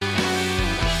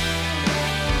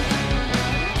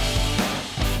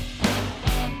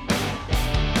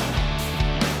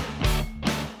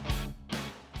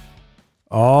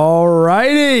All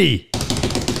righty.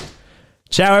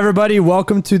 Ciao, everybody.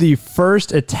 Welcome to the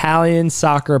first Italian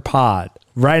soccer pod.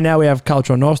 Right now we have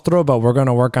Calcio Nostro, but we're going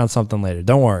to work on something later.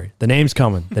 Don't worry. The name's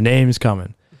coming. The name's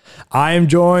coming. I am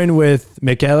joined with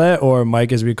Michele, or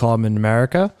Mike as we call him in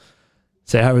America.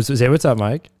 Say what's up,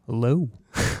 Mike. Hello.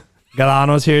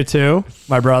 Galano's here too,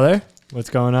 my brother. What's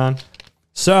going on?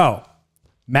 So,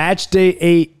 match day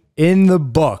 8 in the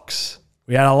books.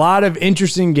 We had a lot of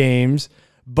interesting games,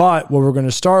 but what we're going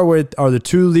to start with are the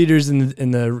two leaders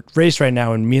in the race right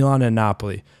now in Milan and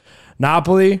Napoli.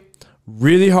 Napoli,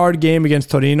 really hard game against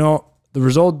Torino. The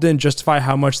result didn't justify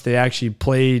how much they actually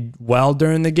played well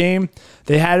during the game.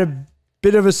 They had a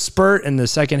bit of a spurt in the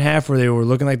second half where they were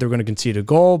looking like they were going to concede a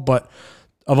goal, but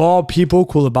of all people,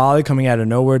 Koulibaly coming out of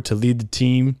nowhere to lead the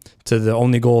team to the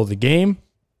only goal of the game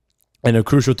and a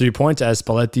crucial 3 points, as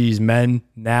Spalletti's men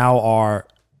now are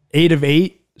 8 of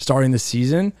 8 starting the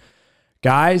season.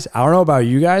 Guys, I don't know about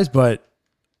you guys, but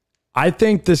I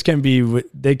think this can be,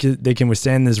 they can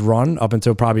withstand this run up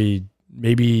until probably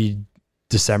maybe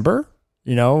December.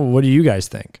 You know, what do you guys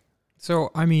think?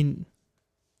 So, I mean,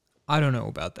 I don't know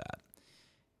about that.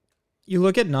 You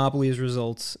look at Napoli's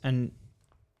results, and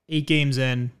 8 games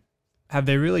in, have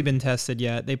they really been tested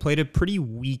yet? They played a pretty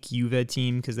weak Juve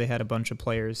team because they had a bunch of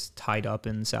players tied up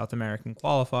in South American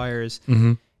qualifiers.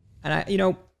 Mm-hmm.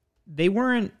 And, they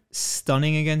weren't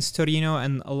stunning against Torino,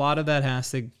 and a lot of that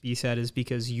has to be said is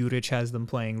because Juric has them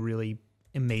playing really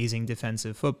amazing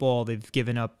defensive football. They've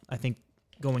given up, I think,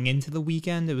 going into the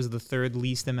weekend, it was the third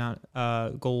least amount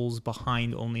goals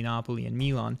behind only Napoli and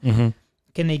Milan. Mm-hmm.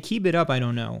 Can they keep it up? I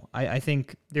don't know. I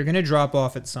think they're going to drop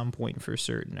off at some point for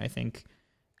certain. I think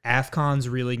AFCON's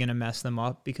really going to mess them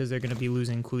up because they're going to be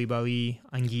losing Koulibaly,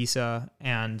 Anguissa,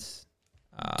 and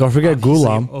don't forget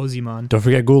Gulam. Osimhen. Don't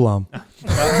forget Gulam.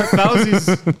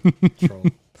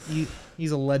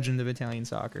 He's a legend of Italian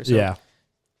soccer. So yeah.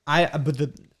 I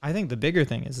think the bigger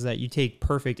thing is that you take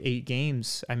perfect 8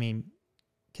 games. I mean,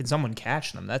 can someone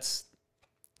catch them? That's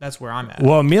where I'm at.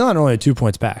 Well, Milan only 2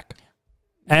 points back.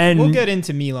 And we'll get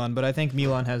into Milan, but I think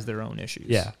Milan has their own issues.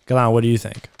 Yeah. Galan, what do you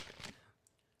think?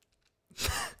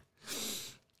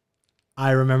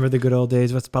 I remember the good old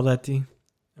days with Spalletti.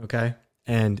 Okay.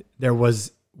 And there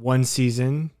was one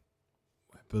season,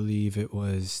 I believe it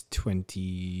was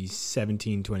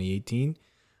 2017, 2018,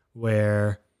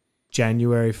 where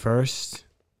January 1st,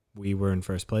 we were in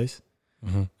first place.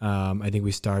 Mm-hmm. I think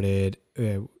we started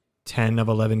 10 of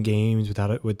 11 games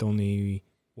with only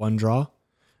one draw.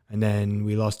 And then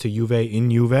we lost to Juve in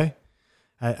Juve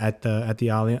at the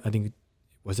Allianz. I think,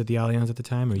 was it the Allianz at the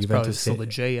time? Or it's Juventus? Still the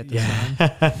J at the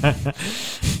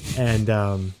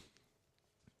time.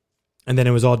 And then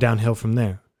it was all downhill from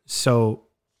there. So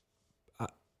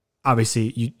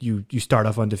obviously you start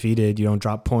off undefeated. You don't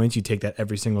drop points. You take that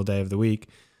every single day of the week.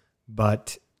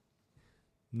 But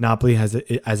Napoli as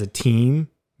a team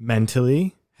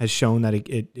mentally has shown that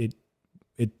it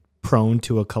prone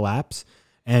to a collapse.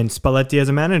 And Spalletti as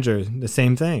a manager, the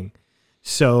same thing.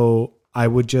 So I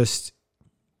would just,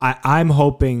 I'm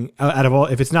hoping, out of all,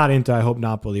 if it's not Inter, I hope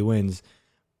Napoli wins.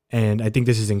 And I think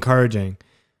this is encouraging.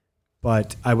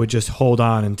 But I would just hold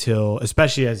on until,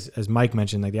 especially as Mike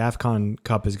mentioned, like the AFCON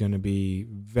Cup is going to be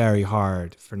very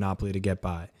hard for Napoli to get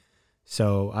by.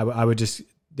 So I would just,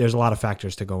 there's a lot of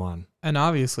factors to go on. And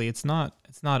obviously it's not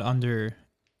under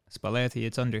Spalletti,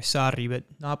 it's under Sarri, but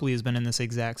Napoli has been in this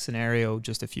exact scenario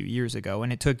just a few years ago,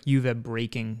 and it took Juve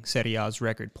breaking Serie A's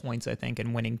record points, I think,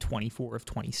 and winning 24 of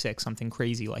 26, something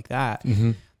crazy like that.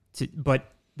 Mm-hmm.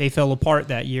 But they fell apart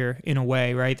that year in a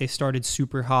way, right? They started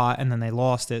super hot, and then they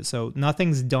lost it, so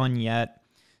nothing's done yet.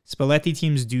 Spalletti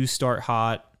teams do start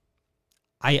hot.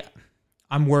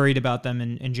 I'm worried about them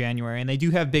in January, and they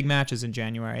do have big matches in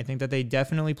January. I think that they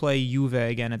definitely play Juve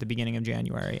again at the beginning of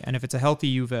January, and if it's a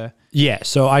healthy Juve... Yeah,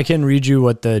 so I can read you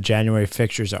what the January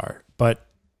fixtures are, but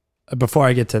before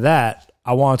I get to that,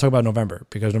 I want to talk about November,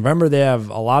 because November they have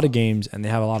a lot of games, and they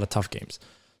have a lot of tough games.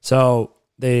 So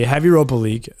they have Europa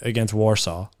League against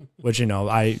Warsaw, which,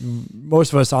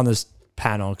 most of us on this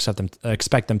panel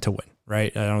expect them to win,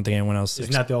 right? I don't think anyone else...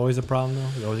 Isn't that always a problem, though?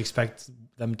 We always expect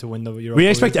them to win the Europa We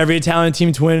expect League. every Italian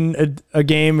team to win a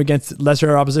game against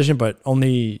lesser opposition, but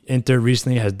only Inter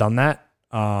recently has done that.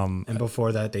 And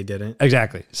before that, they didn't.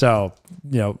 Exactly. So,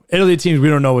 Italy teams, we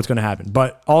don't know what's going to happen.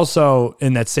 But also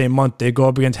in that same month, they go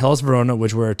up against Hellas Verona,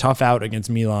 which were a tough out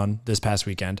against Milan this past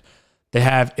weekend. They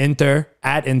have Inter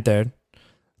at Inter.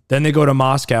 Then they go to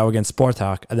Moscow against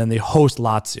Spartak, and then they host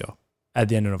Lazio at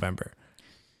the end of November.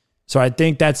 So I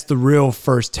think that's the real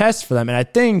first test for them. And I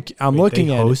think I'm looking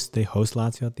they at host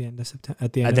Lazio at the end of September.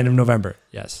 At the the end of November.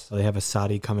 Yes. So they have a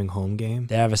Saudi coming home game.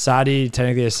 They have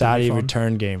technically a Saudi fun.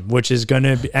 return game, which is going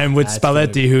to be, and with That's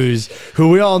Spalletti, who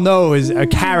we all know is a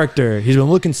character. He's been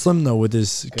looking slim though with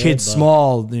his kid's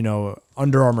small,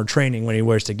 Under Armour training when he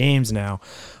wears to games now.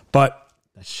 But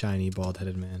That shiny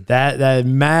bald-headed man.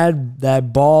 that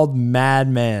bald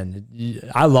madman,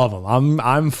 I love him.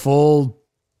 I'm full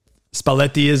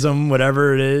Spallettiism,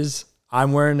 whatever it is.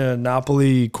 I'm wearing a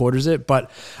Napoli quarters it,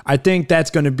 but I think that's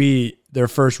going to be their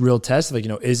first real test.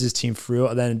 Is this team for real?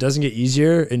 And then it doesn't get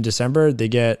easier in December.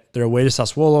 They're away to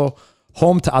Sassuolo,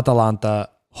 home to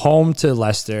Atalanta, home to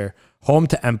Leicester, home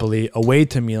to Empoli, away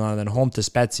to Milan, and then home to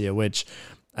Spezia, which,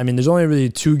 there's only really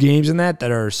 2 games in that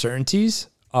are certainties,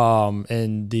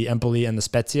 in the Empoli and the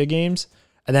Spezia games.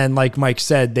 And then, like Mike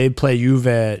said, they play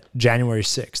Juve January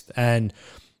 6th. And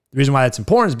the reason why that's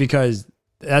important is because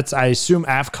I assume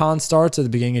AFCON starts at the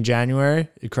beginning of January.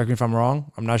 Correct me if I'm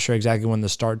wrong. I'm not sure exactly when the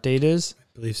start date is. I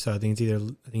believe so. I think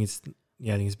it's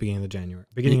beginning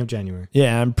of January.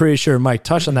 Yeah, I'm pretty sure Mike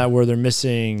touched on that where they're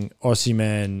missing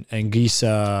Osimhen and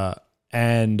Gisa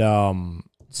and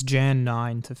It's Jan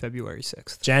 9 to February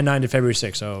 6th. Jan 9 to February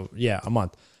 6th. So, yeah, a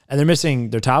month. And they're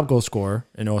missing their top goal scorer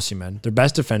in Osimhen, their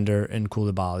best defender in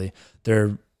Koulibaly,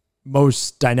 their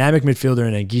most dynamic midfielder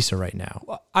in Anguissa right now.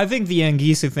 Well, I think the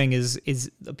Anguissa thing is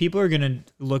people are going to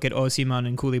look at Osimhen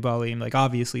and Koulibaly and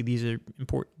obviously these are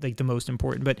important, the most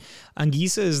important, but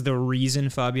Anguissa is the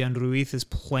reason Fabian Ruiz is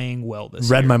playing well this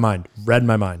year. Read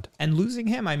my mind. And losing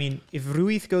him, if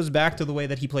Ruiz goes back to the way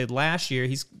that he played last year,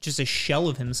 he's just a shell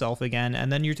of himself again.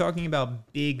 And then you're talking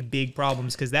about big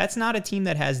problems because that's not a team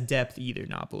that has depth either,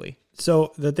 Napoli.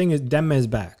 So the thing is, Demme is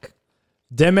back.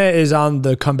 Demme is on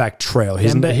the comeback trail. I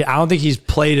don't think he's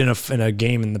played in a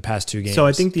game in the past 2 games. So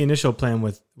I think the initial plan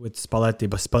with Spalletti,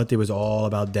 but Spalletti was all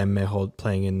about Demme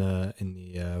playing in the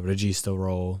regista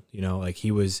role.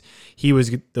 He was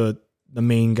the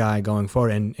main guy going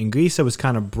forward, and Anguissa was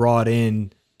kind of brought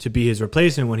in to be his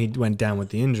replacement when he went down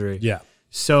with the injury. Yeah.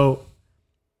 So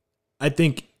I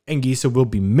think Anguissa will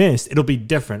be missed. It'll be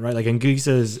different, right?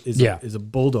 Anguissa is a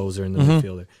bulldozer in the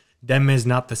midfielder. Demme is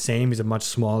not the same. He's a much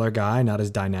smaller guy, not as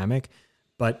dynamic.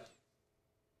 But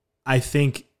I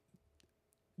think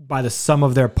by the sum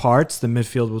of their parts, the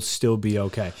midfield will still be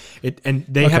okay.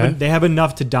 They have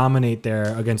enough to dominate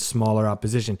there against smaller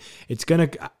opposition.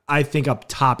 I think up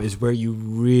top is where you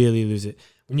really lose it.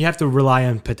 When you have to rely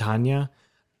on Petagna.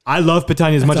 I love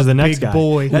Petagna as much as the next guy.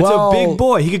 Boy. That's a big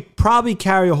boy. He could probably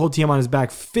carry a whole team on his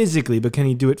back physically, but can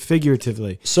he do it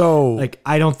figuratively? So,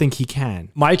 I don't think he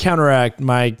can. My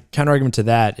counter-argument to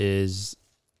that is,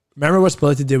 remember what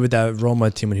Spalletti did with that Roma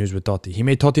team when he was with Totti? He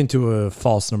made Totti into a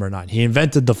false number 9. He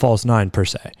invented the false 9 per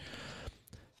se.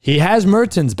 He has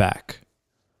Mertens back.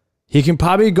 He can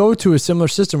probably go to a similar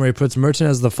system where he puts Mertens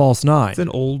as the false 9. It's an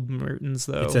old Mertens,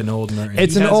 though. It's an old Mertens.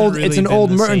 It's an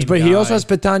old Mertens, but he also has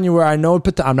Petagna where I know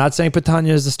I'm not saying Petagna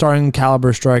is the starting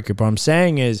caliber striker, but I'm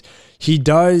saying is he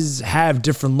does have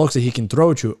different looks that he can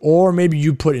throw to. Or maybe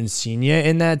you put Insigne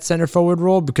in that center forward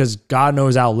role because God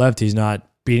knows out left he's not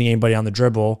beating anybody on the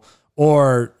dribble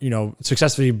or,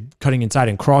 successfully cutting inside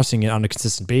and crossing it on a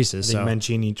consistent basis. I think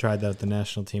Mancini tried that at the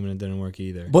national team and it didn't work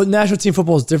either. But national team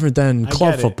football is different than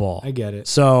club football. I get it.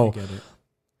 So,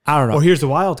 I don't know. Or here's the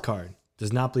wild card.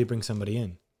 Does Napoli bring somebody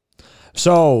in?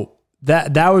 So,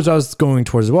 that was what I was going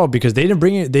towards as well because they didn't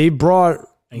bring it. They brought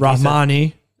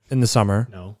Rahmani in the summer.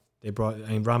 No.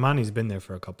 Rahmani's been there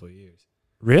for a couple of years.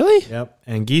 Really? Yep.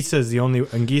 And Anguissa's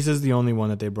the only one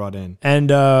that they brought in. And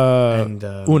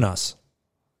Unas.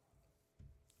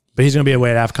 But he's going to be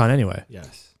away at AFCON anyway. Yes.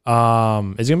 Is he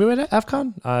going to be away at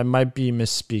AFCON? I might be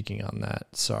misspeaking on that.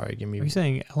 Sorry. Are you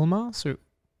saying Elmas or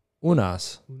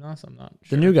Unas? Unas? I'm not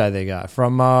sure. The new guy they got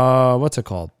from, what's it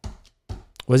called?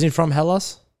 Was he from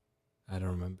Hellas? I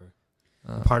don't remember.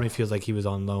 Part of me feels like he was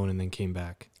on loan and then came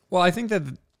back. Well, I think that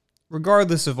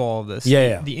regardless of all of this,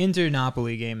 the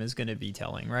Inter-Napoli game is going to be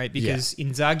telling, right? Because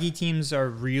Inzaghi teams are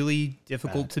really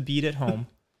difficult to beat at home.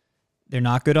 They're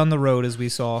not good on the road, as we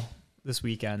saw this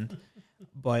weekend.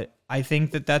 But I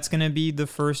think that that's going to be the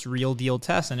first real deal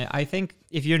test. And I think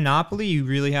if you're Napoli, you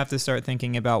really have to start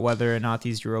thinking about whether or not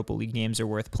these Europa League games are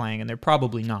worth playing. And they're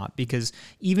probably not, because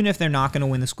even if they're not going to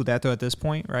win the Scudetto at this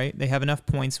point, right, they have enough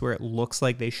points where it looks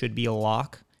like they should be a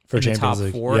lock for in the top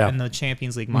League. 4. Yeah. And the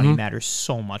Champions League money matters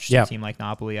so much to a team like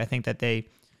Napoli. I think that they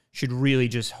should really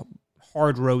just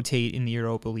hard rotate in the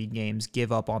Europa League games,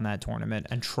 give up on that tournament,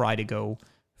 and try to go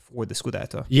for the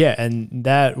Scudetto. Yeah, and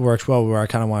that works well where I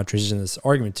kind of want to transition this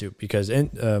argument to, because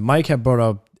Mike had brought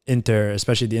up Inter,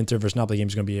 especially the Inter versus Napoli game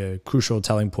is going to be a crucial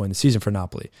telling point in the season for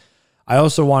Napoli. I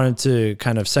also wanted to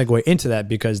kind of segue into that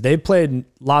because they played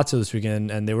Lazio this weekend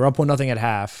and they were up 1-0 at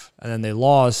half, and then they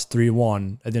lost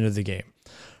 3-1 at the end of the game.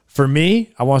 For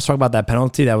me, I want to talk about that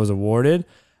penalty that was awarded.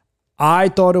 I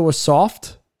thought it was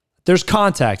soft. There's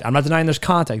contact. I'm not denying there's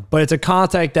contact, but it's a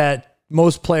contact that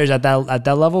most players at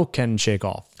that level can shake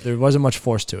off. There wasn't much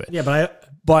force to it. Yeah,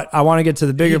 but I want to get to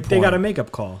the bigger point. They got a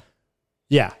makeup call.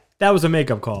 Yeah. That was a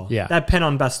makeup call. Yeah. That pen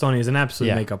on Bastoni is an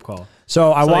absolute makeup call.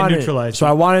 So I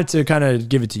wanted to kind of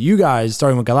give it to you guys,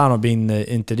 starting with Galano being the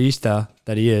Interista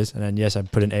that he is. And then, yes, I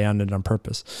put an A on it on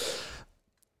purpose.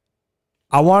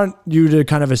 I want you to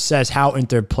kind of assess how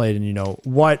Inter played and,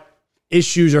 what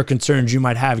issues or concerns you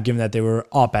might have given that they were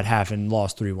up at half and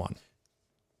lost 3-1.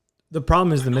 The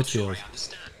problem is the midfield.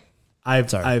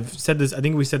 I've said this. I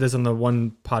think we said this on the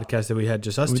one podcast that we had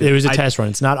just us two. It was a test run.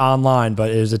 It's not online, but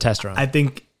it was a test run. I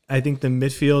think the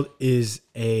midfield is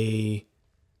an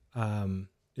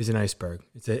iceberg.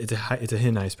 It's a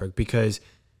hidden iceberg because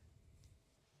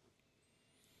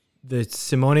the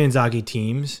Simone Inzaghi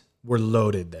teams were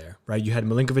loaded there, right? You had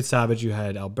Milinkovic-Savic, you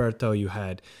had Alberto, you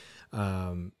had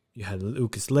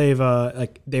Lucas Leiva.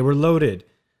 Like, they were loaded,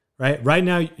 right? Right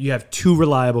now, you have two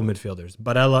reliable midfielders,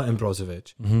 Barella and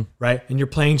Brozovic, right? And you're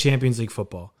playing Champions League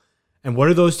football. And what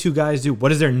do those two guys do?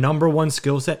 What is their number one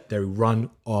skill set? They run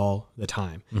all the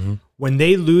time. When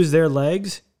they lose their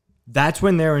legs, that's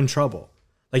when they're in trouble.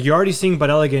 Like, you're already seeing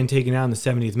Barella getting taken out in the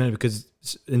 70th minute because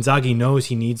Inzaghi knows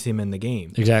he needs him in the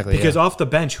game. Exactly. Because off the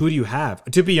bench, who do you have?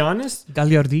 To be honest,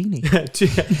 Gagliardini.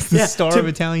 The star of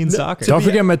Italian soccer. Don't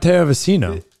forget Matteo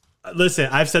Vecino. Listen,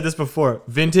 I've said this before.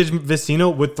 Vintage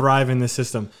Vecino would thrive in this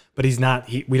system, but he's not.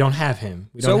 We don't have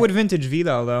him. Would vintage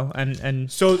Vidal, though.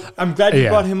 And so I'm glad you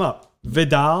brought him up.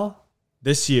 Vidal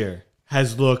this year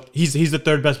has looked. He's the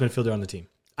third best midfielder on the team.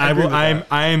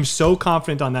 I am so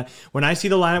confident on that. When I see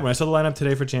the lineup, when I saw the lineup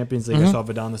today for Champions League, I saw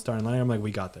Vidal in the starting lineup. I'm like,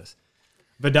 we got this.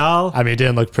 Vidal. I mean, it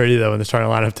didn't look pretty though in the starting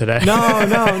lineup today. No.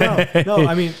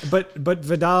 I mean, but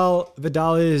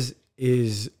Vidal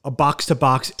is a box to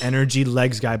box energy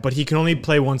legs guy, but he can only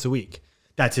play once a week.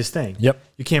 That's his thing. Yep.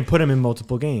 You can't put him in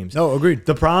multiple games. No, agreed.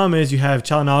 The problem is you have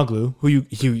Çalhanoğlu, who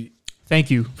you. Thank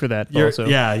you for that. Also,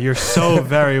 you're so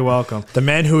very welcome. The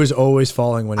man who is always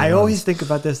falling when he I runs. always think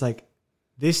about this like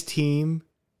this team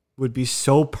would be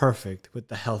so perfect with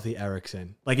the healthy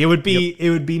Eriksen. Like it would be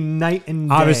night and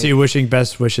day. Obviously, wishing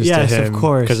best wishes to him, of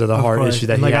course, because of the heart issue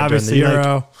that he had during the like,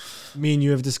 Euro. Me and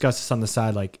you have discussed this on the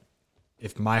side. Like,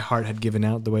 if my heart had given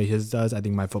out the way his does, I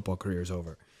think my football career is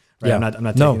over. Right? Yeah. I'm not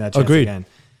taking that chance agreed. again.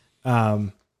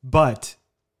 But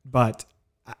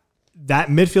that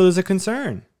midfield is a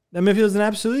concern. That midfield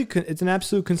is an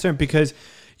absolute concern because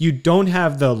you don't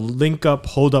have the link up,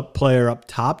 hold up player up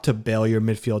top to bail your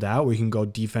midfield out, where you can go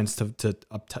defense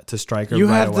to striker. You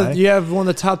have one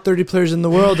of the top 30 players in the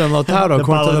world, and Lautaro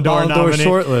according to the Ballon d'Or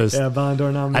shortlist. Yeah, Ballon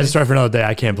d'Or nominee. I just started for another day.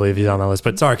 I can't believe he's on that list.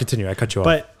 But sorry, continue. I cut you off.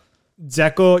 But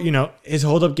Dzeko, his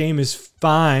hold up game is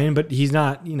fine, but he's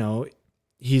not.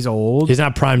 He's old. He's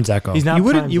not prime Dzeko. He's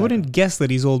not. You wouldn't guess that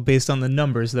he's old based on the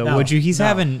numbers, though, would you? He's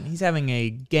having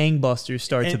a gangbuster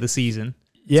start to the season.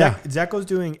 Yeah, Dzeko's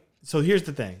doing. So here's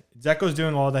the thing: Dzeko's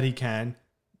doing all that he can.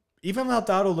 Even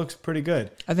Lautaro looks pretty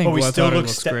good. I think Lautaro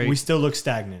looks great. We still look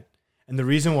stagnant, and the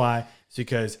reason why is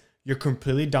because you're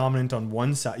completely dominant on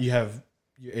one side.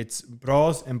 It's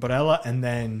Broz and Barella, and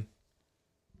then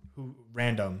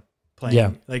random playing.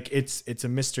 Yeah. Like it's a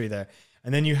mystery there,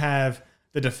 and then you have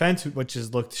the defense, which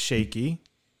has looked shaky,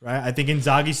 right? I think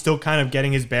Inzaghi's still kind of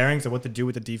getting his bearings of what to do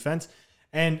with the defense.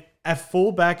 And at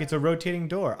fullback, it's a rotating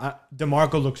door.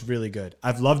 DeMarco looks really good.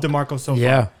 I've loved DeMarco so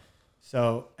far.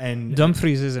 So, and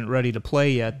Dumfries isn't ready to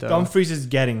play yet, though. Dumfries is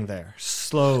getting there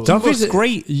slowly. Dumfries looks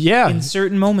great. Yeah. In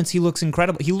certain moments, he looks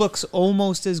incredible. He looks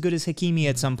almost as good as Hakimi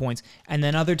at some points. And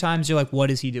then other times, you're like, what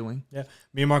is he doing? Yeah.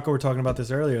 Me and Marco were talking about this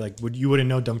earlier. Like, you wouldn't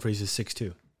know Dumfries is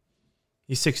 6'2".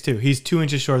 He's 6'2". He's 2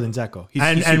 inches shorter than Dzeko.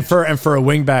 And for a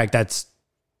wing back, that's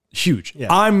huge. Yeah.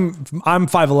 I'm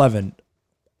 5'11".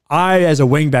 I, as a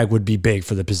wingback, would be big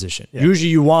for the position. Yeah. Usually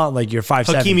you want like your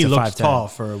 5'7" Hakimi to looks 5'10". tall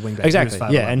for a wingback. Exactly.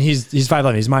 Yeah, and he's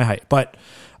 5'11". He's my height. But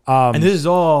and this is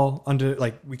all under,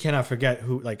 like, we cannot forget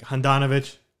who, like,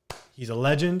 Handanovic. He's a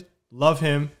legend. Love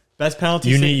him. Best penalty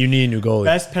You need a new goalie.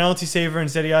 Best penalty saver in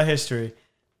Serie A history.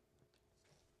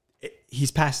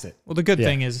 He's past it. Well, the good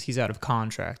thing is he's out of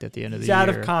contract at the end of the year. year. He's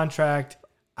out of contract.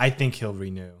 I think he'll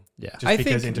renew. Yeah. Just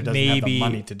because Inter doesn't have the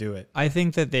money to do it. I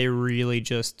think that they really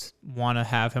just want to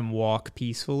have him walk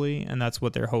peacefully, and that's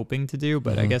what they're hoping to do.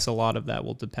 But I guess a lot of that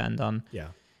will depend on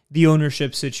the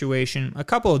ownership situation, a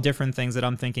couple of different things that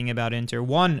I'm thinking about Inter.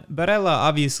 One, Barella,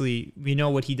 obviously, we know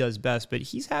what he does best, but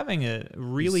he's having a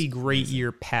really great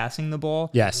year passing the ball.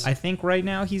 Yes. I think right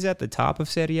now he's at the top of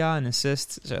Serie A in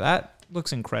assists, so that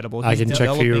looks incredible. I can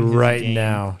check for you right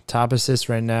now. Top assists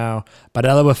right now.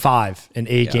 Barella with 5 in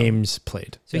 8 games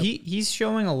played. So he's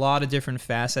showing a lot of different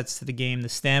facets to the game. The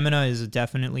stamina is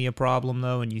definitely a problem,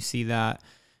 though, and you see that,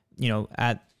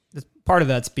 part of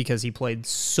that's because he played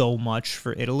so much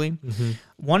for Italy. Mm-hmm.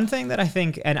 One thing that I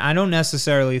think, and I don't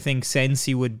necessarily think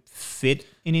Sensi would fit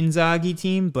an Inzaghi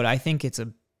team, but I think it's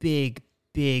a big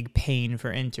pain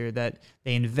for Inter that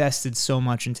they invested so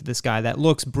much into this guy that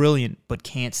looks brilliant but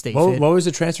can't stay fit. What was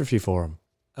the transfer fee for him?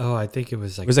 Oh, I think it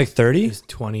was like 30? It was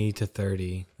 20 to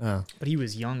 30. Oh. But he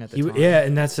was young at the time. Yeah,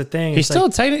 and that's the thing. He's still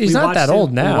technically, he's not that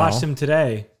old now. We watched him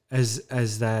today as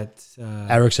that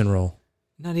Eriksson role.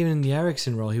 Not even in the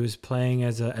Eriksson role. He was playing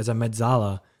as a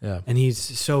mezzala. Yeah. And he's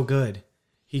so good.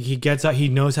 He gets out, he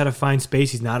knows how to find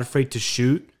space. He's not afraid to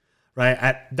shoot.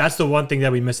 Right? That's the one thing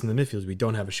that we miss in the midfield. We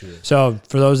don't have a shooter. So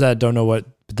for those that don't know what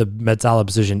the mezzala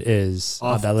position is,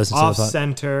 that listens off to the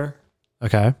center.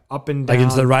 Okay. Up and down. Like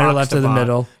into the right or left of the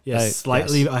middle. Yes,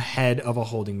 slightly ahead of a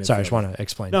holding midfielder. Sorry, I just want to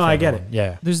explain. No, I get it.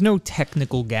 Yeah. There's no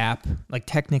technical gap. Like,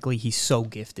 technically, he's so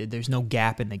gifted. There's no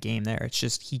gap in the game there. It's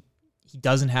just he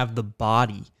doesn't have the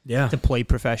body to play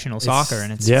professional soccer,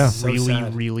 and it's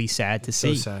really sad to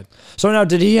see. So sad. So now,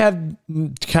 did he have,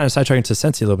 kind of sidetracking to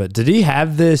Sensi a little bit, did he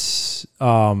have this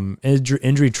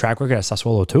injury track record at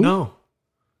Sassuolo too? No.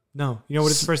 You know what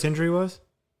his first injury was?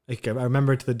 Like, I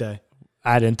remember it to the day.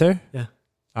 At Inter? Yeah.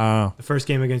 Oh. The first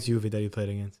game against Juve that he played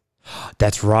against.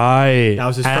 That's right. That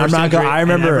was his first injury. I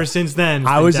remember. And ever since then,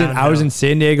 I was in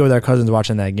San Diego with our cousins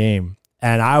watching that game.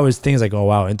 And I was thinking like, oh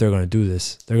wow, Inter are going to do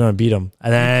this. They're going to beat them.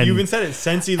 And then you even said it.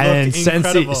 Sensi looked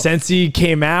incredible. Sensi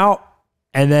came out,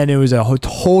 and then it was a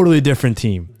totally different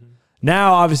team. Mm-hmm.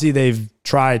 Now, obviously, they've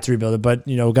tried to rebuild it, but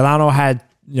Galano had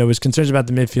his concerns about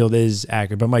the midfield is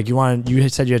accurate. But Mike, you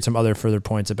said you had some other further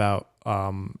points about.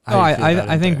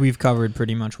 I think we've covered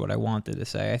pretty much what I wanted to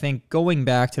say. I think going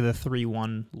back to the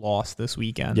 3-1 loss this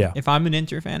weekend. Yeah. If I'm an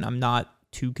Inter fan, I'm not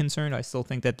too concerned. I still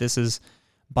think that this is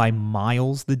by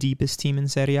miles the deepest team in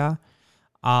Serie A.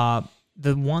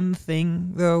 The one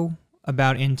thing, though,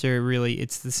 about Inter, really,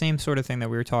 it's the same sort of thing that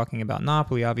we were talking about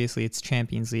Napoli. Obviously, it's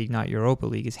Champions League, not Europa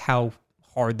League, is how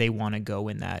hard they want to go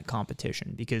in that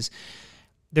competition, because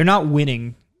they're not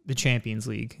winning the Champions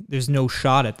League. There's no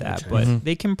shot at that, but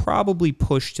they can probably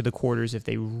push to the quarters if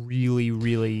they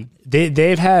really...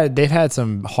 They've had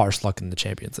some harsh luck in the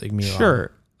Champions League.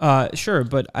 Milan. Sure,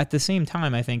 but at the same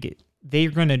time, I think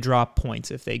they're going to drop points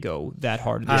if they go that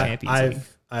hard in the Champions League.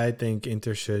 I think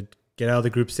Inter should get out of the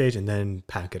group stage and then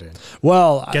pack it in.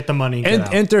 Well, get the money.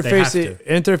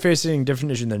 Interfacing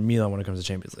different issue than Milan when it comes to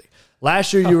Champions League.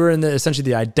 Last year, you were in essentially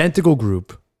the identical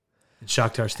group. And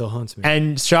Shakhtar still haunts me.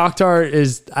 And Shakhtar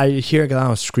is, I hear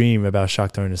Galano scream about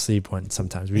Shakhtar in his sleep when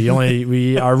sometimes.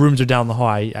 Our rooms are down the hall.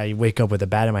 I wake up with a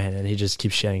bat in my hand and he just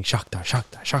keeps shouting,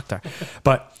 Shakhtar.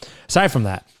 But aside from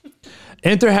that,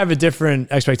 Inter have a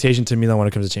different expectation to Milan when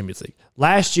it comes to Champions League.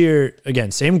 Last year, again,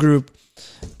 same group,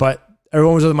 but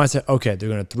everyone was of the mindset, okay, they're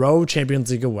going to throw Champions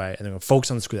League away and they're going to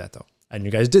focus on the Scudetto. And you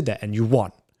guys did that and you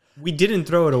won. We didn't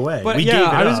throw it away. But we gave it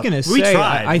I was going to say,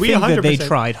 I think that they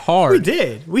tried hard. We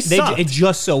did. We sucked. It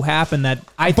just so happened that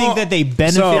I think that they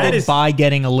benefited by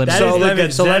getting eliminated. That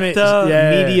is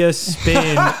the media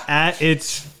spin at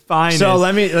its finest. So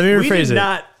let me rephrase it. We did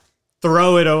not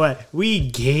throw it away. We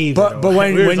gave it away. But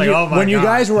when you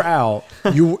guys were out,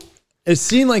 it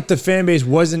seemed like the fan base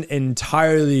wasn't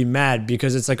entirely mad,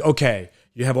 because it's like, okay,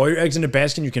 you have all your eggs in a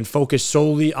basket and you can focus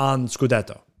solely on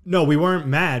Scudetto. No, we weren't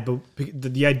mad, but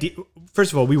the idea,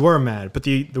 first of all, we were mad, but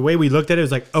the way we looked at it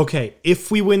was like, okay, if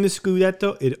we win the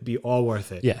Scudetto, it'd be all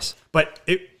worth it. Yes. But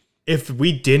if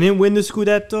we didn't win the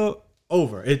Scudetto,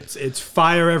 over. It's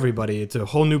fire everybody. It's a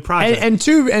whole new project. And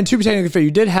to be technically fair, you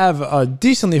did have a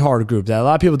decently hard group that a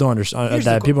lot of people don't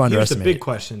understand. People underestimate. Here's the big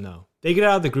question, though. They get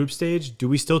out of the group stage. Do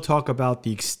we still talk about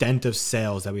the extent of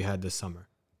sales that we had this summer?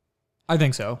 I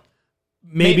think so.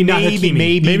 Maybe not Hakimi.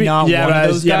 Maybe not one of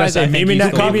those guys. Maybe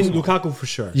Lukaku for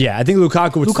sure. Yeah, I think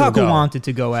Lukaku wanted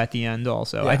to go at the end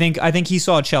also. Yeah. I think he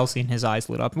saw Chelsea and his eyes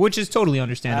lit up, which is totally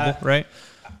understandable, right?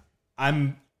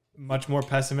 I'm much more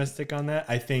pessimistic on that.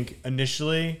 I think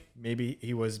initially maybe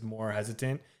he was more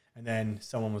hesitant, and then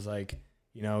someone was like,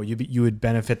 you would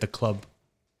benefit the club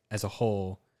as a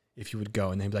whole if you would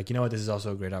go, and they'd be like, you know what, this is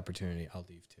also a great opportunity. I'll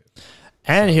leave too.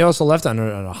 And he also left on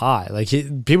a high. Like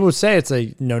people would say it's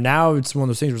like, now it's one of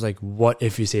those things where it's like, what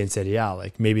if you say in Serie A?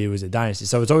 Like maybe it was a dynasty.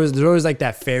 So there's always like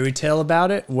that fairy tale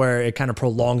about it where it kind of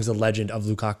prolongs the legend of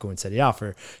Lukaku in Serie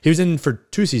A. He was in for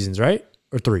 2 seasons, right?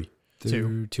 Or 3?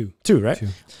 Two, right? 2.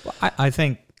 Well, I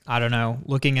think, I don't know,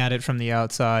 looking at it from the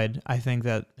outside, I think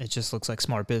that it just looks like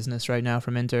smart business right now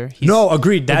from Inter.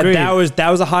 Agreed. That was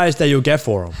the highest that you'll get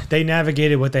for him. They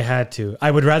navigated what they had to.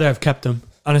 I would rather have kept him.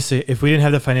 Honestly, if we didn't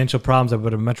have the financial problems, I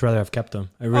would have much rather have kept him.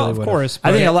 I really would. Of course.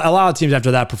 I think a lot of teams after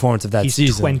that performance of that he's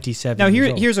season. 27. Now years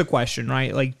old. here's a question,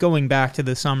 right? Like going back to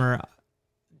the summer,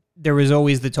 there was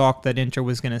always the talk that Inter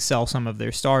was going to sell some of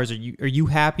their stars. Are you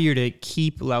happier to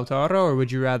keep Lautaro, or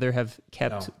would you rather have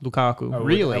kept Lukaku?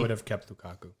 I would have kept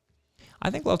Lukaku.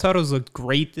 I think Lautaro's looked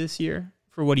great this year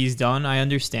for what he's done. I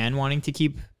understand wanting to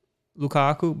keep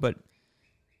Lukaku, but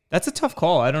that's a tough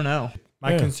call. I don't know.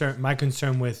 My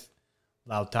concern with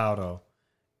Lautaro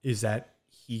is that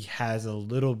he has a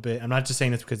little bit. I'm not just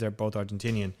saying this because they're both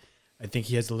Argentinian. I think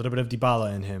he has a little bit of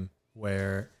Dybala in him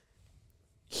where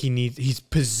he's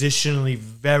positionally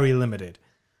very limited,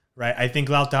 right? I think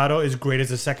Lautaro is great as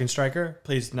a second striker,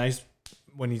 plays nice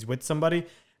when he's with somebody.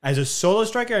 As a solo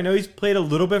striker, I know he's played a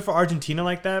little bit for Argentina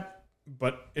like that,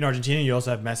 but in Argentina you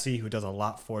also have Messi who does a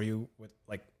lot for you with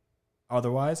like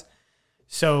otherwise.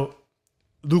 So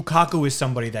Lukaku is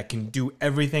somebody that can do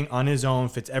everything on his own,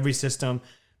 fits every system.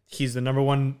 He's the number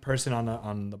one person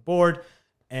on the board,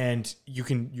 and you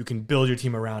can build your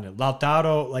team around it.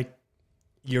 Lautaro, like,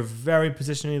 you're very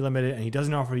positionally limited, and he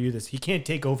doesn't offer you this. He can't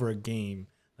take over a game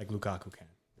like Lukaku can.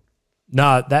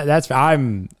 No, that's I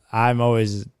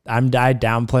downplay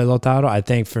Lautaro. I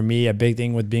think for me, a big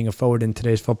thing with being a forward in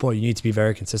today's football, you need to be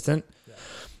very consistent. Yeah.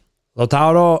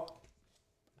 Lautaro,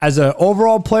 as an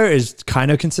overall player, is kind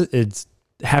of consistent. It's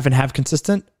half and half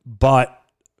consistent, but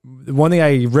one thing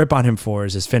I rip on him for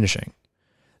is his finishing.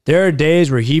 There are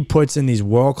days where he puts in these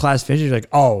world-class finishes, like,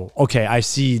 oh, okay, I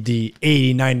see the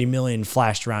 80, 90 million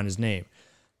flashed around his name.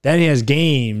 Then he has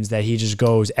games that he just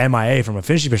goes MIA from a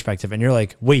finishing perspective, and you're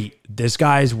like, wait, this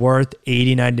guy's worth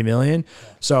 80, 90 million?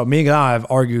 So me and Galan have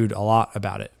argued a lot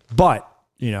about it. But,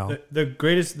 The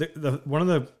greatest, one of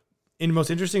the most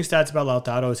interesting stats about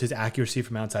Lautaro is his accuracy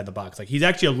from outside the box. Like, he's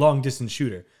actually a long-distance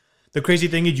shooter. The crazy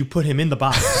thing is you put him in the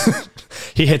box.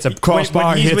 He hits a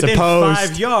crossbar, he hits a within post.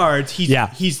 5 yards,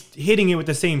 he's hitting it with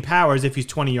the same power as if he's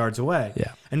 20 yards away.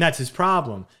 Yeah. And that's his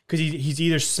problem because he's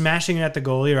either smashing it at the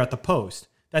goalie or at the post.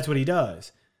 That's what he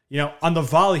does. On the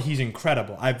volley, he's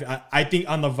incredible. I think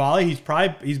on the volley, he's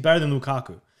better than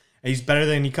Lukaku. He's better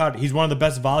than Icardi. He's one of the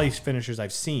best volley finishers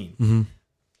I've seen. Mm-hmm.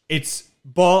 It's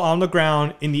ball on the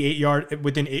ground in the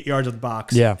within 8 yards of the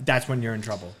box. Yeah. That's when you're in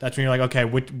trouble. That's when you're like,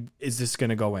 okay, is this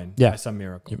going to go in? Yeah. By some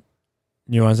miracle.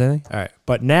 You want to say anything? All right.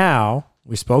 But now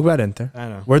we spoke about Inter. I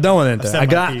know. We're done with Inter.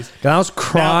 I was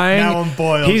crying. Now I'm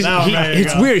boiled.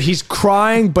 It's weird. He's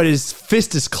crying, but his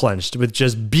fist is clenched with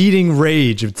just beating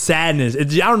rage, with sadness. I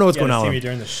don't know what's going on. See me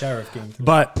during the Sheriff game.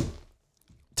 But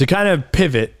to kind of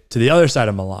pivot to the other side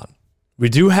of Milan, we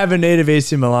do have a native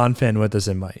AC Milan fan with us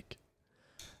in Mike.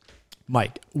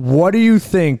 Mike, what do you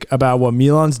think about what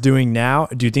Milan's doing now?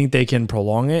 Do you think they can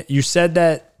prolong it? You said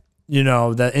that,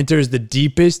 that Inter is the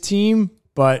deepest team,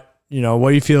 but, what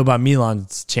do you feel about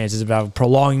Milan's chances about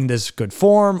prolonging this good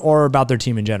form or about their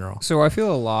team in general? So I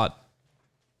feel a lot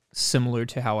similar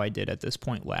to how I did at this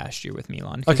point last year with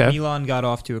Milan. Because Milan got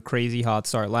off to a crazy hot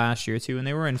start last year, too, and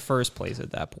they were in first place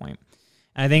at that point.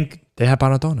 And I think they had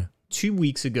Panettone. 2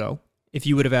 weeks ago, if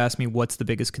you would have asked me what's the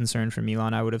biggest concern for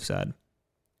Milan, I would have said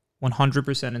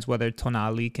 100% is whether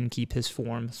Tonali can keep his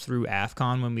form through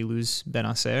AFCON when we lose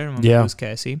Benacer and when we lose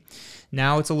Kessie.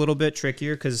 Now it's a little bit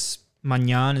trickier because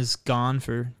Magnan is gone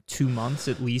for 2 months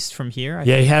at least from here.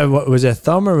 He had, was it a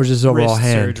thumb or was it his overall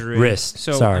hand? Surgery. Wrist.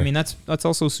 So, sorry. I mean, that's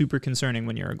also super concerning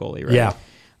when you're a goalie, right?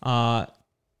 Yeah.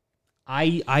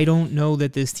 I don't know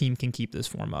that this team can keep this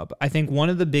form up. I think one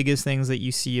of the biggest things that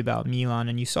you see about Milan,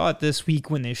 and you saw it this week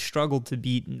when they struggled to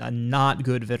beat a not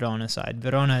good Verona side.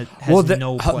 Verona has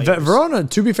no players. Verona,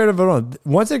 to be fair to Verona,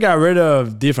 once they got rid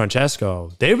of Di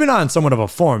Francesco, they've been on somewhat of a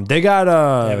form. They have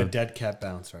a dead cat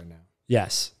bounce right now.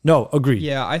 Yes. No, agreed.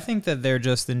 Yeah, I think that they're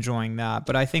just enjoying that.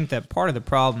 But I think that part of the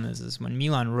problem is when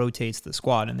Milan rotates the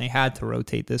squad, and they had to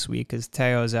rotate this week because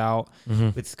Teo's out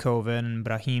with COVID and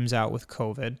Brahim's out with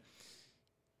COVID.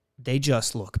 They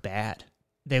just look bad.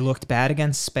 They looked bad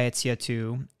against Spezia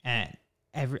too, and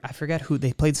I forget who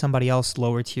they played. Somebody else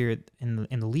lower tier in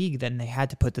the league. Then they had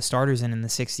to put the starters in the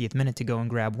 60th minute to go and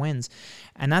grab wins,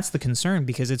 and that's the concern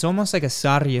because it's almost like a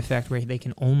Sarri effect where they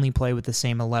can only play with the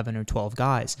same 11 or 12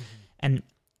 guys, and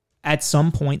at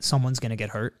some point someone's going to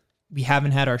get hurt. we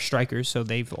haven't had our strikers, so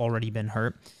they've already been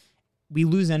hurt. We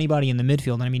lose anybody in the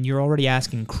midfield. And I mean, you're already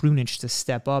asking Krunic to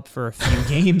step up for a few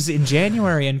games in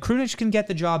January, and Krunic can get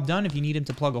the job done if you need him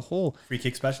to plug a hole. Free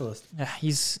kick specialist.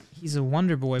 He's a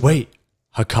wonder boy. Wait,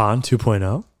 Hakan 2.0?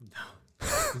 No.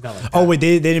 Like oh, wait,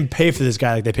 they didn't pay for this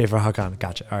guy like they pay for Hakan.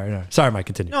 Gotcha. All right. Sorry, Mike,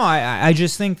 continue. No, I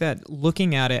just think that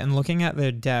looking at it and looking at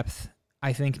their depth,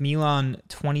 I think Milan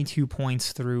 22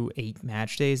 points through 8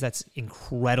 match days. That's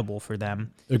incredible for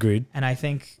them. Agreed. And I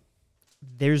think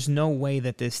there's no way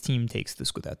that this team takes the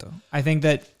Scudetto. I think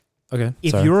that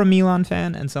if you're a Milan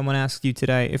fan and someone asks you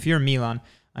today, if you're Milan,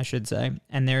 I should say,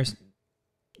 and there's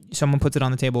someone puts it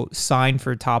on the table, sign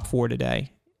for top 4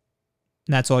 today,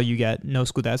 and that's all you get, no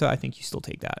Scudetto, I think you still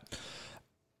take that.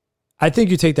 I think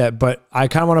you take that, but I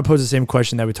kind of want to pose the same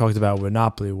question that we talked about with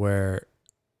Napoli, where,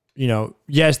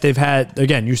 yes, they've had,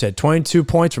 again, you said 22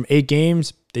 points from 8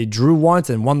 games. They drew once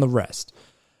and won the rest.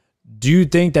 Do you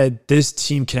think that this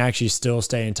team can actually still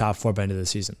stay in top 4 by the end of the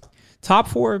season? Top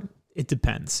 4, it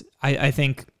depends. I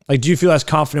think... do you feel as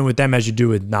confident with them as you do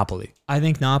with Napoli? I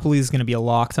think Napoli is going to be a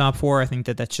lock top 4. I think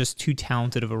that that's just too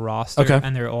talented of a roster. Okay.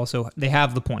 And they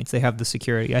have the points. They have the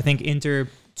security. I think Inter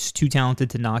is too talented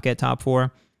to not get top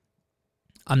 4.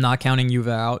 I'm not counting Juve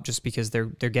out just because they're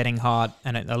getting hot,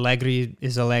 and Allegri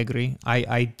is Allegri.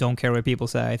 I don't care what people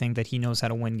say. I think that he knows how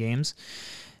to win games.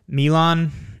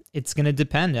 Milan, it's going to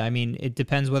depend. I mean, it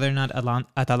depends whether or not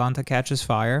Atalanta catches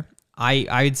fire.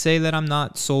 I'd say that I'm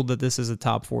not sold that this is a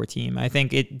top 4 team. I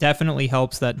think it definitely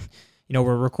helps that,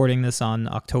 we're recording this on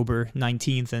October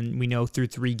 19th, and we know through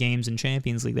 3 games in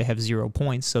Champions League, they have 0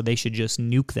 points, so they should just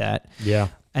nuke that. Yeah.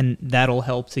 And that'll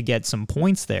help to get some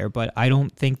points there. But I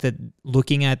don't think that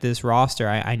looking at this roster,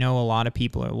 I know a lot of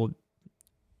people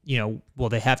are,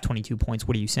 they have 22 points.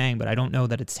 What are you saying? But I don't know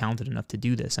that it's talented enough to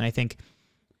do this. And I think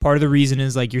part of the reason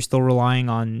is you're still relying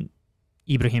on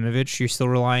Ibrahimovic. You're still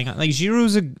relying on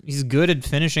Giroud. He's good at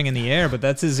finishing in the air, but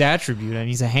that's his attribute, and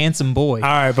he's a handsome boy. All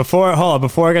right, before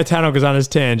Gaetano goes on his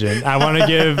tangent, I want to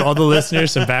give all the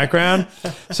listeners some background.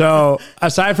 So,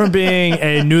 aside from being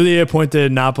a newly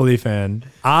appointed Napoli fan,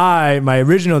 my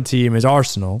original team is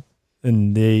Arsenal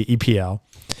in the EPL.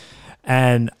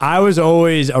 And I was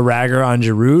always a ragger on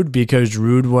Giroud because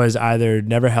Giroud was either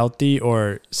never healthy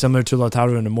or, similar to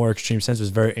Lautaro in a more extreme sense,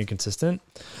 was very inconsistent.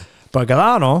 But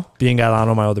Gaetano, being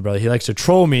Gaetano, my older brother, he likes to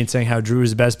troll me and saying how Giroud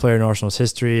is the best player in Arsenal's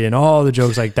history, and all the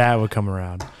jokes like that would come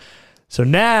around. So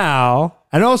now,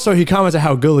 and also he comments on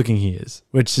how good looking he is,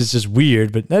 which is just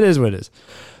weird, but that is what it is.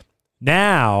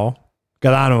 Now,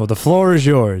 Gaetano, the floor is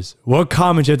yours. What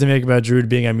comments you have to make about Giroud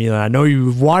being at Milan? I know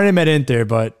you wanted him at Inter,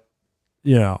 but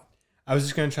I was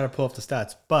just going to try to pull up the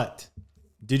stats, but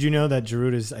did you know that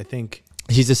Giroud is, I think...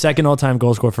 He's the second all-time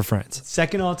goal scorer for France.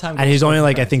 Second all-time goal and he's scorer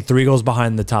only for I think 3 goals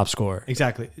behind the top scorer.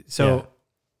 Exactly. So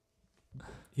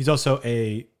he's also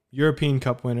a European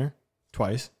Cup winner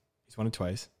twice. He's won it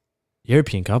twice.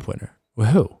 European Cup winner?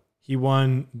 Who? He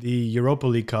won the Europa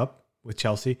League Cup with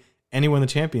Chelsea, and he won the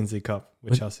Champions League Cup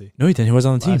with Chelsea. No, he didn't. He was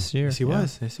on the team. Last year. Yes, he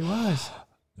was. Yes, he was.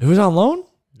 He was on loan?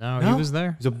 No, he was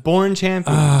there. He's a born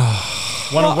champion.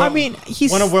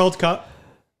 He's won a World Cup.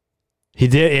 He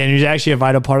did, and he's actually a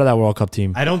vital part of that World Cup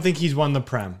team. I don't think he's won the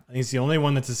Prem. I think it's the only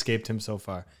one that's escaped him so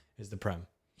far is the Prem.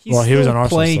 He was on Arsenal,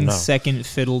 playing second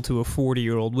fiddle to a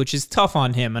 40-year-old, which is tough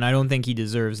on him, and I don't think he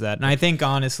deserves that. And I think,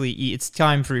 honestly, it's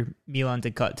time for Milan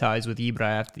to cut ties with Ibra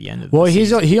after the end of the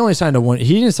season. He only signed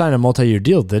he didn't sign a multi-year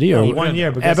deal, did he? Or 1 year. I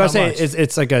was about to say,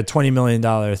 it's like a $20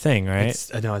 million thing,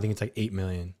 right? No, I think it's like $8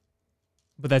 million.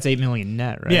 But that's $8 million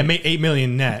net, right? Yeah, $8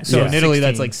 million net. So in Italy,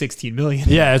 that's like $16 million.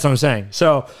 Yeah, that's what I'm saying.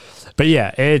 So, but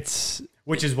yeah,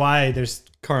 which is why there's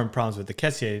current problems with the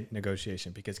Kessié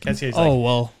negotiation, because Kessier's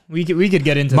we could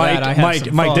get into that.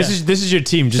 Mike, this is your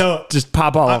team. Just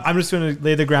pop off. I'm just going to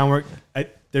lay the groundwork.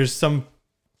 There's some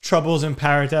troubles in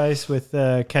paradise with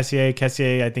Kessié.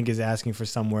 Kessié, I think, is asking for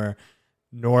somewhere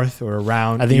north or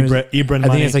around Ibra money. I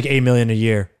think it's like $8 million a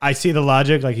year. I see the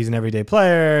logic. Like, he's an everyday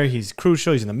player. He's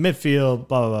crucial. He's in the midfield.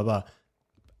 Blah blah blah blah.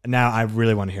 Now I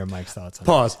really want to hear Mike's thoughts on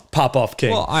Pause. That. Pop off,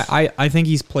 King. Well, I think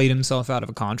he's played himself out of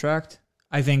a contract.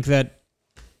 I think that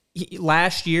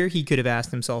last year he could have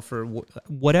asked himself for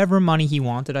whatever money he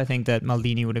wanted. I think that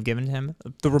Maldini would have given to him.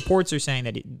 The reports are saying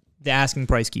that the asking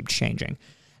price keeps changing.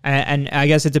 And I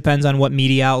guess it depends on what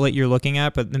media outlet you're looking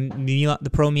at, but the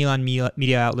pro Milan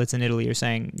media outlets in Italy are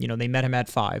saying, they met him at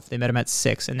 5, they met him at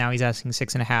 6, and now he's asking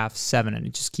 6.5, 7, and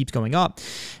it just keeps going up.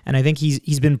 And I think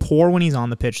he's been poor when he's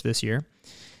on the pitch this year.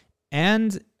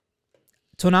 And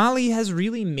Tonali has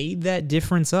really made that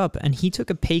difference up, and he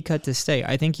took a pay cut to stay.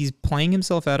 I think he's playing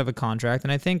himself out of a contract,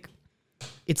 and I think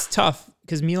it's tough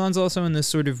because Milan's also in this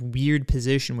sort of weird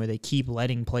position where they keep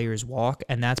letting players walk,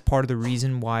 and that's part of the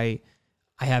reason why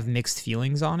I have mixed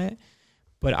feelings on it.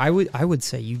 But I would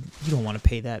say you don't want to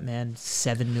pay that man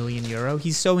 €7 million.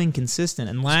 He's so inconsistent.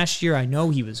 And last year I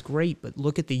know he was great, but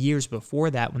look at the years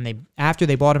before that after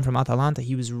they bought him from Atalanta,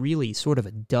 he was really sort of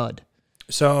a dud.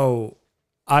 So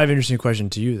I have an interesting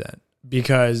question to you then,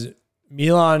 because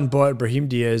Milan bought Brahim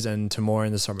Diaz and Timor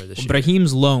in the summer this year.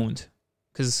 Brahim's loaned.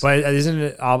 But isn't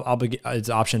it it's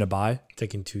an option to buy?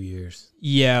 Taking 2 years.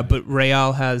 Yeah, but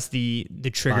Real has the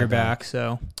trigger back,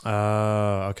 so.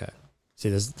 Okay. See,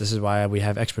 this is why we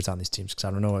have experts on these teams, because I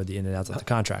don't know the in and outs of the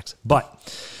contracts. But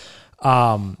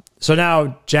so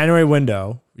now January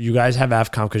window, you guys have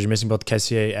AFCON because you're missing both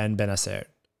Kessié and Benacer.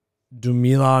 Do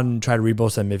Milan try to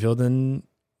rebuild that midfield in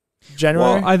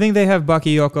January? Well, I think they have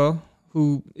Bakayoko,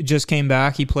 who just came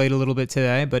back. He played a little bit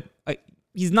today, but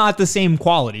he's not the same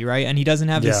quality, right? And he doesn't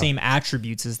have the same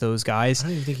attributes as those guys. I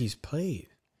don't even think he's played.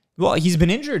 Well, he's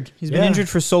been injured. He's been injured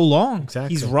for so long.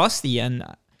 Exactly. He's rusty, and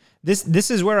this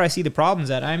is where I see the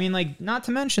problems at. I mean, like, not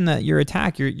to mention that your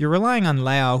attack, you're relying on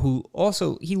Leao, who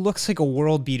also, he looks like a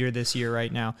world beater this year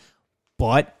right now.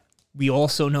 But we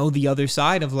also know the other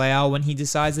side of Leao when he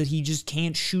decides that he just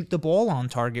can't shoot the ball on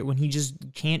target, when he just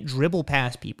can't dribble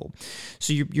past people.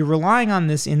 So you're relying on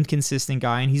this inconsistent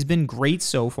guy, and he's been great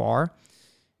so far.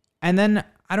 And then,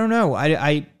 I don't know,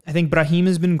 I think Brahim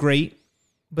has been great.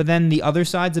 But then the other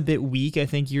side's a bit weak. I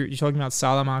think you're talking about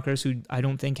Salamakers, who I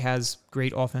don't think has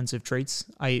great offensive traits.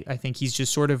 I think he's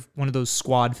just sort of one of those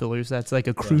squad fillers. That's like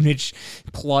a Krunic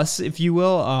plus, if you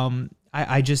will.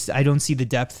 I don't see the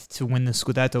depth to win the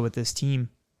Scudetto with this team.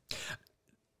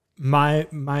 My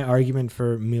argument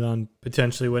for Milan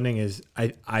potentially winning is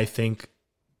I think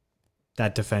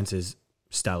that defense is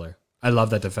stellar. I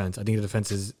love that defense. I think the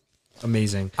defense is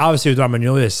amazing. Obviously, with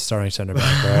Romagnoli as starting center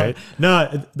back, right?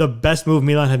 No, the best move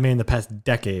Milan had made in the past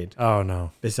decade. Oh,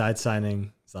 no. Besides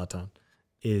signing Zlatan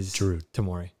is Giroud.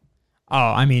 Tomori. Oh,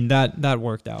 I mean, that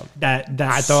worked out.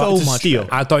 That's so so much steal.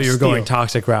 better. I thought you were going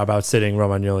toxic route about sitting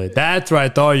Romagnoli. That's what I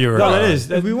thought you were No, going. it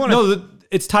is.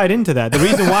 It's tied into that. The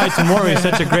reason why Tomori is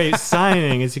such a great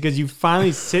signing is because you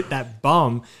finally sit that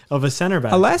bum of a center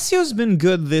back. Alessio's been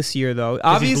good this year, though.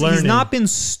 Obviously, he's not been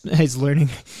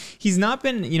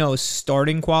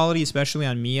starting quality, especially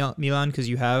on Milan, because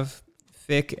you have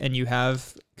Fick and you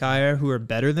have Kjaer, who are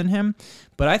better than him.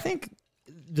 But I think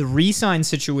the re-sign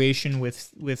situation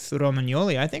with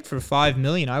Romagnoli, I think for $5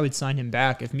 million, I would sign him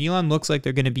back. If Milan looks like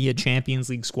they're going to be a Champions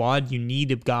League squad, you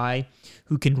need a guy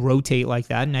who can rotate like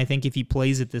that. And I think if he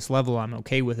plays at this level, I'm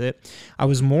okay with it. I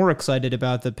was more excited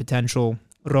about the potential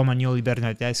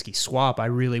Romagnoli-Bernardeschi swap. I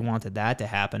really wanted that to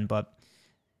happen, but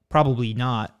probably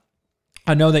not.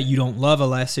 I know that you don't love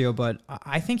Alessio, but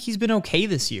I think he's been okay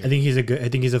this year. I think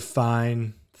he's a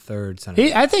fine third center.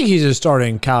 I think he's a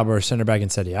starting caliber center back in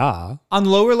Serie A. On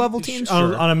lower level teams,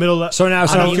 sure. On a middle level. So now,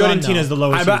 Fiorentina is the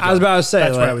lowest. I was about to say,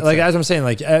 That's what I would say. as I'm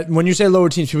saying, when you say lower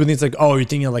teams, people think it's like, oh, you're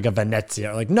thinking of like a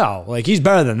Venezia. Like, no, like he's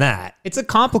better than that. It's a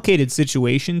complicated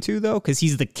situation too, though, because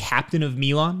he's the captain of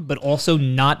Milan, but also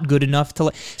not good enough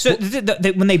to. So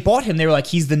when they bought him, they were like,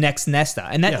 he's the next Nesta,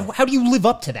 and how do you live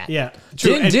up to that? Yeah,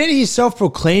 did he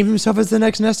self-proclaim himself as the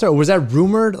next Nesta, or was that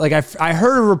rumored? Like I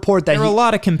heard a report that there were a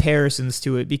lot of comparisons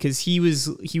to it because he was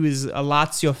a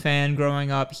Lazio fan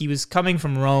growing up. He was coming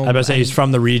from Rome. I was about to say he's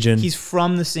from the region. He's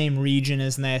from the same region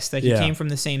as Nesta. He came from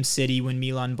the same city when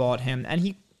Milan bought him,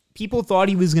 and people thought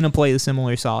he was going to play a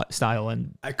similar style.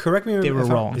 And correct me, they were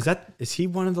wrong. Is he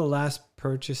one of the last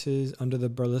purchases under the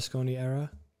Berlusconi era?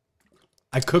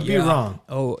 I could be wrong.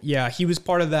 Oh yeah, he was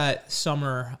part of that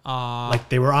summer. Like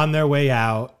they were on their way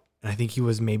out, and I think he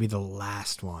was maybe the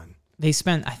last one. They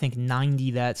spent, I think,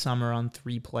 90 that summer on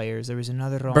 3 players. There was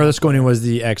another. Berlusconi was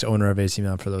the ex-owner of AC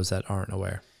Milan, for those that aren't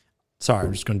aware. Sorry,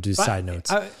 I'm just going to do side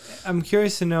notes. I'm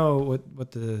curious to know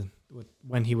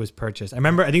when he was purchased.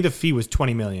 I think the fee was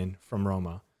 $20 million from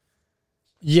Roma.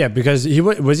 Yeah, because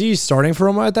was he starting for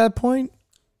Roma at that point?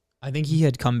 I think he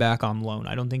had come back on loan.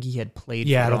 I don't think he had played.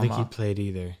 Yeah, for I don't Roma. think he played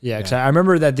either. Yeah, because I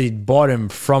remember that they bought him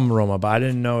from Roma, but I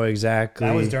didn't know exactly.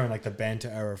 That was during like the banter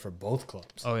era for both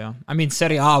clubs. Oh yeah, I mean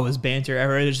Serie A was banter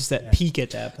era. It was just that peak at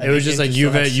that point. It was just like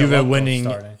Juve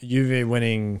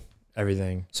winning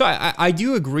everything. So I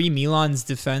do agree. Milan's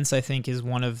defense, I think, is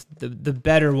one of the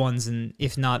better ones, and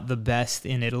if not the best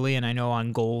in Italy. And I know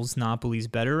on goals, Napoli's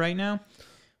better right now.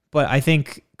 But I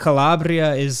think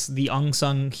Calabria is the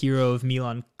unsung hero of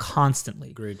Milan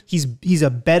constantly. Agreed. He's a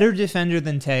better defender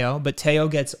than Teo, but Teo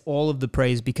gets all of the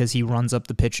praise because he runs up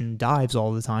the pitch and dives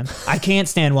all the time. I can't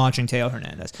stand watching Teo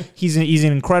Hernandez. He's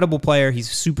an incredible player. He's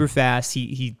super fast.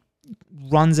 He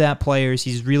runs at players.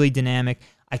 He's really dynamic.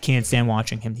 I can't stand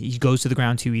watching him. He goes to the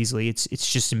ground too easily. It's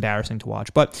just embarrassing to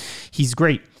watch. But he's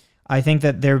great. I think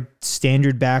that their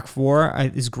standard back four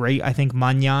is great. I think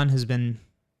Maignan has been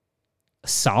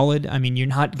solid. I mean, you're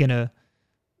not going to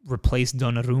replace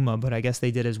Donnarumma, but I guess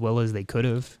they did as well as they could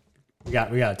have. We got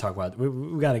to talk about.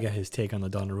 We got to get his take on the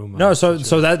Donnarumma. No, so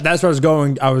that's where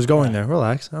I was going there.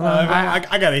 Relax.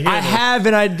 I got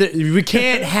to hear. We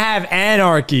can't have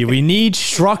anarchy. We need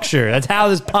structure. That's how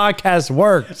this podcast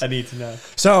works. I need to know.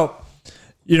 So,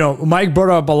 Mike brought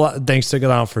up a lot. Thanks to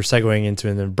Galan for segueing into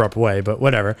an abrupt way, but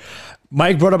whatever.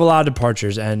 Mike brought up a lot of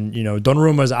departures, and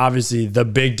Donnarumma is obviously the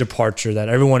big departure that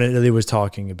everyone in Italy was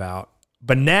talking about.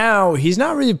 But now he's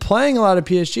not really playing a lot of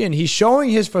PSG, and he's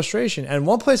showing his frustration. And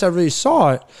one place I really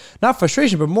saw it, not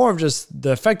frustration, but more of just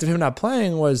the effect of him not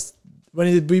playing, was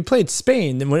when we played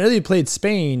Spain. And when Italy played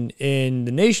Spain in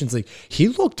the Nations League, he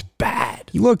looked bad.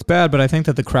 He looked bad, but I think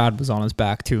that the crowd was on his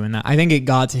back too, and I think it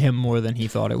got to him more than he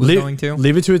thought it was going to.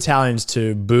 Leave it to Italians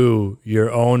to boo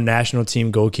your own national team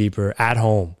goalkeeper at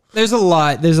home. There's a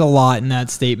lot in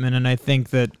that statement, and I think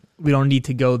that we don't need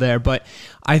to go there. But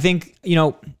I think,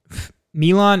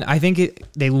 Milan, I think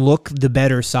they look the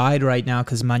better side right now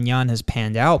because Maignan has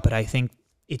panned out, but I think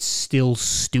it's still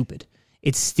stupid.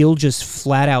 It's still just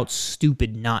flat out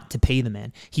stupid not to pay the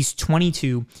man. He's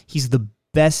 22. He's the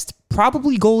best,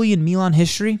 probably goalie in Milan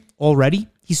history already.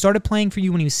 He started playing for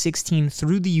you when he was 16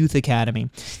 through the youth academy.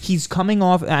 He's coming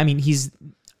off, he's,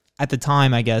 at the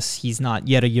time, I guess, he's not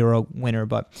yet a Euro winner,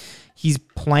 but he's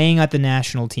playing at the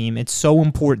national team. It's so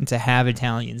important to have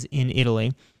Italians in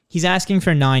Italy. He's asking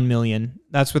for $9 million.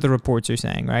 That's what the reports are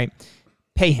saying, right?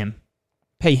 Pay him.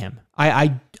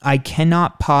 I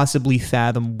cannot possibly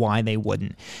fathom why they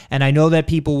wouldn't. And I know that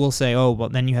people will say, oh, well,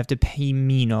 then you have to pay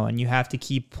Mino and you have to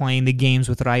keep playing the games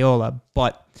with Raiola.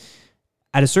 But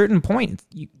at a certain point,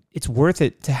 it's worth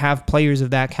it to have players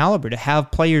of that caliber, to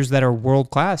have players that are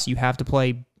world class. You have to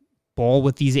play ball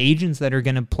with these agents that are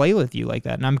going to play with you like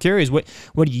that. And I'm curious, what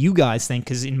do you guys think?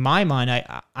 Because in my mind,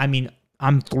 I mean,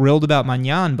 I'm thrilled about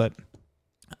Maignan, but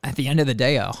at the end of the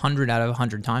day, 100 out of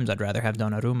 100 times, I'd rather have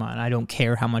Donnarumma, and I don't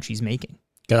care how much he's making.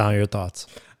 Get on your thoughts.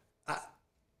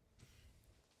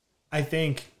 I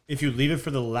think if you leave it for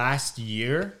the last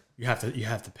year, you have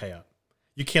to pay up.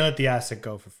 You can't let the asset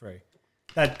go for free.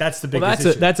 That's the biggest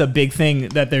issue. That's a big thing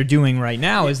that they're doing right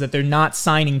now, is that they're not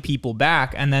signing people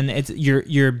back, and then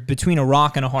you're between a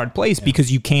rock and a hard place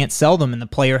because you can't sell them, and the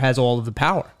player has all of the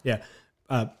power. Yeah.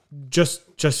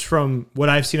 Just from what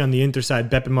I've seen on the Inter side,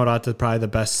 Beppe Marotta is probably the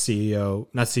best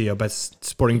best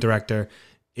sporting director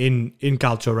in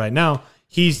Calcio right now.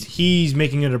 He's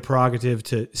making it a prerogative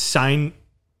to sign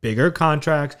bigger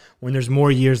contracts when there's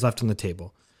more years left on the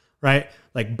table, right?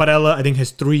 Like Barella, I think,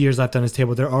 has 3 years left on his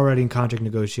table. They're already in contract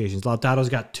negotiations. Lautaro's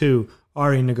got 2,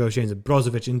 already in negotiations.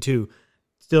 Brozovic in 2,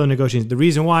 still in negotiations. The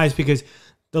reason why is because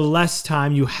the less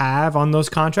time you have on those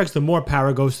contracts, the more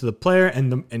power goes to the player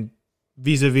and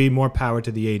vis-a-vis more power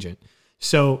to the agent.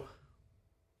 So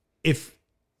if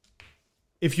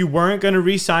you weren't going to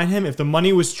re-sign him, if the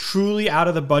money was truly out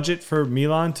of the budget for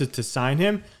Milan to sign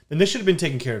him, then this should have been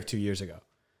taken care of 2 years ago.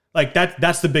 Like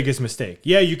that's the biggest mistake.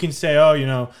 Yeah, you can say,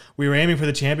 we were aiming for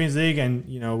the Champions League, and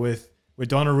with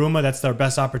Donnarumma, that's our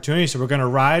best opportunity, so we're going to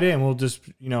ride it and we'll just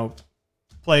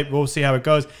play. We'll see how it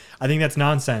goes. I think that's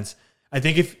nonsense. I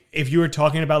think if you were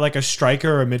talking about like a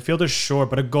striker or a midfielder, sure,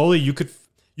 but a goalie,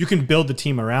 you can build the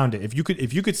team around it. If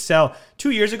you could sell 2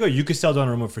 years ago, you could sell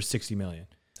Donnarumma for $60 million.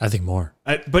 I think more.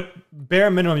 But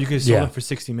bare minimum, you could sell him for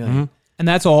 $60 million. Mm-hmm. And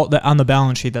that's all on the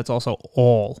balance sheet. That's also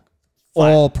all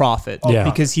profit. Yeah.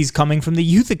 Because he's coming from the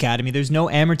youth academy. There's no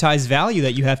amortized value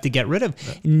that you have to get rid of.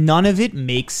 None of it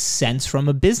makes sense from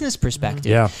a business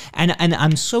perspective. Yeah. And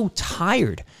I'm so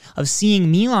tired of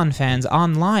seeing Milan fans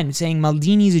online saying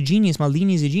Maldini's a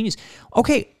genius.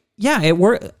 Okay, yeah, it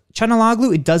worked.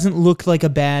 Çalhanoğlu, it doesn't look like a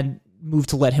bad move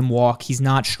to let him walk. He's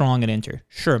not strong at Inter.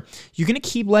 Sure. You're going to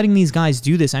keep letting these guys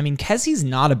do this. I mean, Kessy's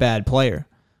not a bad player.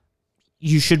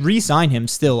 You should re-sign him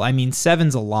still. I mean,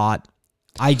 7's a lot.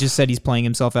 I just said he's playing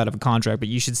himself out of a contract, but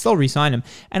you should still re-sign him.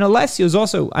 And Alessio's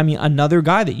also, another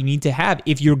guy that you need to have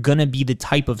if you're going to be the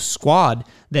type of squad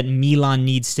that Milan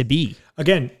needs to be.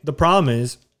 Again, the problem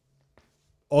is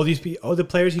all the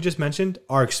players he just mentioned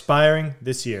are expiring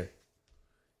this year.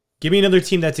 Give me another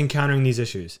team that's encountering these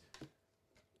issues.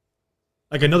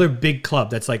 Like another big club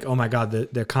that's like, oh my God,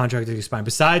 their contract is expiring.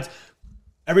 Besides,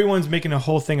 everyone's making a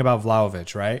whole thing about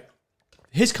Vlahovic, right?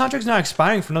 His contract's not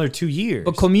expiring for another 2 years.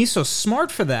 But Comiso's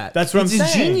smart for that. That's what I'm saying.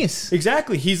 He's a genius.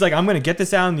 Exactly. He's like, I'm going to get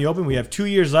this out in the open. We have 2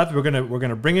 years left. We're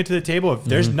gonna bring it to the table. If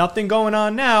there's nothing going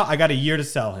on now, I got a year to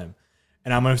sell him.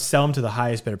 and I'm going to sell him to the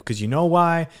highest bidder. Because you know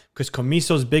why? Because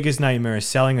Comiso's biggest nightmare is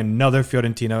selling another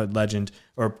Fiorentina legend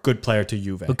or good player to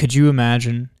Juve. But could you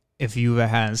imagine if Juve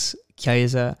has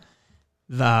Chiesa,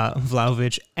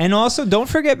 Vlahovic, and also don't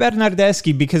forget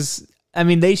Bernardeschi, because I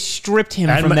mean they stripped him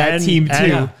from that team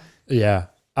too. Yeah.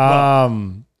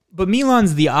 But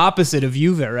Milan's the opposite of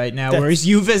Juve right now, whereas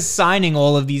Juve is signing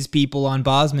all of these people on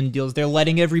Bosman deals. They're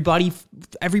letting everybody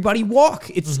walk.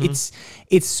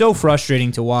 It's so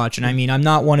frustrating to watch. And I mean, I'm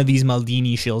not one of these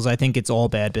Maldini shills. I think it's all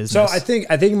bad business. So I think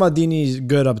Maldini's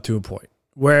good up to a point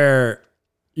where,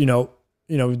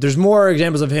 there's more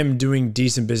examples of him doing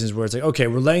decent business where it's like, okay,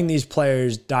 we're letting these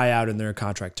players die out in their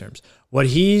contract terms. What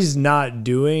he's not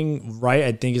doing right,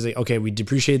 I think, is like, okay, we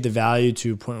depreciate the value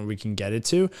to a point where we can get it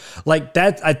to. Like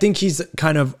that, I think he's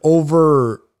kind of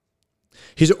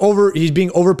he's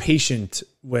being over patient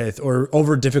with or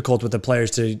over difficult with the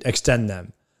players to extend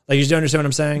them. Like, you understand what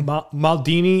I'm saying?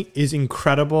 Maldini is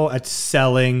incredible at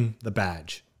selling the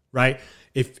badge, right?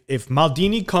 If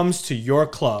Maldini comes to your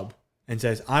club and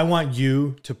says, I want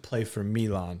you to play for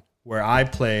Milan, where I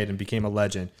played and became a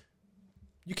legend,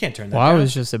 you can't turn that down. I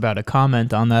was just about to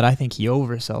comment on that. I think he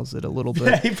oversells it a little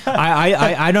bit.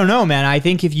 I don't know, man. I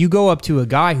think if you go up to a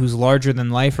guy who's larger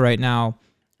than life right now,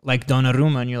 like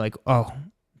Donnarumma, and you're like, oh,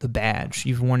 the badge,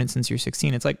 you've worn it since you're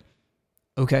 16. It's like,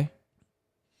 okay.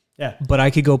 Yeah. But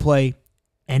I could go play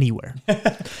anywhere.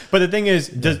 But the thing is,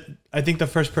 I think the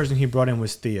first person he brought in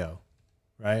was Theo,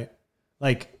 right?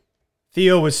 Like,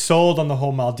 Theo was sold on the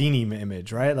whole Maldini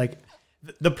image, right? Like,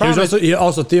 the problem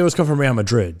Theo was come from Real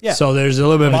Madrid, yeah. So there's a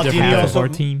little bit of a difference. Also,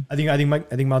 team. I think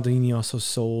Maldini also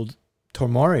sold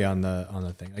Tomori on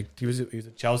the thing. Like, he was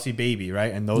a Chelsea baby,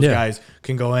 right? And those guys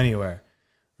can go anywhere,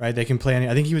 right? They can play any.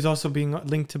 I think he was also being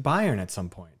linked to Bayern at some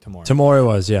point. Tomori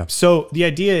was, yeah. So the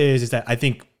idea is that I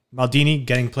think Maldini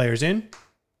getting players in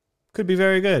could be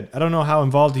very good. I don't know how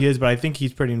involved he is, but I think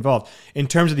he's pretty involved. In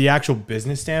terms of the actual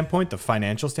business standpoint, the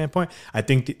financial standpoint, I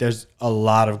think there's a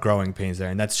lot of growing pains there,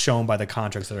 and that's shown by the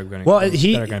contracts that are going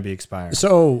to be expiring.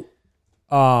 So,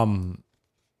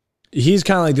 he's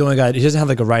kind of like the only guy. He doesn't have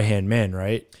like a right hand man,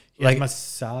 right? Like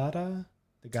Masada,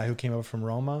 the guy who came over from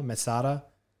Roma, Masada.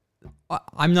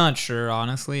 I'm not sure,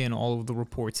 honestly. In all of the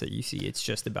reports that you see, it's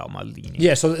just about Maldini.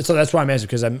 Yeah, so that's why I'm asking,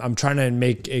 because I'm trying to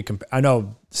make I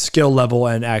know skill level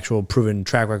and actual proven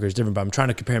track record is different, but I'm trying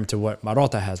to compare him to what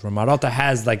Marotta has, where Marotta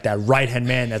has like that right hand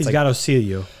man. He's got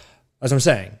Osilio. That's what I'm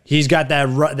saying. He's got that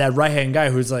right hand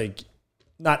guy who's like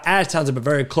not as talented, but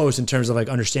very close in terms of like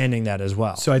understanding that as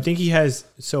well. So I think he has.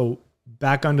 So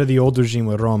back under the old regime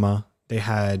with Roma, they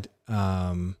had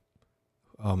oh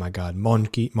my God,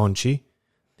 Monchi.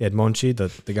 They had Monchi,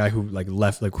 the guy who like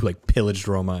left, like who like pillaged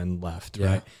Roma and left,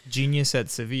 right? Genius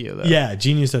at Sevilla, though. Yeah,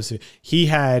 genius at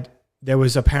Sevilla. There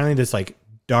was apparently this like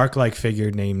dark-like figure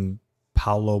named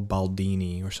Paolo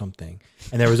Baldini or something.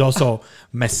 And there was also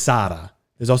Mesada.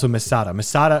 There's also Mesada.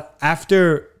 Mesada,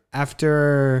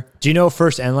 after... Do you know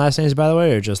first and last names, by the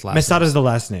way, or just last names? Mesada's the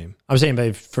last name. I'm saying,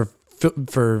 but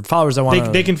for followers that want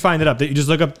to... They can find it up. You just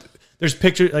look up... There's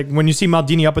pictures... Like, when you see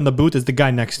Maldini up in the booth, it's the guy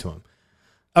next to him.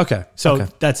 Okay. So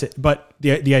that's it. But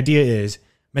the idea is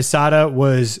Mesada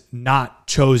was not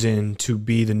chosen to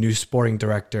be the new sporting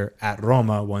director at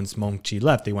Roma once Monchi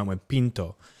left. They went with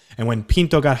Pinto. And when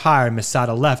Pinto got hired,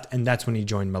 Mesada left, and that's when he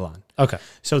joined Milan. Okay.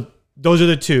 So those are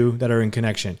the two that are in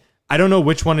connection. I don't know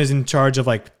which one is in charge of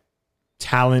like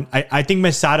talent. I think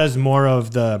Mesada's more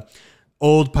of the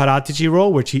old Paratici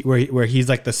role, where he's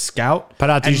like the scout.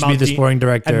 Paratici used to be the sporting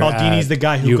director. And Maldini's the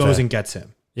guy who goes and gets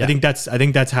him. Yeah. I think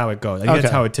that's how it goes. I think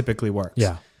that's how it typically works.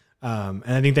 Yeah. And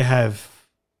I think they have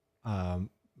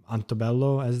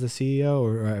Antobello as the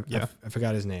CEO, I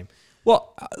forgot his name.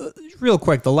 Well, real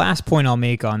quick, the last point I'll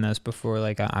make on this before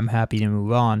like I'm happy to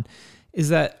move on is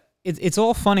that it's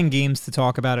all fun and games to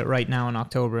talk about it right now in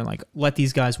October and like let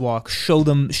these guys walk, show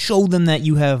them that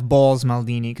you have balls,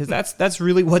 Maldini, because that's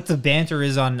really what the banter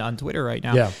is on Twitter right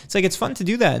now. Yeah. It's like it's fun to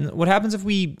do that. And what happens if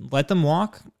we let them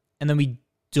walk and then we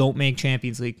don't make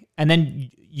Champions League, and then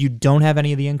you don't have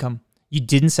any of the income? You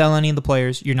didn't sell any of the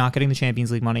players. You're not getting the Champions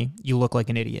League money. You look like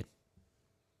an idiot.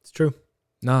 It's true.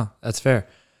 No, that's fair.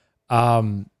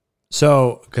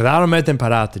 So, because I don't mention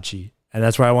Paratici, and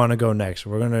that's where I want to go next.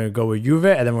 We're going to go with Juve,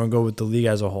 and then we're going to go with the league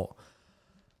as a whole.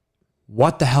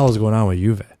 What the hell is going on with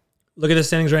Juve? Look at the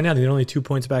standings right now. They're only 2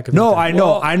 points back. No, I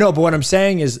know. But what I'm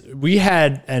saying is we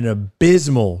had an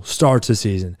abysmal start to the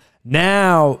season.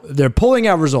 Now they're pulling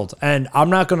out results, and I'm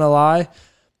not going to lie.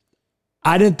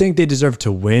 I didn't think they deserved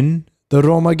to win the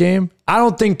Roma game. I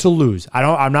don't think to lose.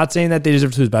 I'm not saying that they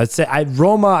deserve to lose, but I'd say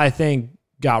Roma, I think,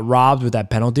 got robbed with that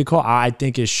penalty call. I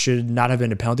think it should not have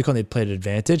been a penalty call. And they played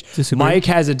advantage. Disagree. Mike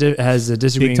has a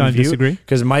disagreeing Big-time view disagree.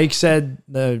 because Mike said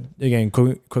again,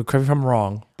 correct me if I'm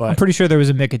wrong, but I'm pretty sure there was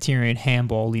a Mkhitaryan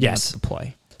handball leading up Yes. to the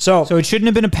play. so So it shouldn't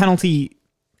have been a penalty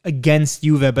against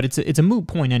Juve, but it's a moot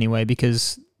point anyway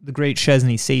because the great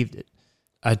Szczesny saved it.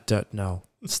 I don't know.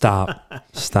 Stop.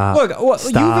 Look, well,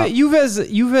 Stop.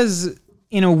 Juve's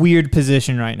in a weird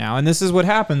position right now, and this is what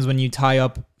happens when you tie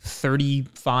up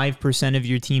 35% of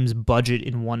your team's budget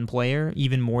in one player,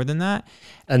 even more than that.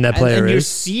 And that player and you're is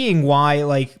seeing why,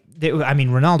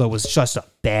 Ronaldo was just a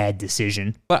bad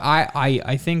decision. But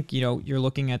I think you're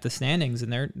looking at the standings,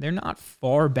 and they're not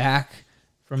far back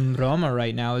from Roma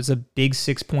right now. It was a big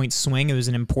 6-point swing. It was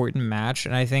an important match,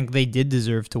 and I think they did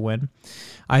deserve to win.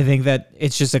 I think that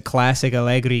it's just a classic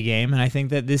Allegri game, and I think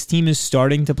that this team is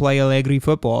starting to play Allegri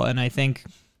football, and I think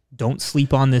don't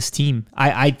sleep on this team.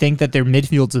 I think that their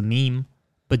midfield's a meme,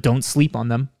 but don't sleep on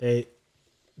them.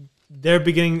 They're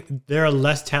a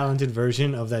less talented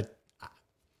version of that.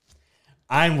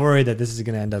 I'm worried that this is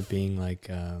going to end up being like,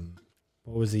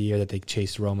 what was the year that they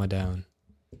chased Roma down?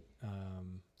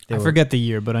 I forget the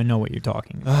year, but I know what you're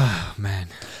talking about. Oh man!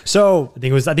 so I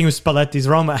think it was Spalletti's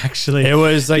Roma. Actually, it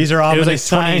was like these are all it was my like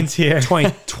signs here.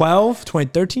 2012,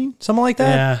 2013, something like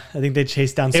that. Yeah, I think they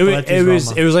chased down It Spalletti's was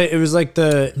Roma. it was like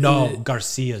the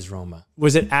Garcia's Roma.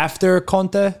 Was it after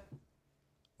Conte,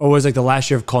 or was it like the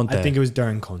last year of Conte? I think it was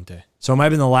during Conte. so. It might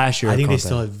have been the last year. I of think they Conte.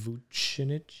 still had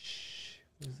Vucinic.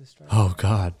 Was the striker? Oh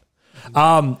God.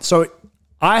 So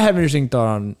I have an interesting thought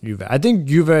on Juve. I think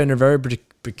Juve are in a very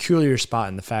peculiar spot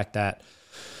in the fact that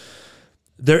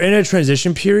they're in a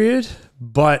transition period,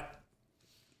 but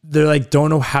they're like don't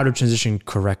know how to transition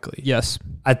correctly. Yes.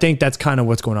 I think that's kind of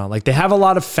what's going on. Like they have a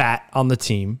lot of fat on the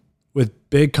team with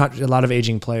a lot of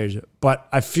aging players, but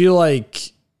I feel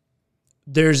like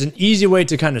there's an easy way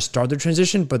to kind of start the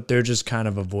transition, but they're just kind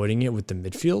of avoiding it with the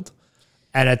midfield.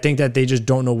 And I think that they just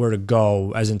don't know where to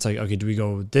go, as in it's like, okay, do we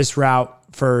go this route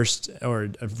first or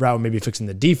a route maybe fixing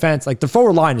the defense? Like the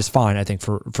forward line is fine, I think,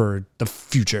 for the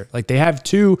future. Like they have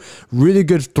three really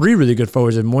good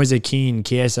forwards in Moise Kean,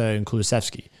 Chiesa, and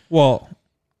Kulusevski. Well,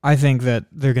 I think that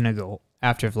they're going to go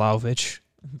after Vlahovic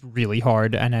really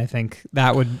hard, and I think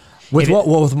that would... With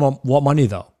what money,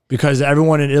 though? Because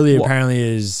everyone in Italy apparently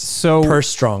is so purse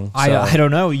strong. I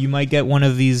don't know. You might get one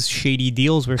of these shady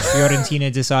deals where Fiorentina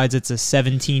decides it's a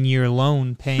 17-year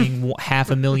loan paying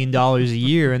 $500,000 a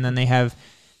year, and then they have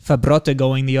Fabrotta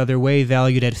going the other way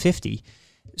valued at 50.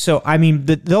 So, I mean,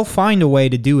 they'll find a way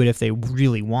to do it if they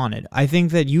really want it. I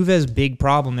think that Juve's big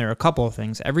problem, there are a couple of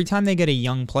things. Every time they get a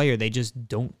young player, they just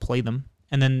don't play them.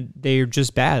 And then they're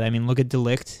just bad. I mean, look at De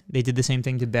Ligt. They did the same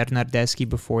thing to Bernardeschi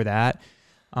before that.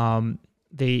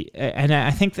 And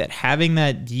I think that having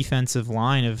that defensive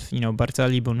line of,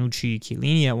 Bartelli, Bonucci,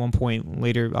 Chiellini at one point,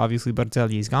 later, obviously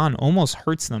Bartelli is gone, almost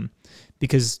hurts them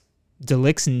because De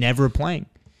Ligt's never playing.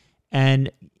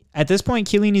 And at this point,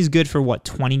 Chiellini's good for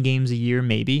 20 games a year,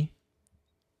 maybe.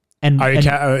 And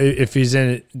if he's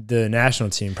in the national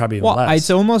team, probably even less.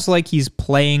 It's almost like he's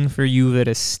playing for Juve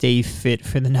to stay fit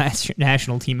for the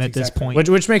national team at this point.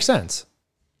 Which makes sense.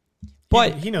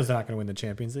 But he knows they're not going to win the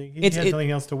Champions League. He has nothing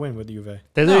else to win with Juve.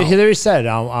 He literally said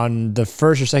on the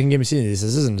first or second game of the season, this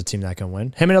isn't a team that can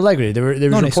win. Him and Allegri, they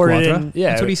was reported in,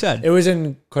 that's what he said. It was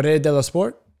in Corriere dello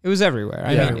Sport. It was everywhere.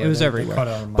 It was everywhere.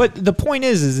 But But the point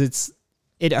is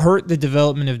it hurt the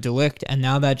development of De Ligt, and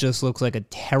now that just looks like a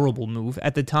terrible move.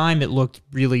 At the time, it looked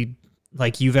really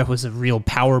like Juve was a real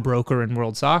power broker in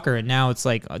world soccer, and now it's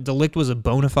like De Ligt was a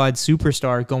bona fide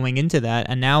superstar going into that,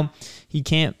 and now he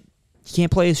can't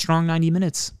play a strong 90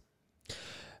 minutes.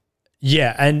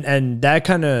 Yeah, and that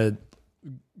kind of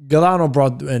Galano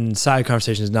brought in side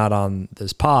conversations not on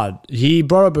this pod. He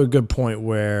brought up a good point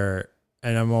where,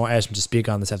 and I'm going to ask him to speak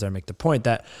on this after I make the point,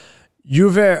 that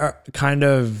Juve are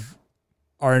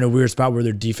in a weird spot where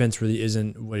their defense really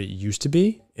isn't what it used to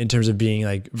be in terms of being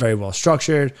like very well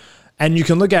structured. And you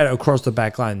can look at it across the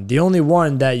back line. The only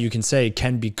one that you can say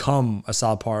can become a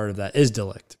solid part of that is De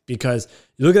Ligt, because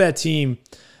you look at that team,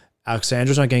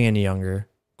 Alexandro's not getting any younger.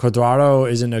 Quadrado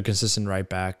isn't a consistent right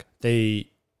back. They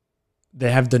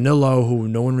have Danilo, who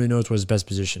no one really knows what his best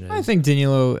position is. I think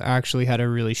Danilo actually had a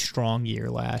really strong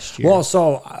year last year. Well,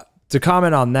 so to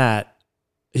comment on that,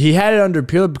 he had it under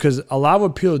Pirlo because a lot of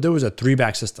what Pirlo did was a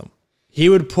 3-back system. He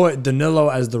would put Danilo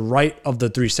as the right of the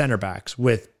 3 center backs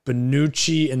with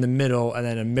Bonucci in the middle and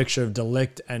then a mixture of De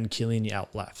Ligt and Chiellini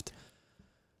out left.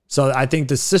 So I think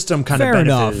the system kind of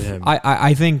benefited him.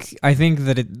 I think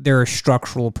that there are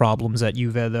structural problems at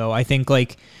Juve, though. I think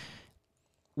like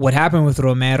what happened with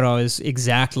Romero is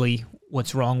exactly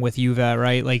what's wrong with Juve,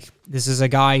 right? Like this is a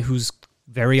guy who's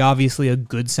very obviously a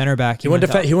good center back. He won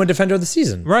defender of the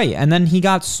season. Right, and then he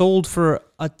got sold for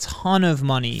a ton of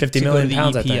money, £50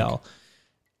 million, to the EPL.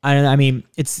 I mean,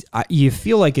 you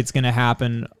feel like it's going to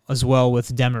happen as well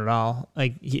with Demiral.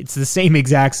 Like it's the same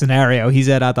exact scenario. He's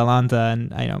at Atalanta,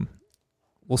 and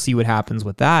we'll see what happens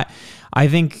with that. I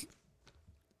think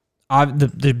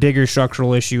the bigger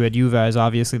structural issue at Juve is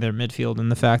obviously their midfield and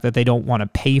the fact that they don't want to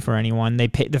pay for anyone.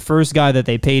 The first guy that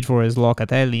they paid for is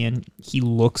Locatelli, and he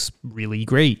looks really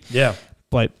great. Yeah,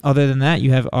 but other than that,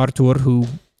 you have Artur, who,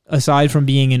 aside from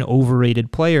being an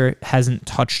overrated player, hasn't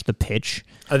touched the pitch.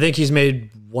 I think he's made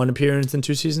one appearance in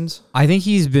 2 seasons. I think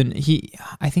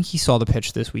I think he saw the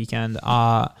pitch this weekend.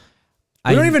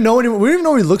 We don't even know anymore. We don't even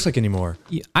know what he looks like anymore.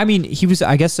 I mean, he was,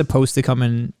 I guess, supposed to come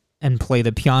in and play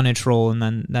the Pjanic role, and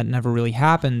then that never really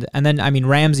happened. And then, I mean,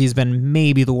 Ramsey's been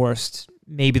maybe the worst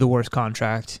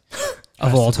contract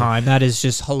of all time. That is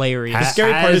just hilarious. The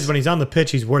scary part is when he's on the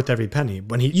pitch, he's worth every penny.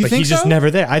 He's just so?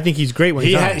 never there. I think he's great when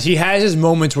he's on. He has his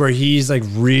moments where he's like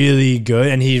really good,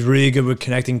 and he's really good with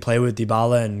connecting play with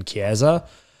Dybala and Chiesa.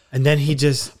 And then he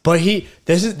just, honestly,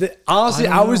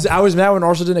 I was mad when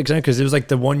Arsenal didn't extend, because it was like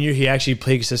the one year he actually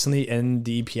played consistently in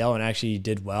the EPL and actually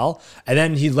did well, and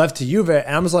then he left to Juve,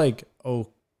 and I was like,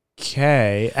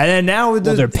 okay, and then now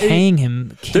they're paying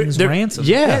him king's ransom.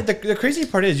 Yeah, the crazy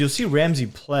part is you'll see Ramsey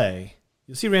play.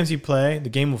 The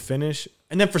game will finish,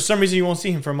 and then for some reason you won't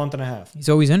see him for a month and a half. He's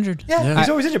always injured. Yeah. He's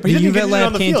always injured. But he doesn't get injured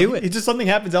on the field. Do it. It's just something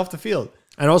happens off the field.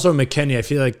 And also McKennie, I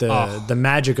feel like the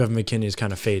magic of McKennie is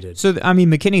kind of faded. So, I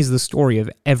mean, McKinney's the story of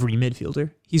every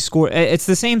midfielder. He scored. It's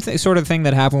the same sort of thing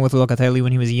that happened with Locatelli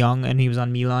when he was young and he was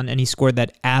on Milan, and he scored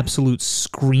that absolute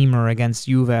screamer against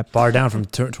Juve. Bar down from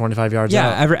 25 yards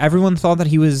out. Yeah, everyone thought that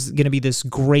he was going to be this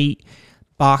great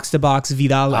box-to-box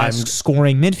Vidal-esque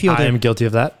scoring midfielder. I am guilty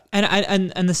of that.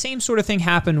 And the same sort of thing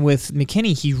happened with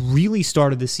McKennie. He really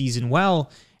started the season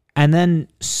well, and then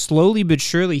slowly but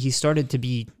surely he started to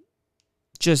be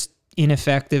just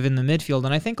ineffective in the midfield.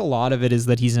 And I think a lot of it is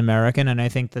that he's American, and I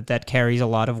think that carries a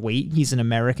lot of weight. He's an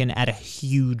American at a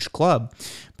huge club.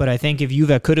 But I think if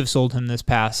Juve could have sold him this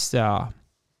past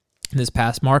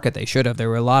market, they should have. There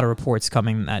were a lot of reports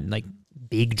coming that like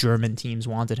big German teams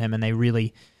wanted him, and they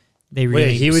really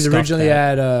he was originally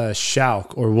at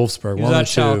Schalke or Wolfsburg. He was at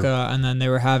Schalke, and then they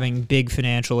were having big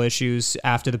financial issues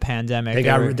after the pandemic.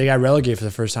 They got relegated for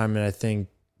the first time in, I think,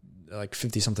 like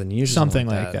 50-something years. Something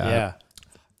like that. Yeah.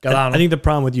 I think the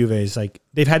problem with Juve is like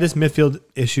they've had this midfield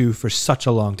issue for such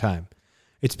a long time.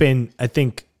 It's been, I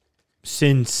think,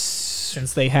 since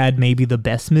they had maybe the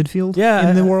best midfield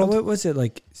in the world. What was it,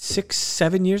 like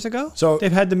 6-7 years ago? So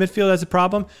they've had the midfield as a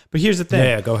problem. But here's the thing.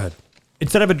 Yeah, go ahead.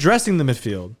 Instead of addressing the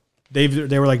midfield,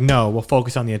 they were like, no, we'll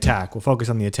focus on the attack.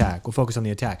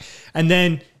 And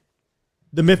then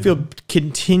the midfield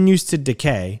continues to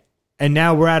decay. And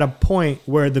now we're at a point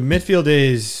where the midfield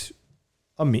is,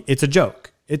 it's a joke.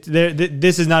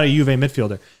 This is not a Juve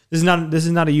midfielder. This is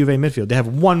not a Juve midfield. They have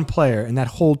one player in that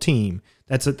whole team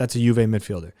that's a Juve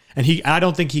midfielder, and I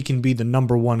don't think he can be the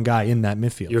number one guy in that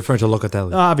midfield. You're referring to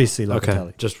Locatelli, obviously Locatelli.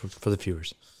 Okay, just for the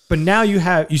viewers. But now you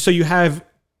have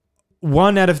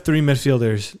 1 out of 3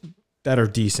 midfielders that are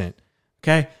decent,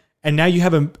 okay, and now you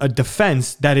have a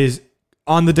defense that is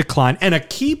on the decline and a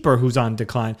keeper who's on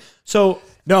decline. So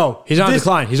no, he's on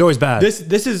decline. He's always bad.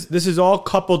 This is all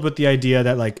coupled with the idea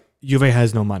that like Juve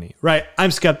has no money, right?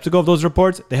 I'm skeptical of those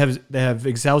reports. They have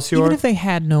Excelsior. Even if they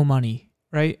had no money,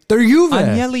 right? They're Juve.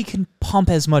 Agnelli can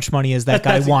pump as much money as that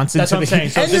guy wants. That's what I'm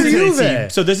saying. So and they're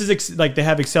Juve. So this is like they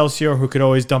have Excelsior who could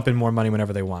always dump in more money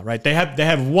whenever they want, right? They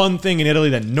have one thing in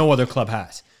Italy that no other club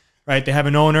has, right? They have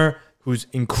an owner who's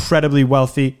incredibly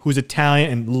wealthy, who's Italian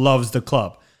and loves the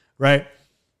club, right?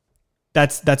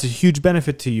 That's a huge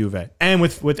benefit to Juve. And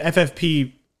with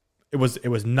FFP, it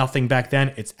was nothing back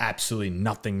then. It's absolutely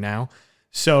nothing now.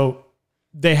 So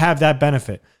they have that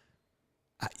benefit.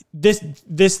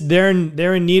 They're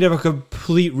in need of a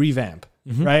complete revamp,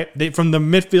 right? From the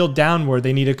midfield downward,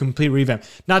 they need a complete revamp.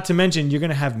 Not to mention, you're going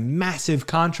to have massive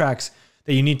contracts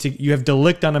that you have De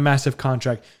Ligt on a massive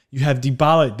contract. You have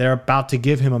Dybala. They're about to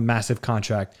give him a massive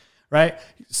contract, right?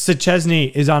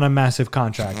 Szczesny is on a massive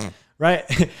contract. Right.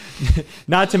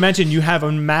 Not to mention you have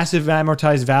a massive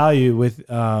amortized value with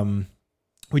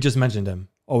we just mentioned him.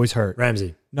 Always hurt.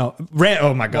 Ramsey. No.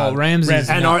 Oh my God. Well, Ramsey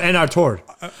and Artur.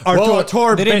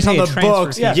 Artur they didn't based pay on a the transfer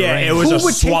books. fee Yeah, it was a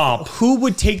swamp. Who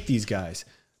would take these guys?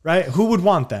 Right? Who would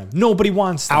want them? Nobody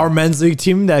wants them. Our men's league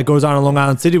team that goes on in Long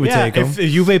Island City would take them. If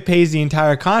Juve pays the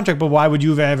entire contract, but why would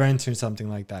Juve ever enter something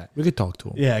like that? We could talk to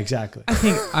him. Yeah, exactly.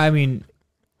 I mean,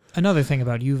 another thing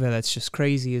about Juve that's just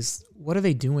crazy is what are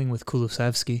they doing with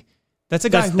Kulusevski? That's a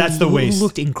guy That's the who waste.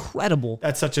 looked incredible.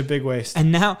 That's such a big waste.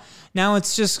 And now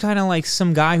it's just kind of like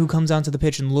some guy who comes onto the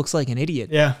pitch and looks like an idiot.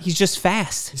 Yeah. He's just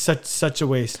fast. Such a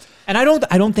waste. And I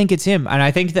don't think it's him. And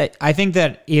I think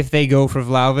that if they go for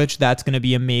Vlahovic, that's going to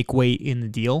be a make weight in the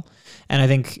deal. And I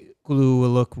think Kulu will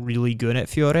look really good at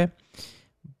Fiore.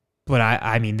 But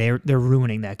I mean they're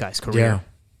ruining that guy's career.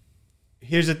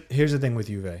 Here's the thing with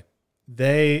Juve.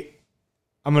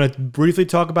 I'm going to briefly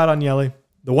talk about Agnelli.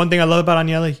 The one thing I love about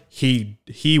Agnelli,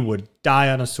 he would die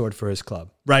on a sword for his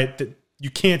club, right? You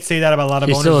can't say that about a lot of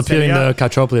He's owners. still appealing the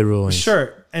Calciopoli rulings.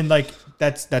 Sure, and like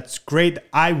that's great.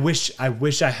 I wish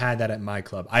I had that at my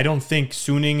club. I don't think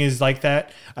Suning is like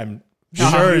that. I'm sure.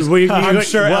 I'm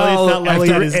sure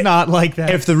Elliot's not like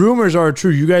that. If the rumors are true,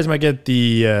 you guys might get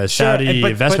the Saudi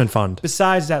investment fund.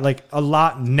 Besides that, like a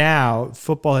lot now,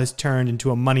 football has turned into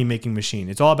a money-making machine.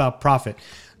 It's all about profit.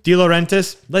 De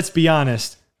Laurentiis, let's be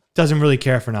honest, doesn't really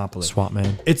care for Napoli. Swap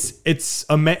man. It's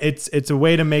a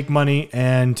way to make money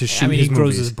and to shoot. he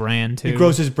grows his brand too. He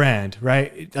grows his brand,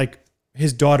 right? Like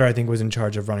his daughter, I think, was in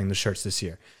charge of running the shirts this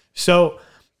year. So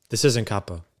this isn't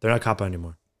Kappa. They're not Kappa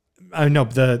anymore. I know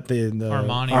the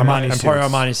Armani. Armani I'm suits. part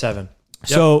of Armani 7.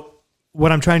 So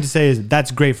what I'm trying to say is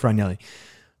that's great for Agnelli.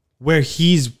 Where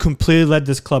he's completely led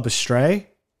this club astray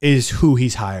is who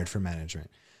he's hired for management.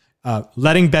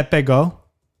 Letting Beppe go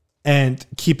and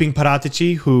keeping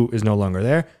Paratici, who is no longer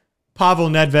there. Pavel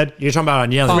Nedved. You're talking about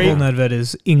Agnelli. Pavel Nedved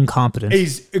is incompetent.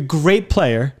 He's a great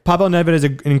player. Pavel Nedved is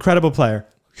an incredible player.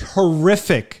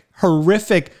 Horrific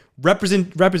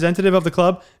representative of the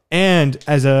club and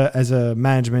as a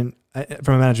management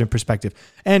from a management perspective.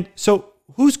 And so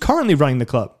who's currently running the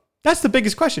club? That's the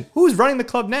biggest question. Who's running the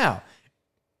club now?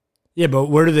 Yeah, but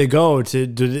where do they go to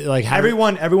do they, like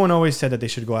everyone always said that they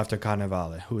should go after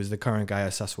Cannavale, who is the current guy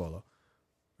at Sassuolo.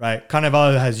 Right?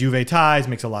 Cannavale has Juve ties,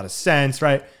 makes a lot of sense,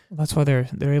 right? That's why they're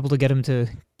able to get him to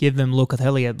give them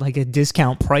Locatelli at like a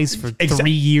discount price for 3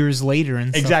 years later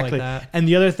and stuff like that. And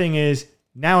the other thing is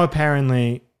now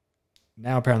apparently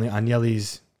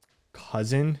Agnelli's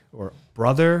cousin or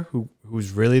brother,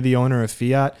 who's really the owner of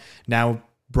Fiat, now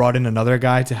brought in another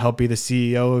guy to help be the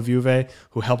CEO of Juve,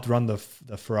 who helped run the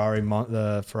Ferrari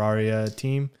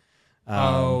team.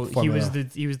 He was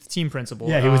the team principal.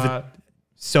 Yeah, he was the.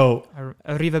 So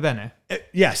Arriva Bene.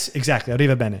 Yes, exactly.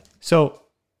 Arriva Bene. So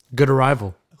good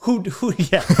arrival. Who?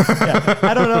 Yeah.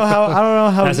 I don't know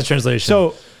how. That's a translation.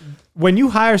 So when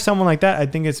you hire someone like that, I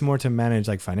think it's more to manage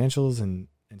like financials and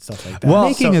stuff like that. Well,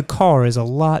 making a car is a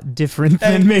lot different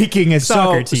than making a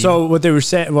soccer team. So what they were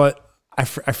saying, I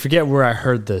forget where I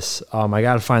heard this. I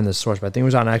got to find this source, but I think it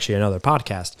was on actually another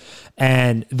podcast,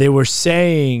 and they were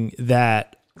saying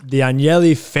that the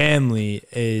Agnelli family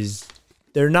is.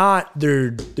 They're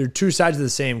two sides of the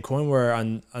same coin, where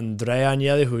Andrea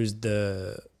Agnelli, who's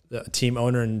the team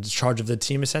owner and in charge of the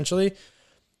team essentially,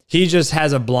 he just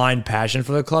has a blind passion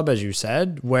for the club, as you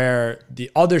said, where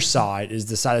the other side is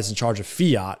the side that's in charge of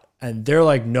Fiat, and they're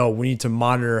like, no, we need to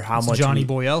monitor how much Johnny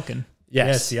Boy Elkin.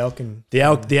 Yes, the Elkin.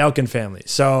 The Elkin family.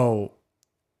 So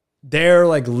they're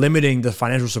like limiting the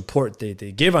financial support they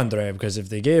give Andrea, because if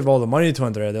they gave all the money to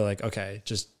Andrea, they're like, okay,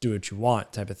 just do what you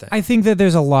want type of thing. I think that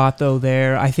there's a lot though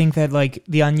there. I think that like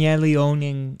the Agnelli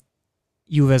owning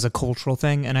Juve as a cultural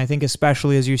thing, and I think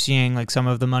especially as you're seeing like some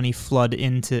of the money flood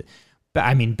into,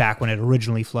 I mean, back when it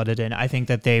originally flooded in, I think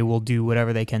that they will do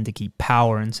whatever they can to keep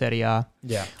power in Serie A.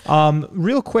 Yeah.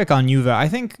 Real quick on Juve, I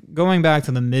think going back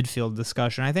to the midfield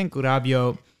discussion, I think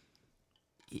Rabiot,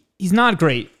 he's not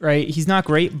great, right? He's not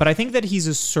great, but I think that he's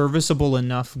a serviceable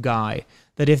enough guy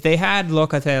that if they had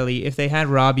Locatelli, if they had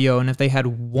Rabiot, and if they had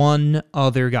one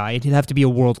other guy, it'd have to be a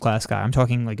world-class guy. I'm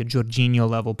talking like a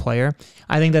Jorginho-level player.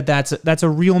 I think that that's a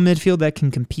real midfield that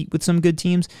can compete with some good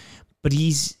teams, but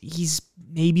he's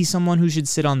maybe someone who should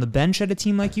sit on the bench at a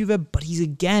team like Juve, but he's,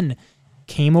 again,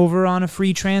 came over on a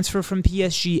free transfer from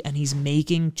PSG, and he's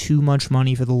making too much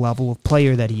money for the level of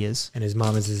player that he is. And his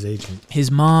mom is his agent.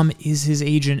 His mom is his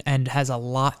agent and has a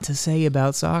lot to say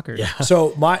about soccer. Yeah.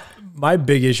 So my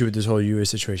big issue with this whole US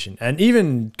situation, and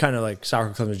even kind of like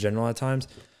soccer clubs in general at times,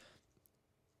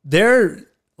 they're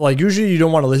like, usually you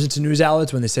don't want to listen to news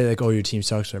outlets when they say like, oh, your team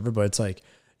sucks, whatever, but it's like,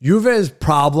 Juve's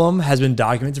problem has been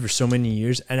documented for so many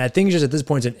years, and I think just at this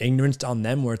point it's an ignorance on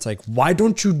them, where it's like, why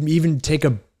don't you even take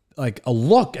a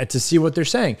look to see what they're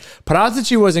saying?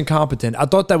 Paratici was incompetent. I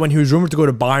thought that when he was rumored to go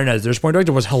to Bayern as their sporting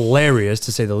director was hilarious,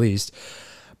 to say the least.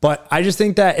 But I just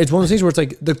think that it's one of those things where it's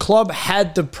like the club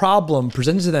had the problem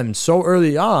presented to them so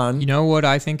early on. You know what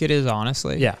I think it is,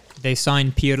 honestly? Yeah. They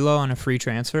signed Pirlo on a free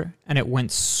transfer, and it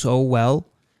went so well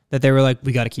that they were like,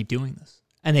 we got to keep doing this.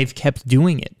 And they've kept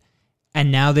doing it. And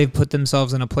now they've put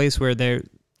themselves in a place where they're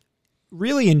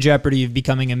really in jeopardy of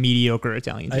becoming a mediocre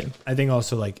Italian team. I think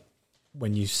also like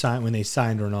when they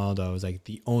signed Ronaldo, it was like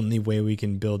the only way we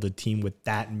can build a team with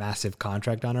that massive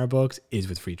contract on our books is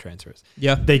with free transfers.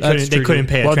 Yeah, They couldn't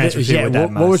pay a transfer fee with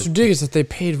that what was massive. ridiculous is that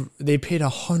they paid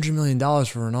 $100 million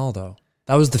for Ronaldo.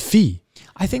 That was the fee.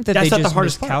 I think that That's they not the just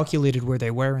hardest part. miscalculated where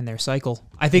they were in their cycle.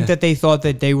 I think that they thought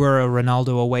that they were a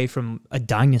Ronaldo away from a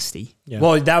dynasty. Yeah.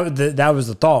 Well, that was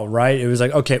the thought, right? It was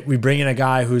like, okay, we bring in a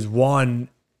guy who's won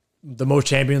the most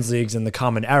Champions Leagues in the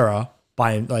common era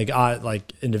by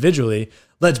like individually.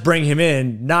 Let's bring him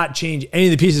in, not change any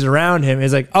of the pieces around him.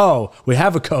 It's like, oh, we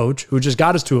have a coach who just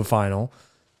got us to a final.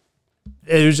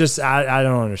 It was just, I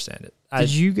don't understand it.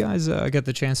 Did you guys get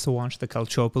the chance to watch the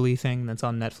Calciopoli thing that's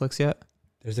on Netflix yet?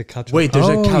 There's a cut. Wait, there's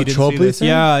a you didn't see Calciopoli this? thing?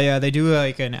 Yeah, they do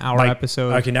like an hour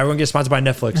episode. Okay, now everyone gets sponsored by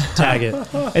Netflix. Tag it.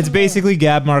 It's basically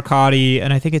Gab Marcotti,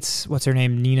 and I think it's, what's her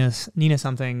name? Nina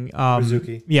something.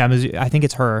 Mizuki. Yeah, I think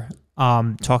it's her.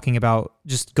 Talking about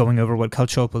just going over what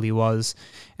Calciopoli was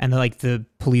and the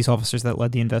police officers that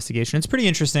led the investigation. It's pretty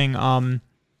interesting.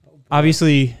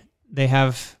 Obviously, they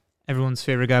have everyone's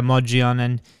favorite guy, Moggi, on,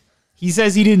 and he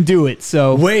says he didn't do it.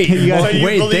 So Wait, they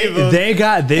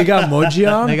got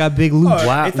Moggi on? they got big loot.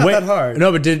 Wow. It's not that hard.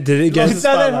 No, but did it get? It's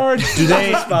not that hard. Do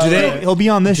they? He'll be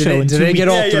on this show. Did they get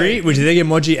all three? Did they get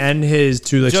Moji and his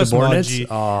two Just subordinates? Moji.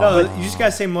 No, you just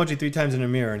gotta say Moji 3 times in a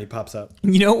mirror and he pops up.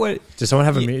 You know what? Does someone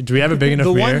have a mirror? Do we have a big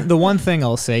enough mirror? The one thing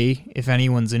I'll say, if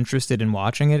anyone's interested in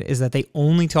watching it, is that they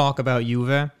only talk about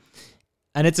Juve.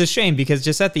 And it's a shame because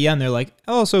just at the end, they're like,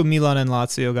 oh, so Milan and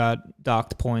Lazio got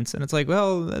docked points. And it's like,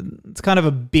 well, it's kind of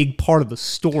a big part of the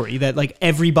story that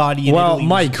everybody in Italy was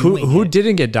Mike, who doing it.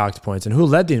 didn't get docked points and who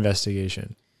led the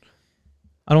investigation?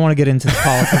 I don't want to get into the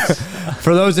politics.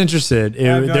 For those interested,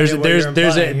 have no idea what you're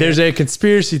implying there's a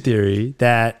conspiracy theory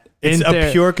that It's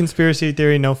a pure conspiracy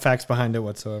theory, no facts behind it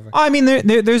whatsoever. I mean,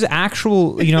 there's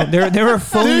actual, there are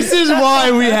phone. This is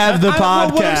why we have the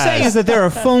podcast. What I'm saying is that there are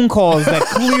phone calls that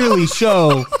clearly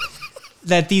show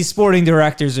that these sporting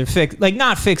directors are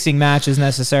not fixing matches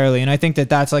necessarily. And I think that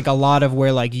that's a lot of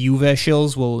where Juve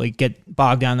shills will get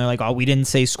bogged down. They're like, oh, we didn't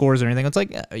say scores or anything. It's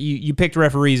like you picked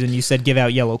referees and you said give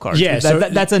out yellow cards. Yeah,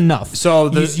 that's enough.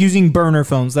 So using burner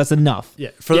phones, that's enough. Yeah,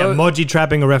 Moji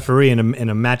trapping a referee in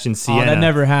a match in Siena. Oh, that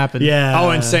never happened. Yeah.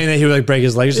 Oh, and saying that he would break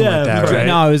his legs or something like that, right?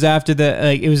 No, it was after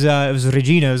it was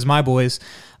Regina, it was my boys.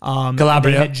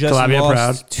 Calabria, they had just Calabria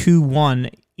lost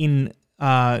 2-1 in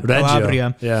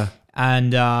Calabria. Yeah.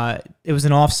 And it was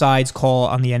an offsides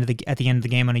call at the end of the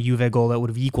game on a Juve goal that would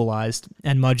have equalized.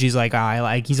 And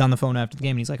Mudgy's he's on the phone after the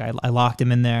game. And he's like, I locked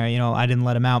him in there. I didn't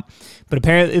let him out. But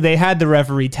apparently they had the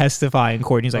referee testify in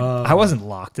court. And he's like, I wasn't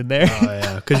locked in there. Oh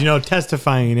yeah, because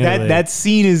testifying in Italy. that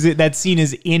scene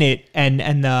is in it, and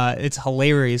it's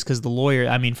hilarious because the lawyer.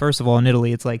 I mean, first of all, in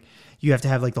Italy, it's like you have to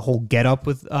have the whole get up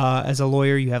with as a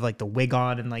lawyer. You have the wig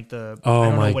on and the I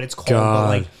don't know what it's called,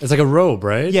 but it's like a robe,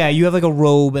 right? yeah, you have a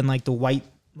robe and the white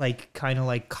kind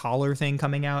of collar thing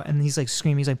coming out, and he's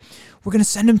screaming. He's like, "We're gonna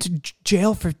send him to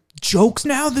jail for jokes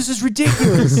now. This is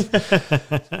ridiculous."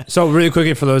 So really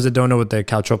quickly, for those that don't know what the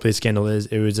Calciopoli scandal is,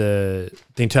 it was I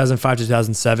think 2005 to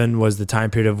 2007 was the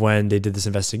time period of when they did this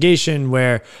investigation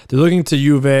where they're looking to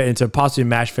Juve into possibly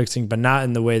match fixing, but not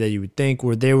in the way that you would think,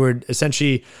 where they would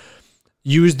essentially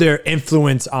use their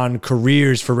influence on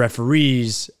careers for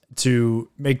referees to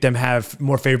make them have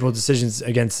more favorable decisions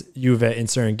against Juve in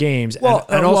certain games. Well,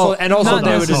 and also not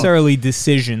necessarily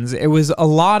decisions. It was a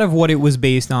lot of what it was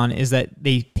based on is that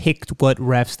they picked what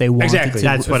refs they wanted. Exactly. To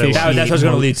That's what I was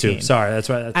going to lead to. Game. Sorry, that's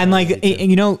what. And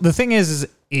the thing is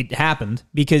it happened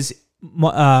because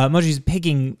Mudgy's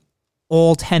picking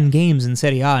all 10 games in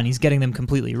Serie A and he's getting them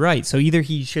completely right. So either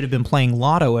he should have been playing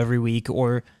Lotto every week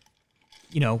or,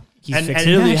 he's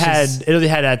fixing Italy matches.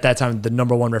 had at that time the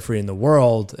number one referee in the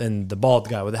world, and the bald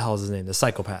guy. What the hell is his name? The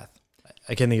psychopath.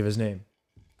 I can't think of his name.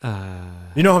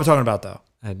 You know who I'm talking about, though.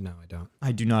 No, I don't.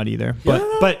 I do not either.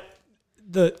 But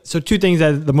so two things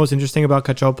that the most interesting about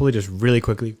Calciopoli, just really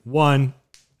quickly. One,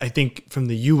 I think from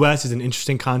the U.S. is an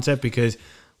interesting concept because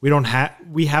we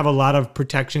have a lot of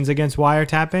protections against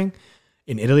wiretapping.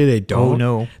 In Italy, they don't. Oh,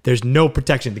 no. There's no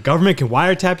protection. The government can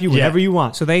wiretap you whenever you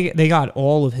want. So they got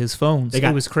all of his phones.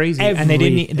 It was crazy, and they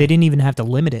didn't even have to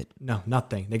limit it. No,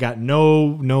 nothing. They got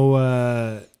no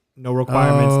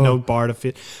requirements, no bar to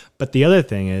fit. But the other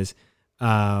thing is,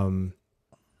 oh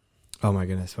my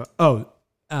goodness.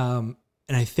 And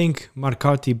I think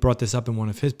Marcotti brought this up in one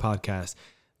of his podcasts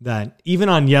that even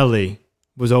Agnelli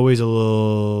was always a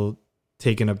little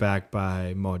taken aback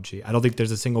by Moggi. I don't think there's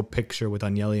a single picture with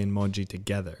Agnelli and Moggi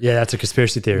together. Yeah, that's a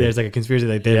conspiracy theory. There's a conspiracy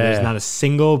there's not a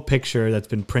single picture that's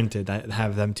been printed that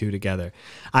have them two together.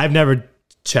 I've never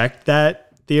check that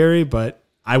theory, but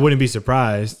I wouldn't be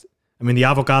surprised. I mean, the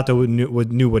Avocado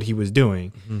knew what he was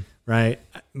doing, right?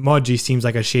 Moggi seems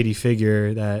like a shady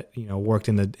figure that worked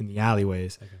in the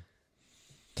alleyways.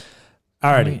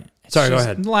 Alrighty. Sorry, go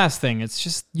ahead. The last thing, it's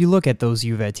just you look at those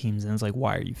Juve teams and it's like,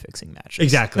 why are you fixing matches?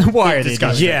 Exactly. Why are they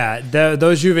doing Yeah,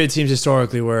 those Juve teams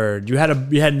historically were. You had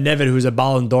Nedved, who was a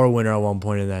Ballon d'Or winner at one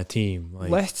point in that team.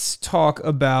 Let's talk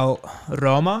about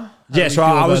Roma. Yeah, so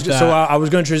I was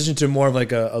going to transition to more of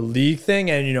like a league thing,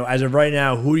 and as of right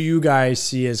now, who do you guys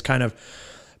see as kind of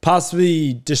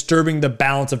possibly disturbing the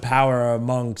balance of power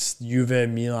amongst Juve,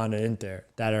 Milan, and Inter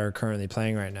that are currently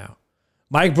playing right now?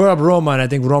 Mike brought up Roma, and I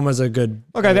think Roma's a good.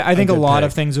 Look, I think a lot pick.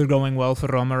 of things are going well for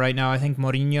Roma right now. I think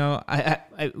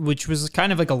Mourinho, which was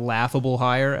kind of like a laughable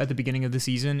hire at the beginning of the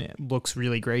season, looks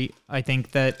really great. I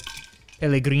think that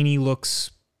Pellegrini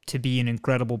looks to be an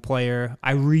incredible player.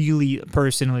 I really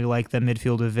personally like the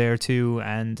midfield of Vertu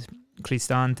and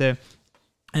Cristante.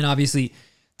 And obviously,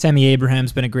 Tammy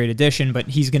Abraham's been a great addition, but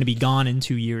he's going to be gone in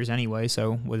 2 years anyway,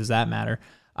 so what does that matter?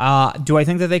 Do I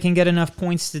think that they can get enough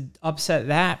points to upset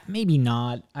that? Maybe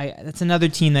not. That's another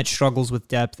team that struggles with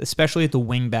depth, especially at the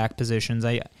wing back positions.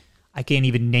 I can't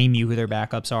even name you who their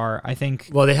backups are. I think.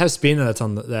 Well, they have Spina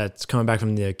that's coming back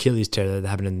from the Achilles tear that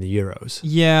happened in the Euros.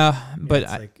 Yeah,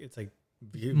 but it's like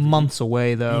months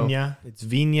away though. It's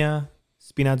Vigna,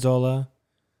 Spinazzola,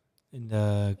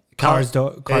 and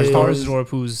Karsdorp,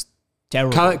 who's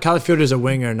terrible. Calafiore is a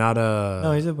winger, not a.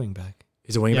 No, he's a wing back.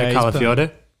 He's a wing back.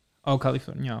 Calafiore. Oh,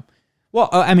 California. Well,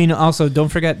 I mean, also don't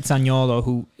forget Zaniolo,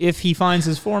 who, if he finds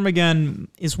his form again,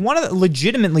 is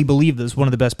legitimately believed as one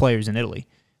of the best players in Italy.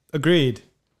 Agreed.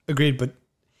 But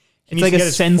it's like a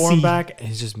his form back, and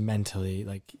he's just mentally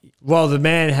like. Well, the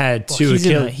man had two.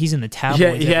 He's in the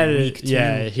tabloids every week too.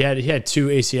 Yeah, he had two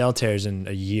ACL tears in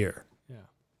a year. Yeah,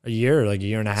 a year or like a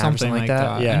year and a half, something like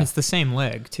that. Yeah, and it's the same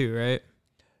leg too, right?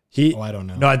 I don't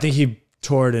know. No, I think he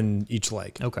tore it in each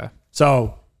leg. Okay,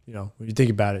 so. When you think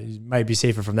about it, he might be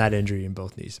safer from that injury in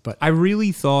both knees. But I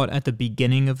really thought at the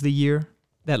beginning of the year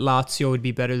that Lazio would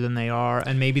be better than they are,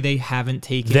 and maybe they haven't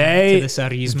taken to the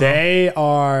Sarismo. They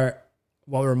are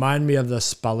what remind me of the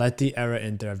Spalletti era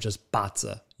Inter of just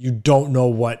Bazza. You don't know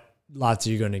what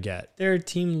Lazio you're going to get. They're a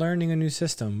team learning a new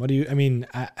system. Let's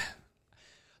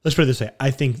put it this way.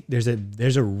 I think there's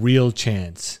a real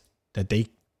chance that they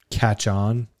catch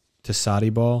on to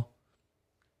Sarri ball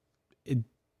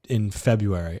in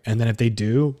February. And then if they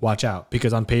do, watch out.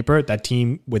 Because on paper, that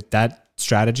team with that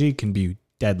strategy can be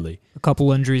deadly. A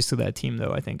couple injuries to that team,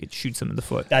 though, I think it shoots them in the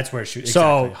foot. That's where it shoots.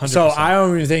 Exactly, so I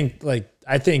don't even think,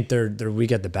 I think they're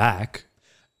weak at the back.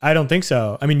 I don't think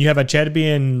so. I mean, you have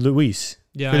Acerbi and Luis.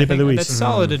 Yeah, I think that's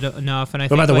solid enough. And I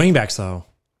what about the wing backs, though?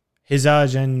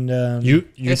 Hizaj and you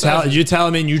tell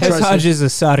him and you trust Hizaj is a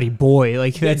Sarri boy.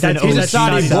 Like he's a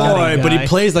Sarri boy, but he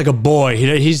plays like a boy.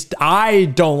 I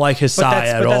don't like his side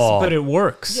at all. But it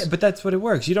works. Yeah, but that's what it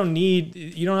works. You don't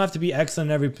have to be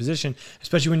excellent in every position,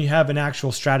 especially when you have an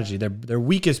actual strategy. Their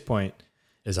weakest point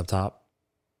is up top.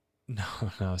 No,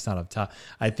 it's not up top.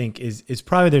 I think is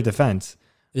probably their defense.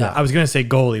 Yeah, I was gonna say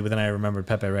goalie, but then I remembered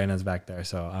Pepe Reina's back there,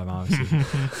 so I'm obviously.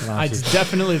 It's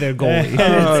definitely their goalie. It's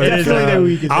definitely their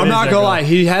weakest. I'm not gonna lie,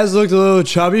 he has looked a little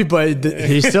chubby, but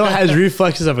he still has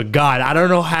reflexes of a god. I don't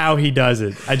know how he does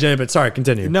it. But sorry,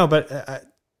 continue. No, but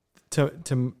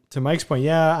to Mike's point,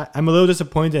 yeah, I'm a little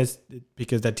disappointed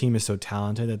because that team is so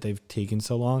talented that they've taken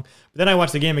so long. But then I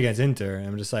watched the game against Inter, and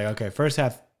I'm just like, okay, first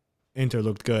half Inter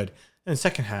looked good, and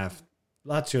second half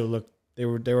Lazio looked. They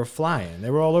were flying. They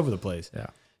were all over the place. Yeah.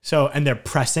 So, and they're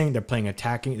pressing, they're playing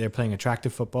attacking, they're playing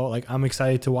attractive football. Like, I'm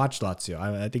excited to watch Lazio.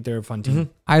 I think they're a fun team.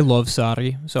 Mm-hmm. I love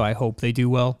Sarri, so I hope they do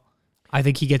well. I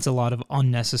think he gets a lot of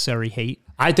unnecessary hate.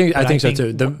 I think so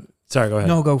too. Sorry, go ahead.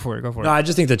 No, go for it. No, I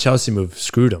just think the Chelsea move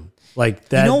screwed him. Like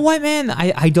that. You know what, man?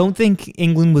 I don't think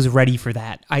England was ready for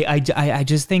that. I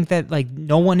just think that like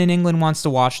no one in England wants to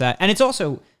watch that. And it's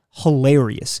also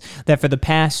hilarious that for the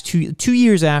past two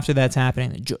years after that's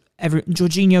happening,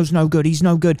 Jorginho's no good. He's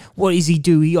no good. What does he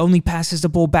do? He only passes the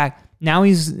ball back. Now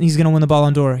he's going to win the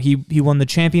Ballon d'Or. He won the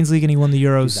Champions League and he won the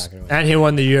Euros. And he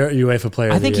won the UEFA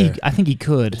Player of the Year. I think he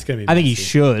could. It's gonna be I think he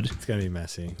should. It's going to be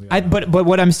messy. But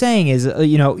what I'm saying is,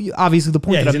 obviously the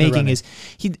point that I'm making is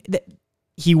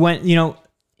he went,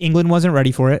 England wasn't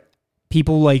ready for it.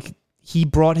 People he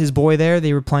brought his boy there.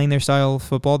 They were playing their style of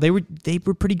football. They were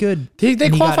pretty good.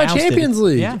 They qualified Champions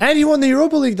League. Yeah. And he won the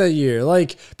Europa League that year.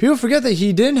 Like, people forget that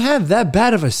he didn't have that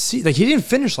bad of a season. Like, he didn't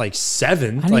finish like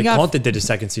 7th, like Conte did his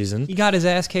second season. He got his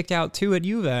ass kicked out too at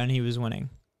Juve and he was winning.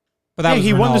 But that was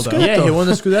he won the Ronaldo. Scudetto. Yeah, he won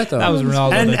the Scudetto. That was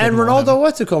Ronaldo. And that didn't want Ronaldo, him.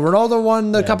 what's it called? Ronaldo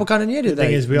won the Capo Cannoniere. The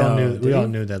thing is, we all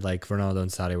knew that like Ronaldo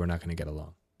and Saudi were not going to get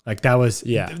along. Like that was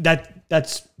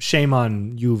that's shame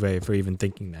on Juve for even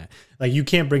thinking that. Like you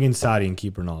can't bring in Saudi and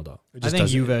keep Ronaldo. I think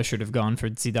Juve should have gone for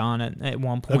Zidane at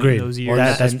one point Agreed. in those years.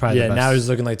 Well, that's probably the best. now he's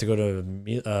looking like to go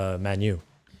to Man U.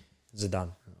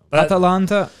 Zidane. But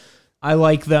Atalanta, I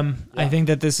like them. Yeah. I think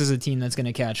that this is a team that's going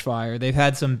to catch fire. They've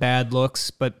had some bad looks,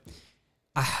 but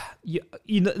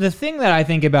the thing that I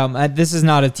think about this is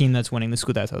not a team that's winning the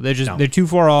Scudetto. They're too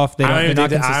far off. I don't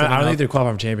enough. think they're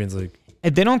qualifying for Champions League.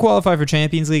 If they don't qualify for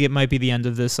Champions League, it might be the end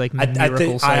of this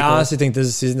miracle cycle. I honestly think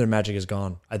this season their magic is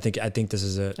gone. I think this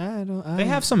is it. They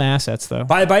have some assets though.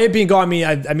 By it being gone,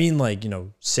 I mean like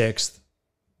sixth,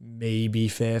 maybe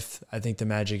fifth. I think the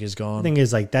magic is gone. The thing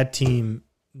is, like that team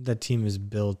is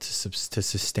built to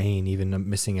sustain even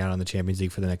missing out on the Champions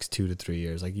League for the next 2 to 3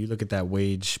 years. Like you look at that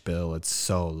wage bill, it's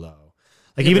so low.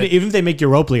 Like even if they make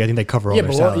Europa League, I think they cover all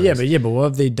their salaries. But what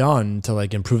have they done to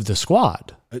like improve the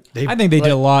squad? I think they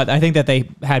did a lot. I think that they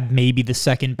had maybe the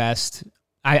second best.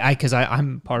 Because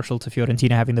I'm partial to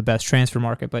Fiorentina having the best transfer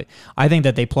market, but I think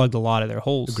that they plugged a lot of their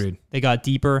holes. Agreed. They got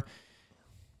deeper.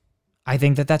 I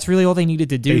think that that's really all they needed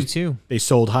to do too. They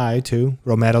sold high too.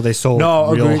 Romero, they sold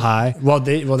real agreed. high. That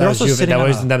was Juve. That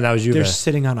wasn't them. That was Juve. They're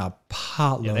sitting on a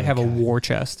potload. Yeah, they have a war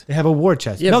chest. They have a war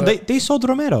chest. Yeah, no, but- they sold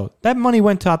Romero. That money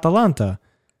went to Atalanta.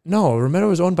 No, Romero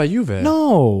was owned by Juve.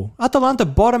 No, Atalanta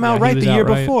bought him Yeah, he outright was the year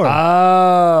outright. before.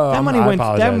 Oh,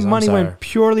 That money went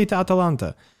purely to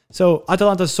Atalanta. So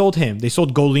Atalanta sold him. They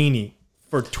sold Golini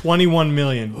for 21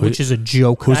 million. Which is a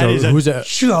joke. That is Who's a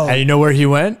joke. And you know where he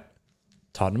went?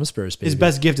 Tottenham Spurs. Baby. His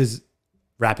best gift is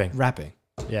rapping.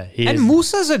 Yeah, he And is.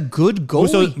 Musa's a good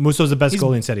goalie. Musso's the best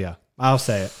goalie in Serie A. I'll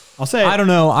say it. I don't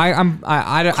know. I think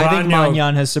Cragno.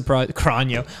 Magnan has surprised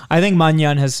Cragno. I think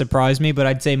Magnan has surprised me, but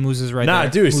I'd say Musa's right there. Nah,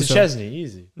 dude, it's Musa. Chesney.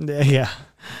 Easy. Yeah.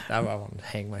 I want to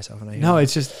hang myself. No,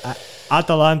 it's just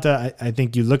Atalanta. I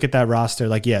think you look at that roster.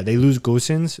 Like, yeah, they lose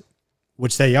Gosens,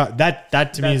 which they are. That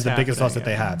to me That's is the biggest loss that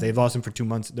happening, they have. They've lost him for 2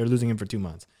 months. They're losing him for 2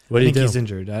 months. What I did he think do? he's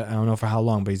injured. I don't know for how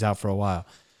long, but he's out for a while.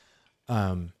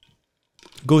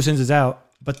 Gosens is out,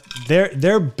 but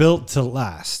they're built to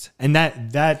last, and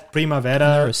that Primavera,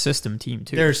 They're a system team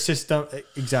too. their system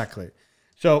exactly.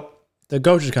 So The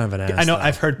coach is kind of an ass. I know though.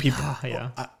 I've heard people. Yeah.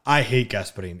 I hate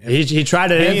Gasparini. He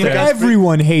tried it. Me in and there.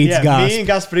 Everyone hates Yeah, Gasp. me and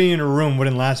Gasparini in a room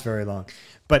wouldn't last very long.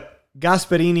 But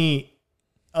Gasparini,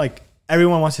 like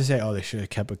everyone wants to say, oh, they should have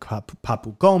kept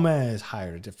Papu Gomez,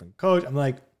 hired a different coach. I'm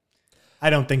like, I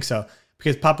don't think so.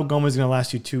 Because Papu Gomez is going to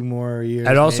last you 2 more years.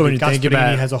 And also, when maybe. you think Gasparini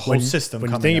about it, has a whole system. When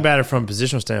you coming think up. about it from a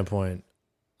positional standpoint,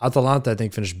 Atalanta, I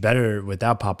think, finished better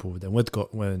without Papu than with Well,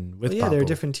 Papu. yeah, they're a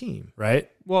different team. right?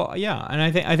 Well, yeah, and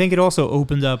I think it also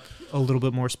opened up a little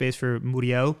bit more space for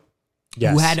Muriel,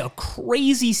 Yes. who had a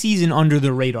crazy season under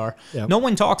the radar. Yep. No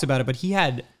one talks about it, but he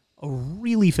had a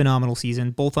really phenomenal season,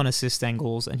 both on assists and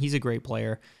goals, and he's a great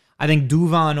player. I think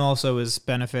Duvan also is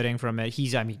benefiting from it.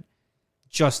 He's,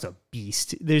 just a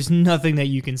beast. There's nothing that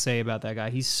you can say about that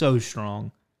guy. He's so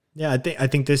strong. Yeah, I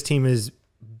think this team is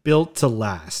built to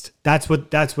last. That's what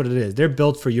it is. They're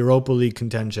built for Europa League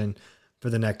contention for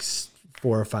the next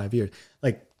 4 or 5 years.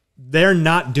 Like they're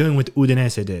not doing what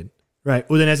Udinese did. Right?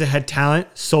 Udinese had talent,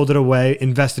 sold it away,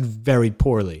 invested very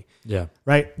poorly. Yeah.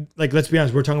 Right? Like let's be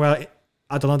honest, we're talking about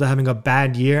Atalanta having a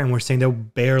bad year and we're saying they'll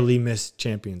barely miss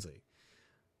Champions League.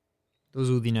 Those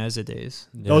Udinese days.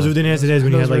 Those Udinese days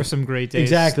when you Those had were like some great days.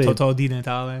 Exactly. Toto Di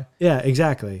Natale. yeah,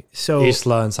 exactly. So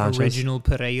Isla and Sanchez. Original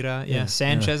Pereira. Yeah,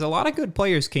 Sanchez. A lot of good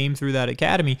players came through that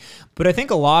academy. But I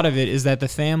think a lot of it is that the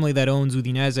family that owns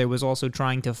Udinese was also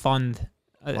trying to fund.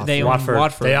 They own Watford,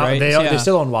 right? They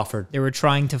still own Watford. They were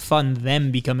trying to fund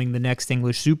them becoming the next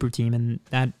English super team, and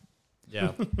that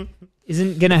Yeah.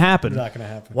 isn't going to happen. not going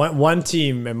to happen. One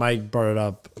team, and Mike brought it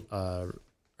up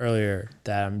earlier,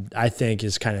 that I think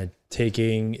is kind of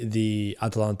taking the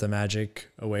Atalanta magic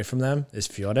away from them is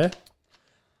Fiore.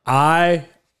 I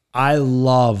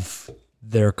love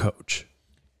their coach.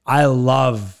 I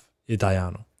love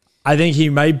Italiano. I think he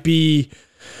might be,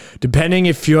 depending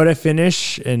if Fiore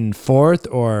finish in 4th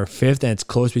or 5th, and it's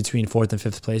close between 4th and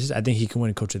 5th places, I think he can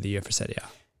win Coach of the Year for Serie A.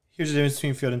 Here's the difference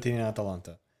between Fiorentina and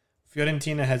Atalanta.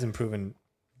 Fiorentina hasn't proven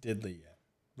diddly yet,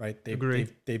 right?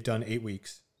 They've done 8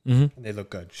 weeks, and they look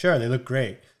good. Sure, they look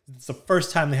great. It's the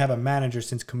first time they have a manager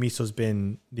since Comiso's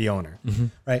been the owner,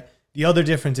 right? The other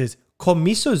difference is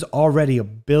Comiso's already a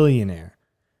billionaire,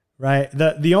 right?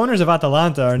 The owners of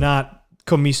Atalanta are not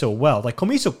Comiso wealth. Like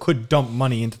Comiso could dump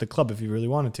money into the club if he really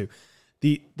wanted to.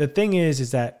 The thing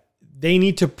is that they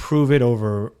need to prove it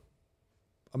over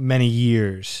many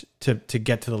years to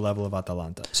get to the level of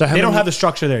Atalanta. So they don't have the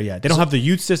structure there yet. They don't have the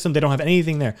youth system. They don't have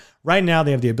anything there. Right now,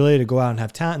 they have the ability to go out and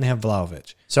have talent, and they have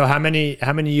Vlahovic. So how many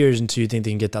years until you think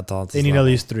they can get that Atalanta? They need at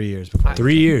least 3 years before.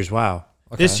 3 years. Wow.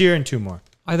 Okay. This year and 2 more.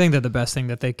 I think that the best thing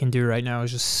that they can do right now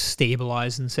is just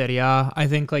stabilize in Serie A. I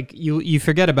think like you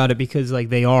forget about it because like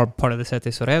they are part of the Sette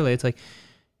Sorelle. It's like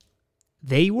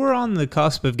they were on the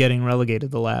cusp of getting relegated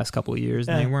the last couple of years,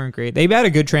 and they weren't great. They've had a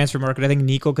good transfer market. I think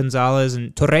Nico Gonzalez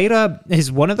and Torreira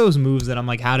is one of those moves that I'm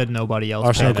like, how did nobody else?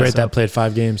 Arsenal great that played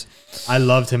 5 games. I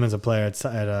loved him as a player at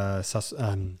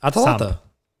Atalanta.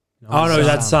 No, No,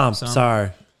 that's Samp. Samp. Sorry.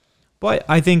 But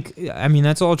I think, I mean,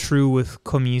 that's all true with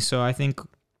Comiso. I think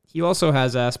he also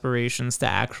has aspirations to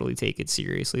actually take it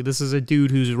seriously. This is a dude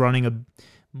who's running a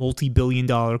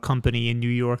multi-billion-dollar company in New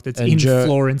York that's in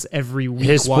Florence every week.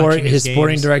 His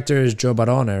sporting director is Joe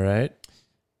Barone, right?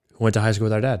 Who went to high school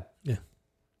with our dad.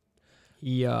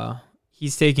 Yeah.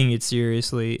 He's taking it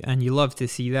seriously, and you love to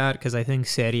see that because I think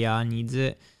Serie A needs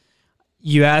it.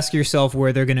 You ask yourself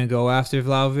where they're going to go after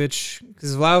Vlahovic,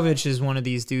 because Vlahovic is one of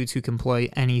these dudes who can play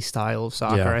any style of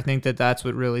soccer. Yeah. I think that that's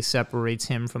what really separates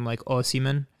him from like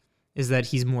Osimhen, is that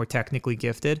he's more technically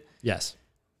gifted. Yes.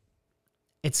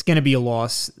 It's going to be a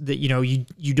loss that, you know,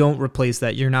 you don't replace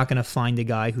that. You're not going to find a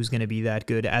guy who's going to be that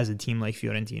good as a team like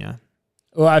Fiorentina.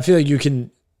 Well, I feel like you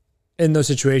can, in those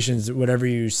situations, whatever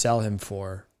you sell him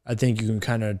for, I think you can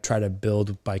kind of try to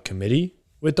build by committee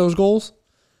with those goals.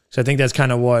 So I think that's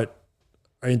kind of what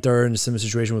Inter in a similar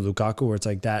situation with Lukaku, where it's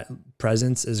like that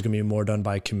presence is going to be more done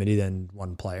by committee than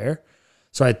one player.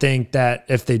 So I think that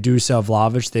if they do sell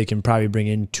Vlahovic, they can probably bring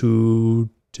in 2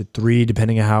 to 3,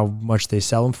 depending on how much they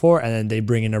sell him for. And then they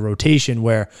bring in a rotation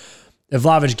where if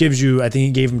Vlahovic gives you, I think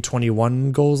he gave him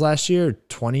 21 goals last year,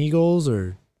 20 goals,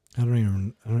 or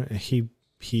he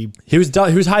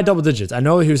was high double digits. I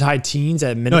know he was high teens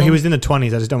at minimum. No, he was in the 20s.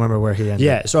 I just don't remember where he ended.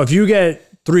 Yeah. So if you get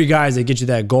 3 guys that get you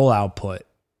that goal output,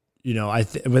 you know,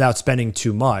 without spending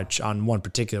too much on one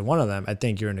particular one of them, I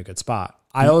think you're in a good spot.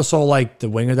 I also like the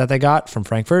winger that they got from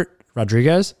Frankfurt,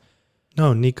 Rodriguez.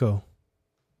 No, Nico,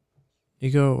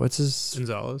 what's his?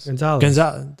 Gonzalez.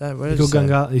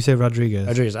 You say Rodriguez.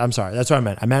 Rodriguez. I'm sorry. That's what I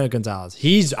meant. I meant Gonzalez.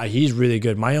 He's really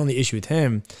good. My only issue with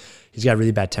him, he's got a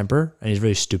really bad temper and he's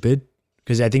really stupid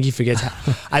because I think he forgets.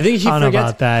 I don't know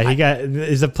about that.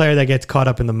 He's a player that gets caught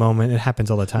up in the moment. It happens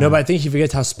all the time. No, but I think he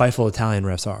forgets how spiteful Italian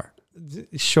refs are.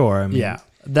 Sure. I mean, yeah.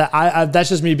 That's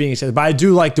just me being excited. But I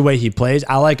do like the way he plays.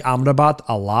 I like Amrabat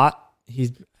a lot.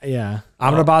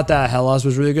 Amrabat at Hellas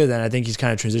was really good. And I think he's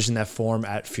kind of transitioned that form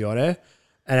at Fiore.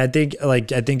 And I think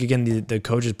again, the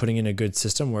coach is putting in a good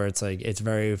system where it's like, it's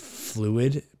very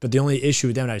fluid. But the only issue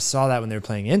with them, and I saw that when they were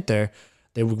playing Inter,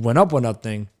 they went up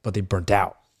 1-0, but they burnt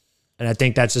out. And I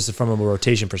think that's just from a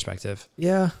rotation perspective.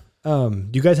 Yeah. Do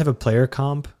you guys have a player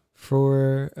comp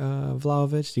for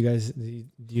Vlahovic? Do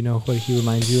you know what he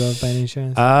reminds you of by any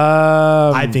chance?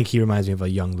 I think he reminds me of a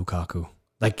young Lukaku.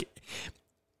 Like,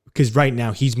 because right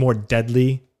now he's more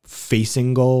deadly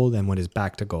facing goal than when his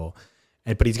back to goal.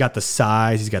 But he's got the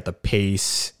size, he's got the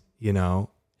pace, you know,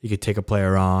 he could take a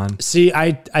player on. See,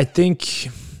 I think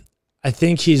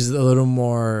he's a little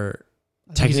more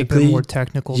technically more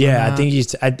technical. Yeah, I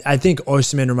think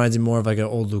Osimhen reminds me more of like an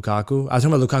old Lukaku. I was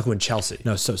talking about Lukaku in Chelsea.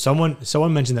 No, so someone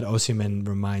mentioned that Osimhen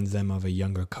reminds them of a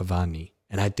younger Cavani.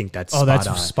 And I think that's spot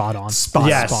on. Spot on.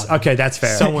 Yes. Okay, that's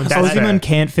fair. Osimhen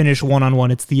can't finish one-on-one.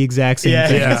 It's the exact same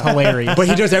thing. Yeah. It's hilarious. But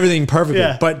he does everything perfectly.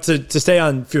 Yeah. But to stay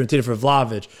on Fiorentina for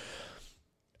Vlahovic,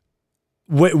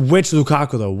 which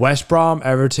Lukaku though? West Brom,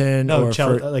 Everton, no, or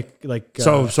Chelsea,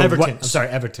 so Everton. I'm sorry,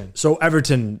 Everton. So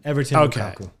Everton. Okay.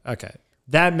 Lukaku. Okay,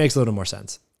 that makes a little more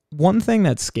sense. One thing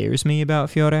that scares me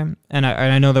about Fiore, and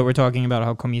I know that we're talking about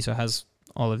how Comiso has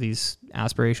all of these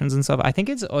aspirations and stuff. I think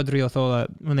it's Odriozola.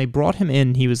 When they brought him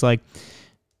in, he was like,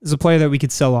 "This is a player that we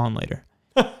could sell on later."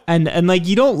 and like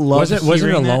you don't love. Wasn't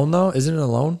it a loan though? Isn't it a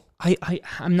loan?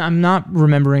 I'm not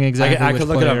remembering exactly. I could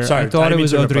look it up. Sorry, I thought it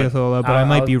was Odriozola, but I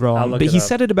might be wrong. But he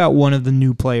said it about one of the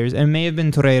new players, and it may have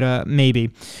been Torreira, maybe.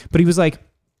 But he was like,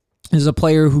 "This is a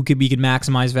player who we could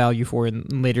maximize value for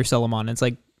and later sell him on." And it's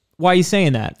like, why are you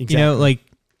saying that? Exactly. You know, like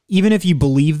even if you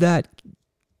believe that,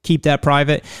 keep that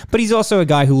private. But he's also a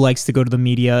guy who likes to go to the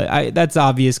media. That's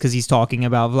obvious because he's talking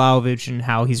about Vlahovic and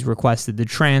how he's requested the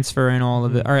transfer and all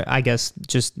of it. Or I guess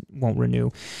just won't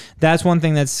renew. That's one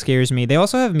thing that scares me. They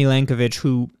also have Milenkovic,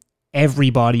 who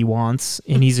everybody wants,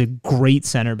 and he's a great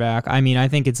center back. I mean, I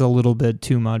think it's a little bit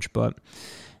too much, but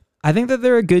I think that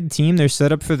they're a good team. They're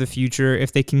set up for the future.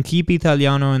 If they can keep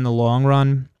Italiano in the long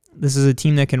run, this is a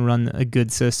team that can run a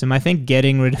good system. I think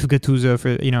getting rid of Gattuso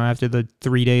for after the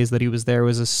 3 days that he was there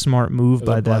was a smart move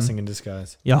by them. Blessing in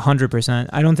disguise. Yeah, 100%.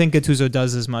 I don't think Gattuso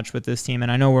does as much with this team,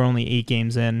 and I know we're only 8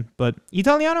 games in, but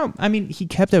Italiano, I mean, he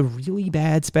kept a really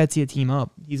bad Spezia team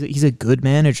up. He's a good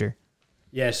manager.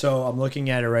 Yeah, so I'm looking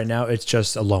at it right now. It's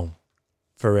just a loan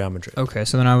for Real Madrid. Okay,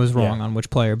 so then I was wrong on which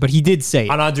player, but he did say it.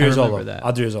 On Odriozola.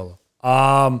 Odriozola.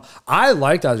 I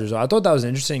liked Odriozola. I thought that was an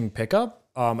interesting pickup.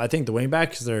 I think the wing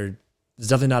backs, there's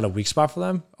definitely not a weak spot for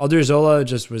them. Odriozola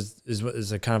just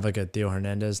is a kind of like a Theo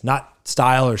Hernandez, not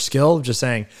style or skill, just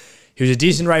saying he was a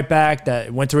decent right back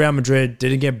that went to Real Madrid,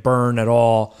 didn't get burned at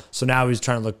all. So now he's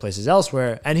trying to look places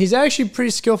elsewhere. And he's actually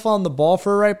pretty skillful on the ball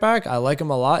for a right back. I like him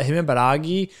a lot. Him and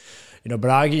Baraghi.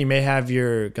 Baraghi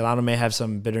Galano may have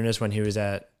some bitterness when he was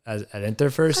at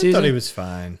Inter for a season. I thought he was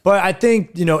fine. But I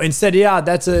think, in Serie A,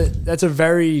 that's a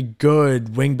very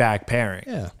good wing-back pairing.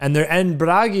 Yeah. And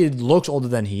Baraghi looks older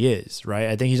than he is, right?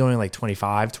 I think he's only like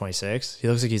 25, 26. He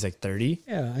looks like he's like 30.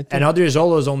 Yeah. And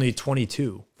Odriozola is only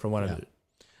 22 from what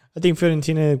I think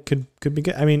Fiorentina could be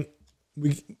good. I mean,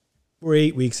 we're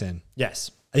 8 weeks in.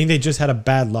 Yes. I think they just had a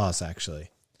bad loss, actually.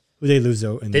 Who they lose,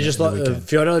 though?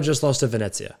 Fiorello just lost to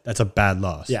Venezia. That's a bad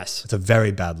loss. Yes. It's a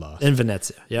very bad loss. In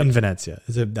Venezia. Yep. In Venezia.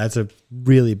 That's a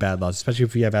really bad loss, especially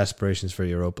if you have aspirations for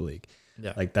Europa League.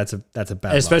 Yeah. Like, that's a bad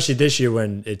loss. Especially this year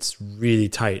when it's really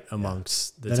tight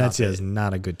amongst the top Venezia eight. is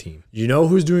not a good team. You know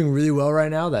who's doing really well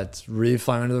right now that's really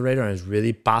flying under the radar and is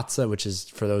really pazza, which is,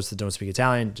 for those that don't speak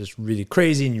Italian, just really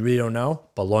crazy and you really don't know?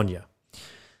 Bologna.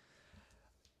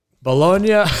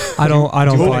 I don't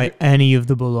buy any of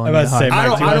the Bologna.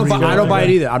 I don't buy it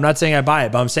either. I'm not saying I buy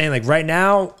it, but I'm saying like right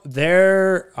now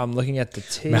I'm looking at the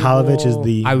table. Mihalovic is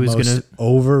the most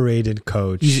overrated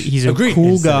coach. He's a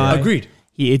cool guy. Agreed.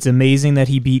 It's amazing that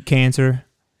he beat cancer.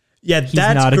 Yeah, he's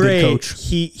that's not great. A good coach.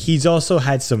 He's also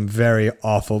had some very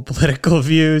awful political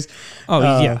views.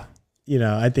 Oh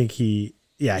yeah. I think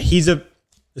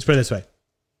let's put it this way.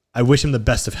 I wish him the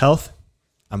best of health.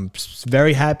 I'm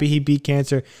very happy he beat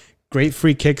cancer. Great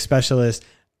free kick specialist.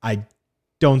 I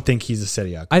don't think he's a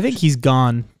Serie A coach. I think he's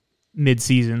gone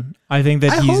mid-season. I think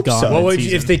that he's gone. So. Well,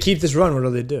 if they keep this run, what do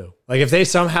they do? Like if they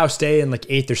somehow stay in like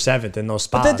 8th or 7th in those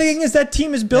spots. But the thing is, that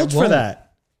team is built for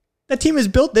that. That team is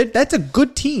built. That's a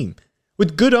good team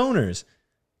with good owners.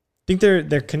 Think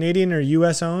they're Canadian or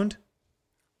U.S. owned?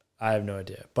 I have no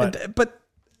idea, but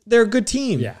they're a good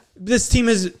team. Yeah, this team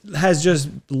has just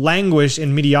languished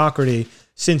in mediocrity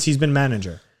since he's been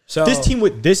manager. So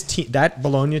that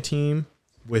Bologna team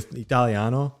with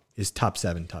Italiano is top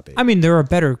 7, top 8. I mean, there are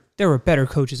better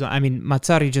coaches. I mean,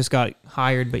 Mazzarri just got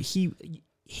hired, but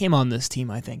him on this team,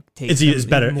 I think, takes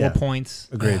better, more points.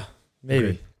 Agreed.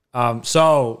 Maybe.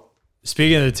 So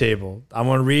speaking of the table, I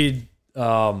want to read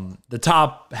the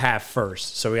top half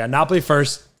first. So we got Napoli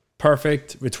first,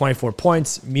 perfect with 24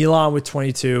 points. Milan with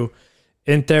 22,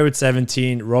 Inter with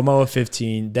 17, Roma with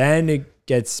 15. Then it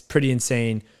gets pretty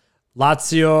insane.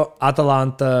 Lazio,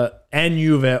 Atalanta, and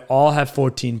Juve all have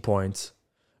 14 points.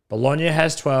 Bologna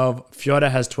has 12, Fiore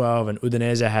has 12, and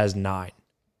Udinese has 9.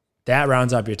 That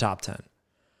rounds up your top 10.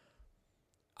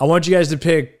 I want you guys to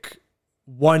pick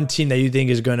one team that you think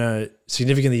is going to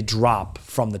significantly drop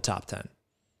from the top 10.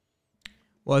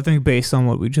 Well, I think based on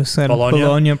what we just said,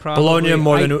 Bologna probably.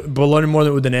 Bologna more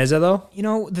than Udinese, though?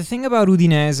 The thing about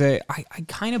Udinese, I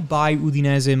kind of buy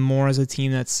Udinese more as a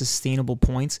team that's sustainable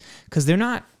points because they're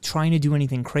not trying to do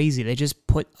anything crazy. They just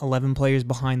put 11 players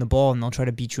behind the ball and they'll try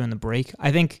to beat you on the break.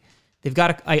 I think they've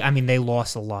got they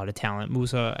lost a lot of talent.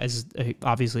 Musa is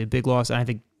obviously a big loss, and I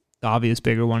think the obvious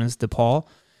bigger one is DePaul.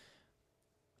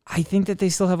 I think that they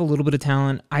still have a little bit of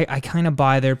talent. I kind of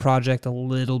buy their project a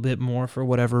little bit more for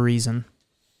whatever reason.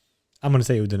 I'm going to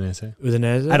say Udinese.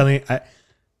 Udinese? I don't think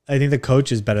I think the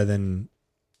coach is better than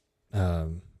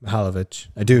Mihalovic.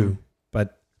 I do,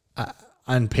 but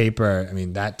on paper, I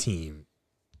mean that team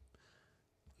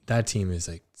is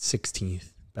like 16th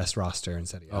best roster in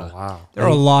Serie A. Oh wow, there are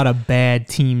a lot of bad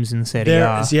teams in Serie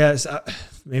A. Yes,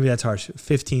 maybe that's harsh.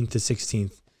 15th to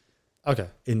 16th. Okay,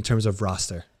 in terms of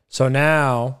roster. So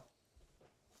now,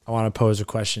 I want to pose a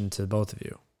question to both of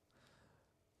you.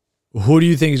 Who do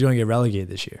you think is going to get relegated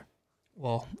this year?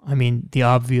 Well, I mean, the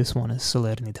obvious one is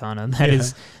Salernitana. That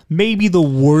is maybe the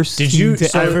worst team to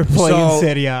ever play in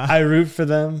Serie A. I root for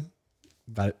them,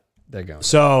 but they're going.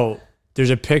 So there's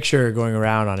a picture going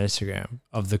around on Instagram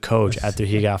of the coach after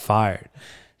he got fired.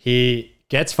 He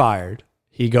gets fired.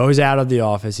 He goes out of the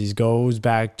office. He goes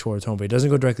back towards home, but he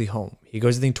doesn't go directly home. He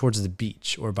goes, I think, towards the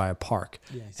beach or by a park.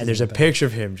 Yeah, and there's a picture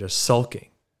of him just sulking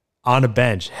on a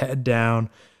bench, head down,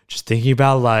 just thinking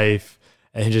about life.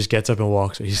 And he just gets up and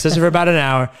walks away. He sits there for about an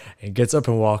hour and gets up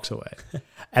and walks away.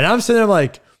 And I'm sitting there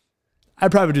like,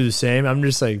 I'd probably do the same. I'm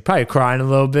just like probably crying a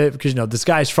little bit because, this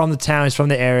guy's from the town. He's from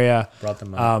the area. Brought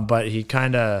them up. But he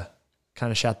kind of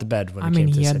shot the bed when I it mean,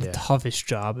 came to he had Serie the A. toughest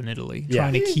job in Italy, Yeah.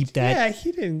 trying to keep that. Yeah,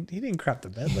 he didn't crap the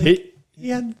bed. Like, he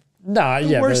had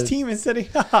the worst team in Serie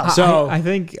A. So- I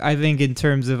think in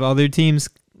terms of other teams,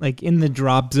 like in the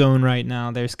drop zone right now,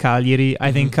 there's Cagliari.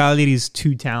 I think Cagliari's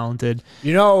too talented,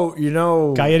 You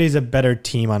know, Cagliari's a better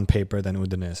team on paper than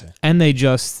Udinese. and they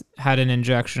just had an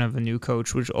injection of a new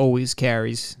coach, which always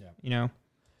carries.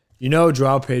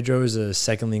 Joao Pedro is a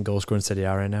second leading goal scorer in Serie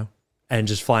A right now, and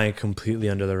just flying completely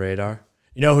under the radar.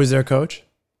 You know who's their coach?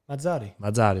 Mazzarri.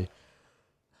 Mazzarri.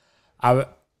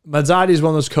 Mazzarri is one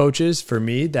of those coaches for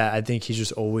me that I think he's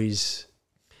just always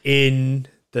in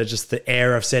the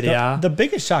air of Serie A. The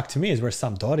biggest shock to me is where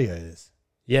Sampdoria is.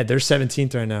 Yeah, they're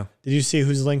 17th right now. Did you see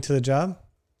who's linked to the job?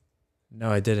 No,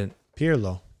 I didn't.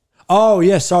 Pirlo. Oh,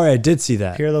 yeah, sorry, I did see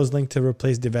that. Pirlo's linked to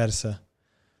replace Diversa.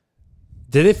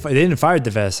 They didn't fire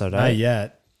Devesa, right? Not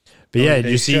yet. But yeah,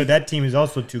 you see. that team is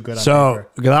also too good on So,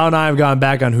 Galao and I have gone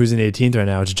back on who's in 18th right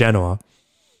now. It's Genoa.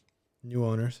 New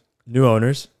owners. New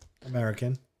owners.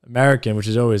 American, which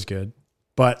is always good.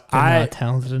 But They're not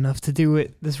talented enough to do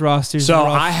it. This roster's So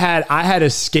rough. I had a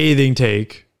scathing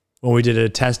take when we did a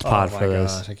test pod oh for my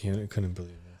this. gosh, couldn't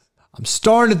believe this. I'm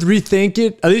starting to rethink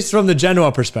it, at least from the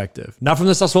Genoa perspective. Not from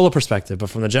the Sassuolo perspective, but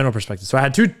from the Genoa perspective. So I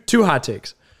had two hot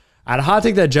takes. I had a hot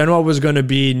take that Genoa was going to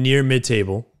be near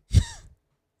mid-table,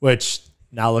 which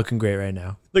not looking great right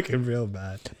now. Looking real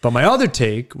bad. But my other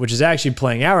take, which is actually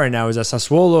playing out right now, is that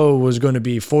Sassuolo was going to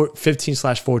be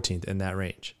 15/14th in that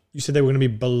range. You said they were going to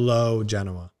be below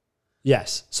Genoa.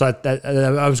 Yes. So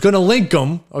I was going to link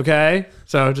them, okay?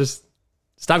 So just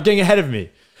stop getting ahead of me.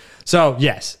 So,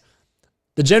 yes.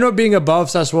 The Genoa being above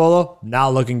Sassuolo,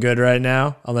 not looking good right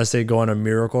now, unless they go on a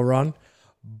miracle run.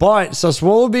 But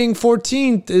Sassuolo being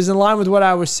 14th is in line with what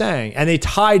I was saying. And they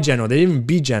tied Genoa. They didn't even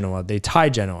beat Genoa. They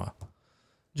tied Genoa.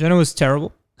 Genoa's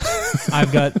terrible.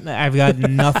 I've got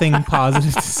nothing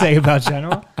positive to say about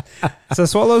Genoa.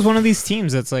 Sassuolo is one of these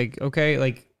teams that's like, okay,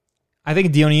 like I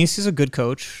think Dionisi is a good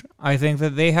coach. I think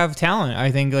that they have talent.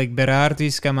 I think like Berardi,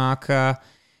 Scamacca.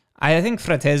 I think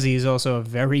Fratesi is also a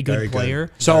very good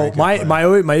player. So my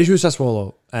issue with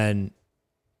Sassuolo, and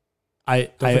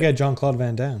Don't forget Jean-Claude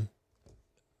Van Damme.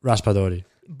 Raspadori.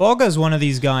 Boga is one of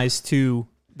these guys too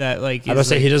that like I would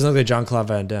say he doesn't look like Jean-Claude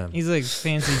Van Damme. He's like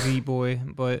fancy beat boy,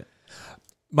 but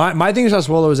my thing with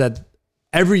Sassuolo is that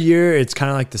every year it's kind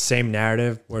of like the same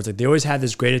narrative where it's like they always have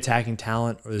this great attacking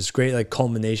talent or this great like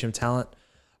culmination of talent,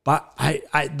 but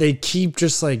they keep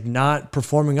just like not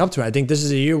performing up to it. I think this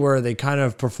is a year where they kind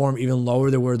of perform even lower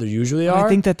than where they usually are. I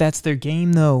think that that's their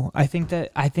game though. I think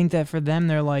that for them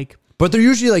they're like, but they're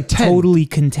usually like 10. Totally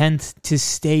content to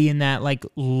stay in that like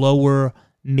lower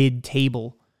mid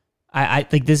table. I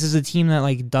think this is a team that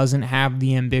like doesn't have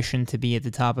the ambition to be at the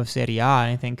top of Serie A.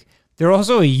 I think they're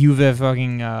also a Juve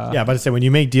fucking. Yeah, but I say when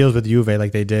you make deals with Juve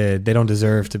like they did, they don't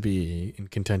deserve to be in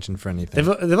contention for anything.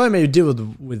 They've only made a deal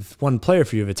with one player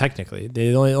for Juve technically.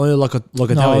 They only look at how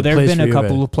No, he there plays have been for a Juve.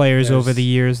 couple of players over the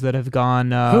years that have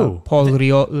gone. Who? Paul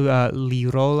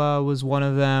Lirola was one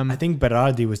of them. I think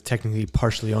Berardi was technically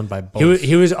partially owned by both.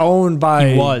 He was owned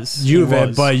by He was.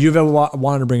 Juve, but Juve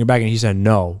wanted to bring him back and he said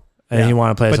no. And he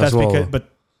wanted to play but that's Sassuolo. because,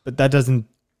 but that doesn't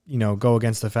go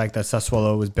against the fact that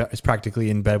Sassuolo is practically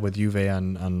in bed with Juve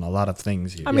on a lot of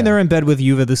things. I mean, they're in bed with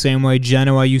Juve the same way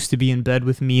Genoa used to be in bed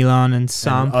with Milan and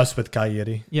some. And us with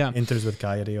Cagliari. Yeah. Inter's with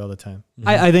Cagliari all the time.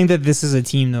 I think that this is a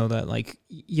team, though, that like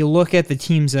you look at the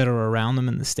teams that are around them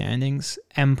in the standings: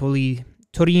 Empoli,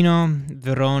 Torino,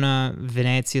 Verona,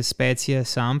 Venezia, Spezia,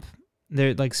 Samp.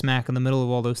 They're like smack in the middle of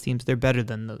all those teams. They're better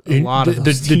than a lot of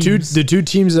those teams. The two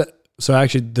teams that. So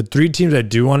actually, the three teams that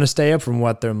do want to stay up from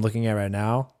what I'm looking at right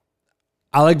now,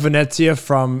 I like Venezia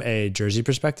from a jersey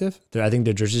perspective. I think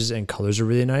their jerseys and colors are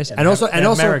really nice, and also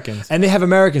Americans, and they have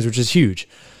Americans, which is huge.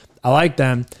 I like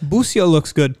them. Busio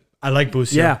looks good. I like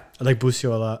Busio. Yeah, I like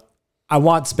Busio a lot. I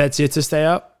want Spezia to stay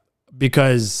up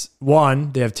because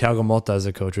one, they have Thiago Motta as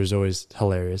a coach, which is always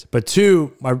hilarious. But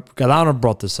two, my Galano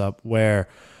brought this up where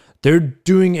they're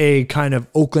doing a kind of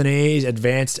Oakland A's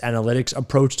advanced analytics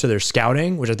approach to their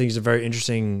scouting, which I think is a very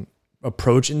interesting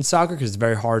approach in soccer because it's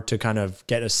very hard to kind of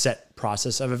get a set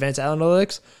process of advanced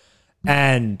analytics.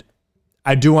 And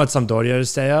I do want Sampdoria to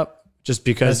stay up just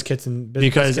because even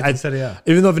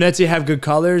though Venezia have good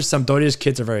colors, Sampdoria's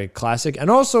kits are very classic.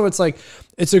 And also it's like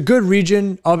it's a good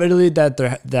region of Italy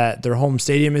that their home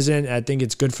stadium is in. And I think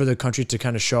it's good for the country to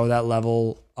kind of show that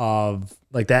level of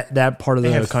like that part of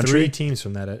the country. 3 teams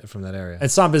from that area. And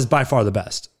Samp is by far the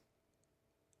best.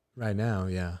 Right now,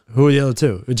 yeah. Who are the other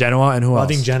two? Genoa and who else? I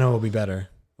think Genoa will be better.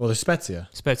 Well, there's Spezia.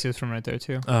 Spezia's from right there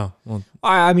too. Oh, well,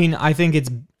 I mean, I think it's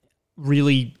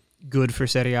really good for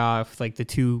Serie A if like the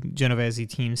two Genovese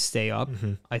teams stay up.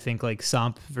 Mm-hmm. I think like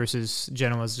Samp versus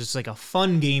Genoa is just like a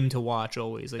fun game to watch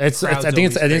always. Like, I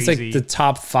think it's like the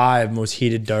top 5 most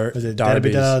heated Was it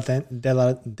derbies. Derby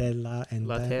della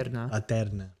Laterna.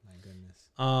 Laterna. My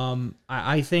goodness.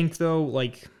 I think though,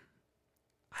 like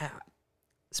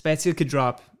Spezia could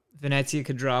drop, Venezia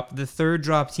could drop. The third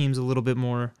drop team's a little bit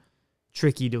more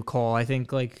tricky to call. I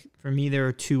think like for me there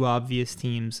are 2 obvious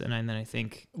teams, and then I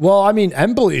think Well, I mean,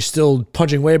 Empoli is still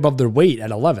punching way above their weight at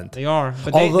 11th. they are,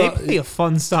 but they play a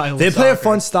fun style. They of play a soccer.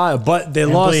 fun style, but they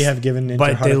Empoli lost. have given Inter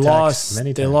But heart they attacks lost.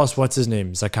 many They times. lost. What's his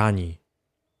name? Zaccagni.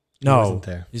 He No, wasn't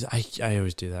there. I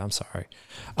always do that. I'm sorry.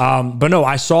 But no,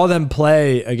 I saw them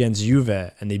play against Juve,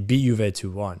 and they beat Juve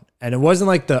 2-1. And it wasn't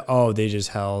like they just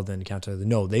held and counted.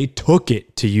 No, they took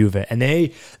it to Juve, and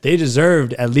they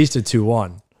deserved at least a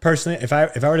 2-1. Personally, if I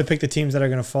were to pick the teams that are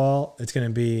going to fall, it's going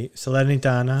to be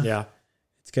Salernitana. Yeah.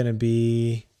 It's going to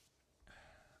be,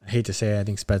 I hate to say it, I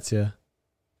think Spezia.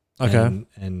 Okay.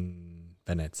 And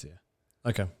Venezia.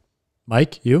 Okay.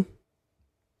 Mike, you?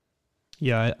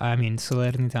 Yeah, I mean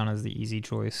Salernitana is the easy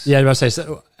choice. Yeah, I was about to say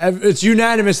so, it's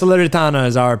unanimous. Salernitana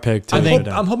is our pick. Too.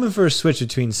 I'm hoping for a switch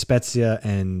between Spezia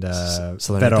and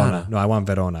Salernitana. Verona. No, I want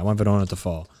Verona. I want Verona to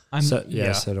fall. So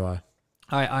do I.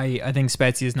 I think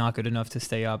Spezia is not good enough to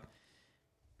stay up.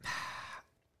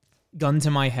 Gun to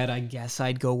my head, I guess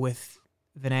I'd go with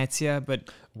Venezia, but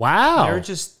Wow. they're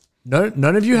just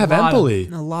None of you have Empoli.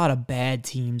 a lot of bad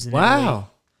teams in Italy. Wow.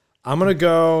 I'm going to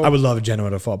go. I would love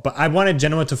Genoa to fall, but I wanted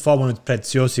Genoa to fall when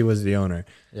Preziosi was the owner.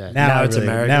 Yeah, Now it's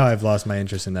American. Now I've lost my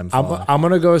interest in them falling. I'm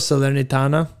going to go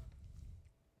Salernitana.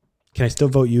 Can I still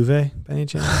vote Juve by any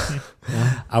chance?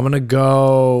 I'm going to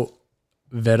go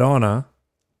Verona.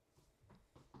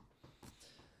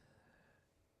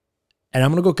 And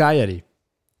I'm going to go Cagliari.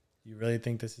 You really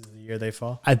think this is the year they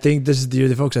fall? I think this is the year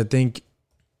they focus. I think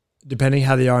depending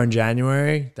how they are in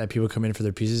January, that people come in for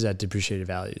their pieces at depreciated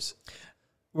values.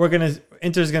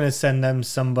 Inter's gonna send them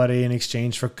somebody in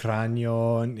exchange for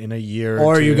Cranio in a year,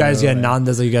 Or two, you guys get and-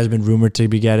 Nandes like you guys have been rumored to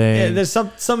be getting. Yeah, there's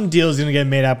some deals gonna get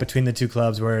made out between the two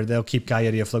clubs where they'll keep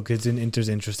Cagliari afloat because it's in Inter's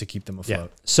interest to keep them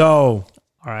afloat. So,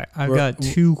 All right, I've got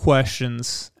 2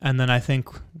 questions, and then I think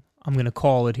I'm going to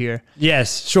call it here.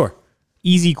 yes, sure.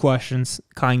 Easy questions,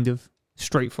 kind of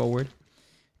straightforward.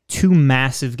 2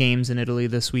 massive games in Italy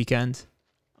this weekend.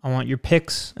 I want your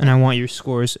picks and I want your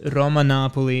scores.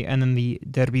 Roma-Napoli and then the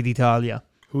Derby d'Italia.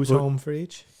 Who's home for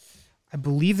each? I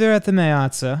believe they're at the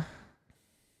Meazza.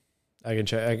 I can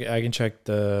check. I can check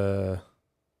the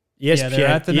Yeah, they're ESPN.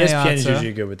 at the ESPN is Meazza.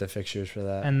 usually good with the fixtures for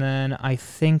that. And then I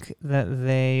think that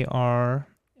they are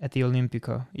at the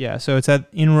Olimpico. Yeah, so it's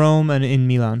in Rome and in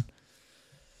Milan.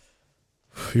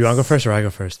 You want to go first or I go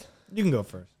first? You can go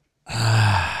first.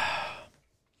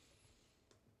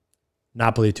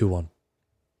 Napoli 2-1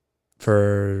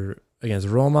 for against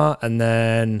Roma, and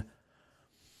then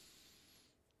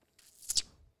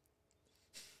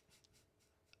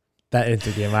that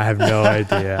Inter game. I have no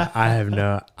idea. I'm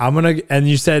gonna. And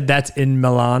you said that's in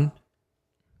Milan.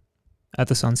 At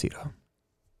the San Siro.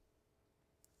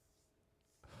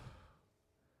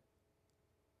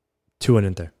 2-1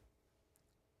 Inter.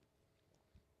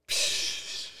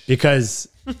 Because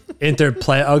Inter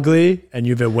play ugly and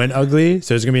Juve win ugly,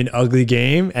 so it's gonna be an ugly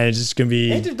game, and it's just gonna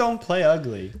be. Inter don't play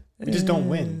ugly. We just don't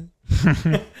win.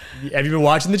 Have you been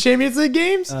watching the Champions League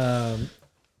games? At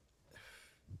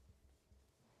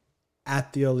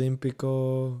the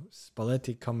Olimpico,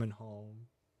 Spalletti coming home.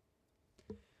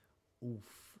 Oof.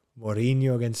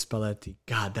 Mourinho against Spalletti.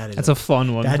 God, That's a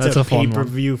fun one. That's a a fun one.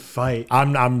 pay-per-view fight.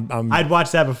 I'm I'd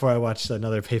watch that before I watched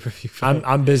another pay-per-view fight.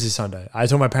 I'm busy Sunday. I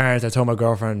told my parents. I told my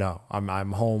girlfriend. No,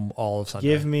 I'm home all of Sunday.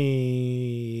 Give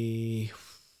me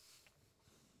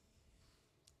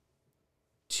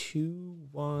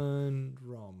 2-1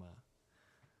 Roma.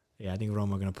 Yeah, I think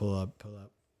Roma are gonna pull up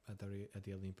at the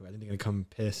Olimpico. I think they're gonna come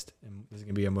pissed, and this is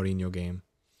gonna be a Mourinho game.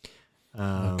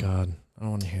 Oh God, I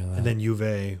don't want to hear that. And then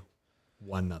Juve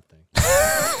 1-0.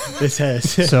 This has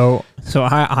So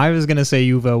I was gonna say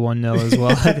Juve 1-0 as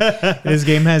well. This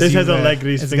game has This Juve, has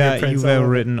Allegri's it's got fingerprints Juve all over it.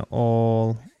 written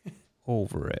all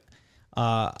over it.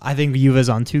 I think Juve's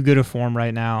on too good a form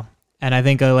right now, and I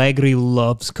think Allegri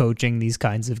loves coaching these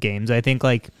kinds of games. I think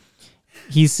like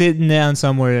he's sitting down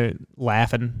somewhere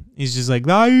laughing. He's just like,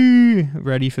 "Ay,"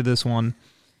 ready for this one.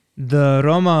 The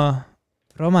Roma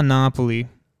Napoli.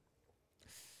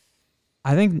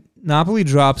 I think Napoli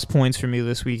drops points for me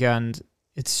this weekend.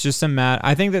 It's just a matter.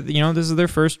 I think that this is their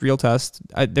first real test.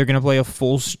 They're going to play a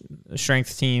full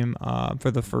strength team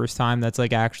for the first time. That's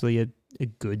like actually a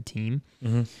good team.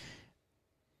 Mm-hmm.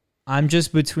 I'm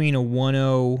just between a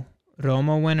 1-0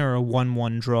 Roma win or a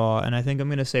 1-1 draw, and I think I'm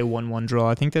going to say 1-1 draw.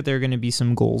 I think that there are going to be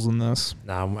some goals in this.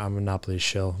 Nah, I'm a Napoli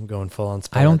shill. I'm going full on.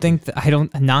 I don't think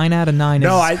 9 out of 9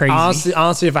 is crazy.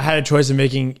 Honestly, if I had a choice of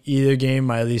making either game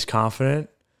my least confident,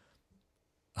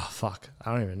 oh fuck,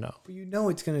 I don't even know. But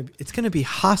it's gonna be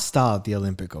hostile at the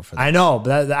Olympico for that. I know,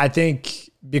 but I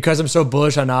think because I'm so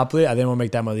bullish on Napoli, I think I'll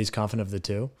make that my least confident of the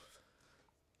two.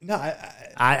 No,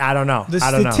 I don't know. The I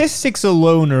don't know. statistics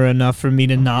alone are enough for me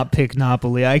to not pick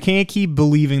Napoli. I can't keep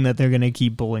believing that they're going to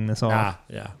keep pulling this off.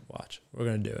 Yeah, watch. We're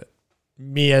going to do it.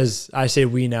 I say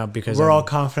we now because we're all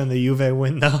confident the Juve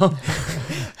win though.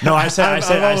 No, I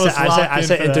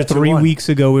said Inter 3 weeks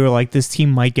ago we were like, this team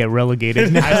might get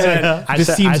relegated.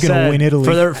 This team's going to win Italy.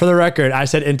 For the record, I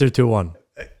said Inter 2-1.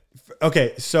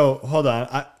 Okay, so hold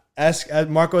on.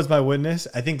 Marco is my witness.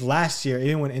 I think last year,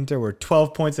 even when Inter were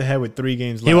 12 points ahead with 3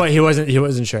 games left, he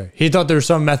wasn't sure. He thought there was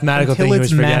some mathematical thing he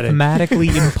was forgetting. Mathematically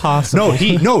impossible.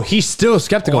 He's still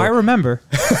skeptical. Oh, I remember.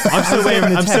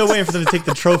 I'm still waiting for them to take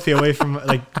the trophy away from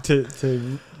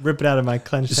to rip it out of my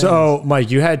clenched hands. So,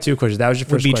 Mike, you had 2 questions. That was your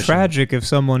first question. It would be tragic if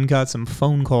someone got some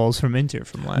phone calls from Inter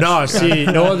from last year. No, see,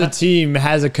 no other team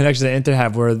has a connection that Inter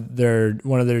have where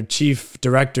one of their chief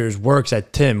directors works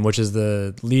at TIM, which is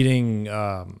the leading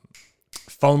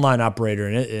phone line operator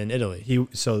in Italy. He or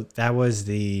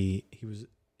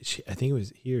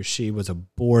she was a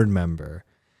board member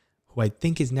who I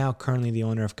think is now currently the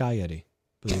owner of Cagliari,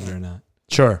 believe it or not.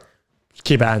 Sure.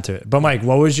 Keep adding to it. But Mike,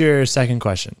 what was your second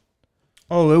question?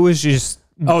 Oh, it was just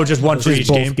just one for each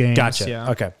game? Games, gotcha.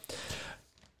 Yeah. Okay.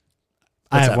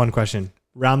 I have one question.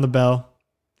 Round the bell,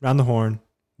 round the horn,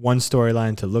 one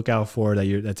storyline to look out for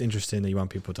that's interesting that you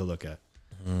want people to look at.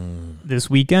 This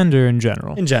weekend or in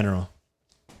general? In general.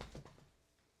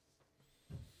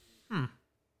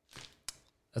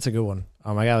 That's a good one.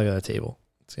 I gotta look at the table.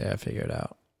 I gotta figure it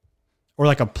out. Or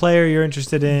like a player you're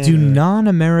interested in. Do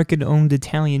non-American owned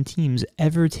Italian teams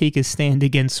ever take a stand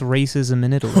against racism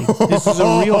in Italy? This is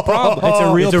a real problem. It's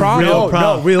a real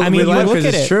problem. I mean, you look at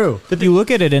it. It's true. You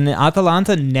look at it, and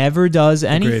Atalanta never does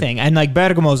anything. Agreed. And like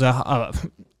Bergamo's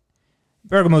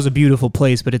a beautiful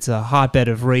place, but it's a hotbed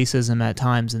of racism at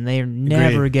times, and they're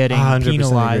never getting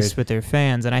penalized with their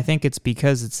fans. And I think it's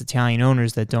because it's Italian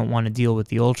owners that don't want to deal with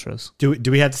the ultras. Do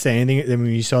we have to say anything? I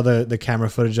mean, you saw the camera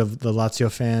footage of the Lazio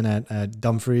fan at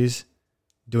Dumfries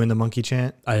doing the monkey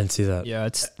chant. I didn't see that. Yeah,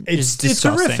 it's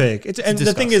horrific. It's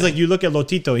the thing is, like, you look at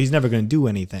Lotito, he's never going to do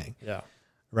anything. Yeah,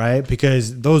 right,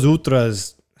 because those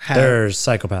ultras they're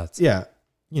psychopaths. Yeah.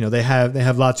 They have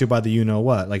Lazio by the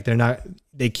what. Like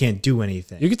they can't do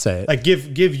anything. You could say it. Like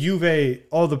give Juve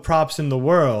all the props in the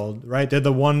world, right? They're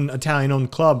the one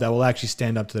Italian-owned club that will actually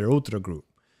stand up to their ultra group,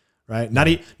 right? Not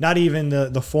even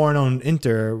the foreign-owned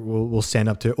Inter will stand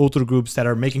up to ultra groups that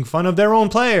are making fun of their own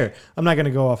player. I'm not going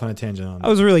to go off on a tangent on that. I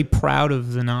was really proud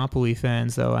of the Napoli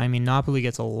fans, though. I mean, Napoli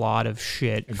gets a lot of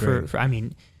shit for I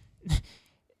mean,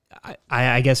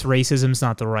 I guess racism's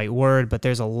not the right word, but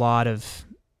there's a lot of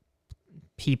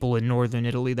people in northern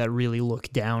Italy that really look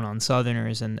down on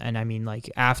Southerners, and I mean, like,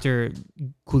 after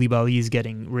Koulibaly is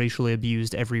getting racially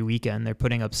abused every weekend, they're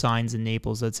putting up signs in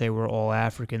Naples that say we're all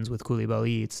Africans with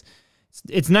Koulibaly.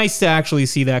 It's nice to actually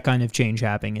see that kind of change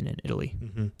happening in Italy.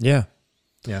 Mm-hmm. Yeah.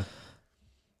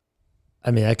 I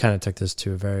mean, I kind of took this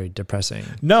to a very depressing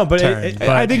turn, but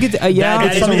I think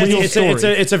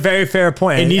it's a very fair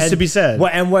point. It needs to be said.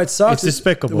 What sucks? It's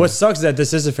despicable. What sucks is that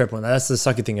this is a fair point. That's the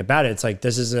sucky thing about it. It's like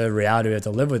this is a reality we have to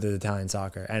live with Italian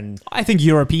soccer, and I think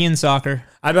European soccer.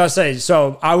 I'm about to say.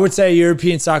 So I would say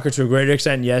European soccer to a greater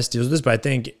extent, yes, deals with this, but I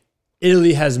think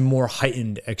Italy has more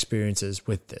heightened experiences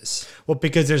with this. Well,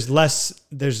 because there's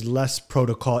less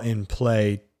protocol in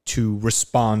play to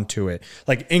respond to it.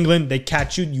 Like England, they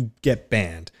catch you, you get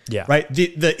banned. Yeah. Right.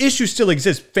 The issue still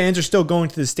exists. Fans are still going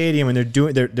to the stadium and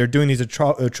they're doing these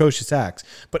atrocious acts.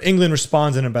 But England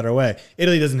responds in a better way.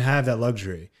 Italy doesn't have that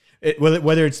luxury.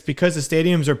 Whether it's because the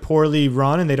stadiums are poorly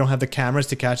run and they don't have the cameras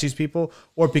to catch these people,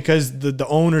 or because the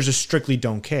owners just strictly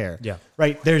don't care. Yeah.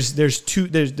 Right. There's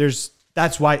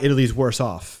that's why Italy's worse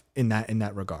off in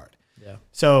that regard. Yeah.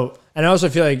 So, and I also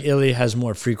feel like Italy has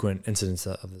more frequent incidents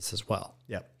of this as well.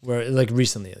 Yeah. Where, like,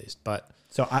 recently at least, but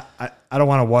so I don't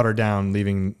want to water down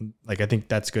leaving. Like, I think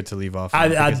that's good to leave off.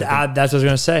 That's what I was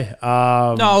gonna say.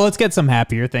 No, let's get some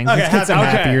happier things. Okay, let's get some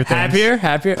happier things.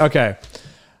 Happier. Okay.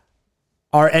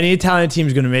 Are any Italian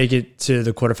teams going to make it to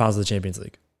the quarterfinals of the Champions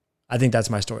League? I think that's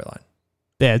my storyline.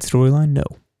 Bad storyline? No.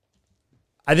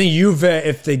 I think Juve,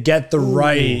 if they get the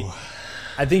right.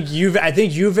 I think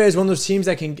Juve is one of those teams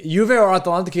that can Juve or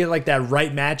Atalanta can get like that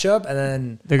right matchup, and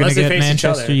then they're going to get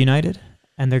Manchester United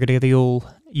and they're going to get the old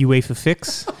UEFA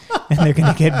fix, and they're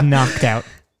going to get knocked out.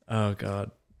 Oh, God.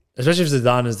 Especially if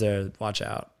Zidane is there, watch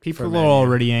out. People are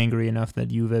already angry enough that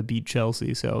Juve beat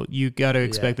Chelsea, so you got to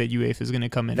expect that UEFA is going to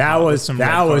come in. That was an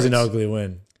ugly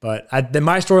win. But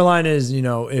my storyline is,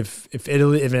 if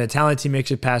an Italian team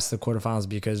makes it past the quarterfinals,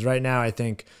 because right now I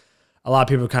think a lot of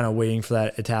people are kind of waiting for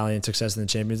that Italian success in the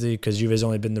Champions League, because Juve has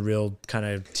only been the real kind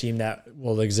of team that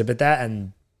will exhibit that,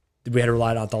 and we had to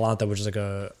rely on Atalanta, which is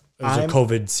a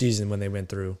COVID season when they went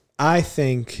through. I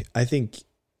think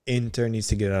Inter needs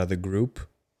to get out of the group.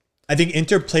 I think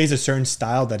Inter plays a certain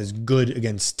style that is good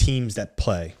against teams that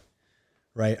play,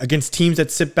 right? Against teams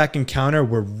that sit back and counter,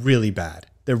 we're really bad.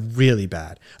 They're really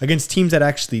bad. Against teams that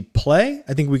actually play,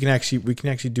 I think we can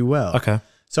actually do well. Okay.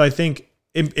 So I think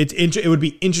it would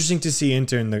be interesting to see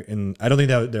Inter in. I don't think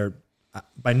that they're.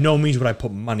 By no means would I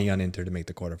put money on Inter to make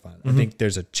the quarterfinal. Mm-hmm. I think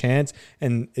there's a chance,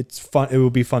 and it's fun. It will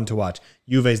be fun to watch.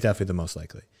 Juve is definitely the most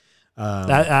likely.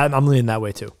 I'm leaning that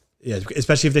way too. Yeah,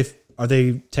 especially if are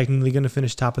they technically going to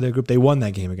finish top of their group? They won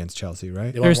that game against Chelsea,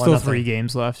 right? There's still 3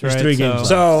 games left, right? There's 3 games left.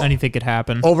 So anything could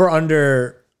happen. Over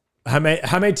under, how many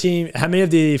of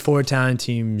the 4 Italian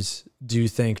teams do you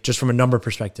think, just from a number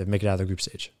perspective, make it out of the group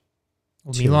stage?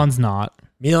 Well, Milan's not.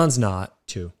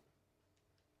 2.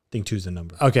 I think 2 is the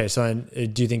number. Okay, so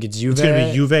do you think it's Juve? It's going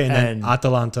to be Juve and then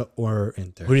Atalanta or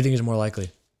Inter. Who do you think is more likely?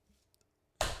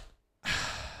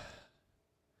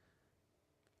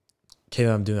 Okay,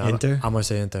 I'm doing Inter. I'm going to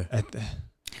say Inter.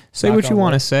 Say what you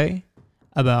want to say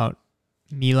about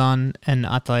Milan and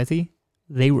Atleti.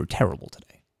 They were terrible today.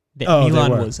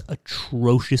 Milan was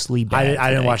atrociously bad. I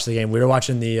didn't watch the game. We were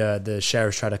watching the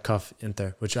Sheriffs try to cuff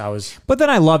Inter, which I was. But then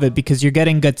I love it because you're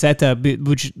getting Gazzetta,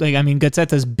 which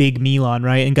Gazzetta's big Milan,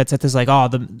 right? And Gazzetta's like,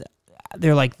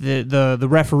 they're like the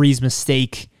referee's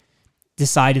mistake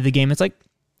decided the game. It's like,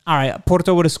 all right,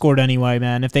 Porto would have scored anyway,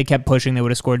 man. If they kept pushing, they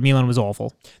would have scored. Milan was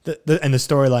awful. And the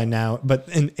storyline now, but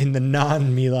in the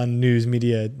non-Milan news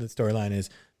media, the storyline is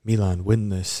Milan win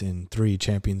this in 3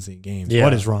 Champions League games. Yeah.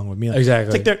 What is wrong with Milan?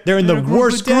 Exactly. It's like they're in the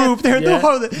worst group. They're in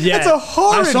the That's a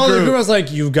horrid I saw group. the group. I was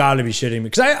like, you've got to be shitting me.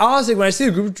 Because I honestly, when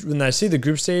I see the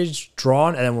group stage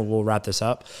drawn, and then we'll wrap this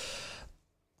up,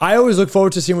 I always look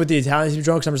forward to seeing what the Italian team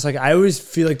draw, because I'm just like, I always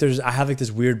feel like I have like this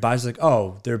weird bias, like,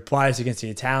 oh, they're biased against the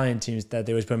Italian teams that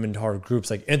they always put them in hard groups.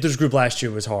 Like Inter's group last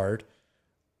year was hard.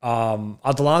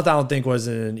 Atalanta I don't think was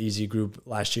an easy group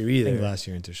last year either. I think last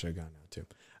year Inter should have gone out too.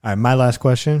 All right, my last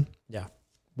question. Yeah.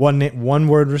 One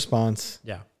word response.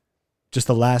 Yeah. Just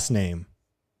the last name.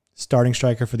 Starting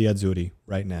striker for the Azzurri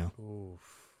right now. Oof.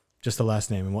 Just the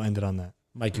last name, and we'll end it on that.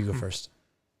 Mike, you go first.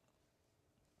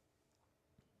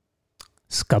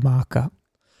 Scamacca.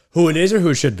 Who it is or who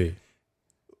it should be?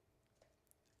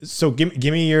 So give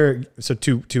me your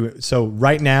so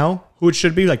right now who it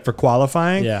should be, like for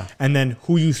qualifying, and then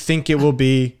who you think it will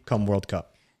be come World Cup.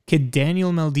 Could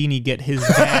Daniel Maldini get his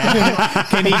dad?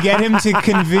 Can he get him to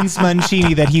convince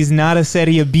Mancini that he's not a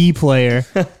Serie B player?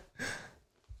 So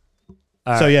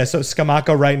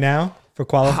Scamacca right now for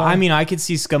qualifying. I mean, I could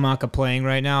see Scamacca playing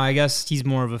right now. I guess he's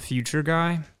more of a future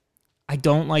guy. I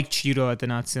don't like Ciro at the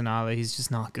Nazionale. He's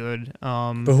just not good.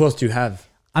 But who else do you have?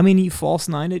 I mean, you false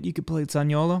nine it. You could play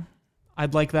Zaniolo.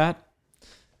 I'd like that.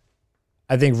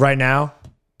 I think right now,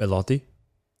 Belotti.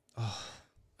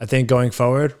 I think going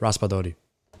forward, Raspadori.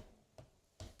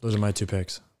 Those are my 2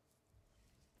 picks.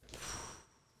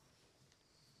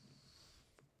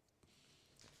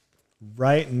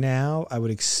 Right now, I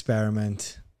would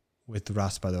experiment with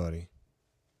Raspadori.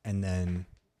 And then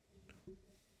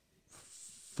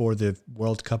for the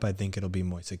World Cup, I think it'll be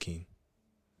Moise Kean.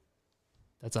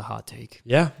 That's a hot take.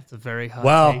 Yeah. It's a very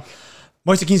hot take.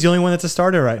 Moise Kean's the only one that's a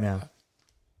starter right now.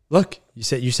 Look, you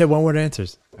said one-word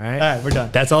answers. All right, we're done.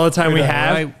 That's all the time we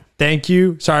have. Right. Thank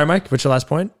you. Sorry, Mike. What's your last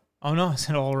point? Oh, no. I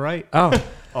said all right. Oh.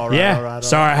 All right, yeah. all right.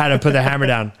 Sorry, I had to put the hammer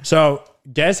down. So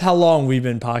guess how long we've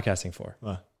been podcasting for?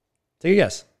 Take a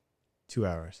guess. 2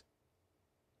 hours.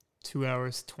 2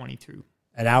 hours, 22.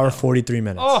 An hour, 43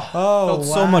 minutes. Felt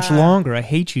so much longer. I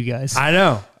hate you guys. I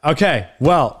know. Okay.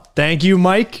 Well, thank you,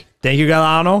 Mike. Thank you,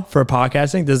 Galano, for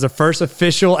podcasting. This is the first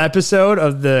official episode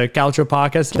of the Calcio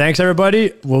podcast. Thanks,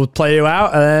 everybody. We'll play you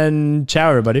out, and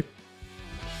ciao, everybody.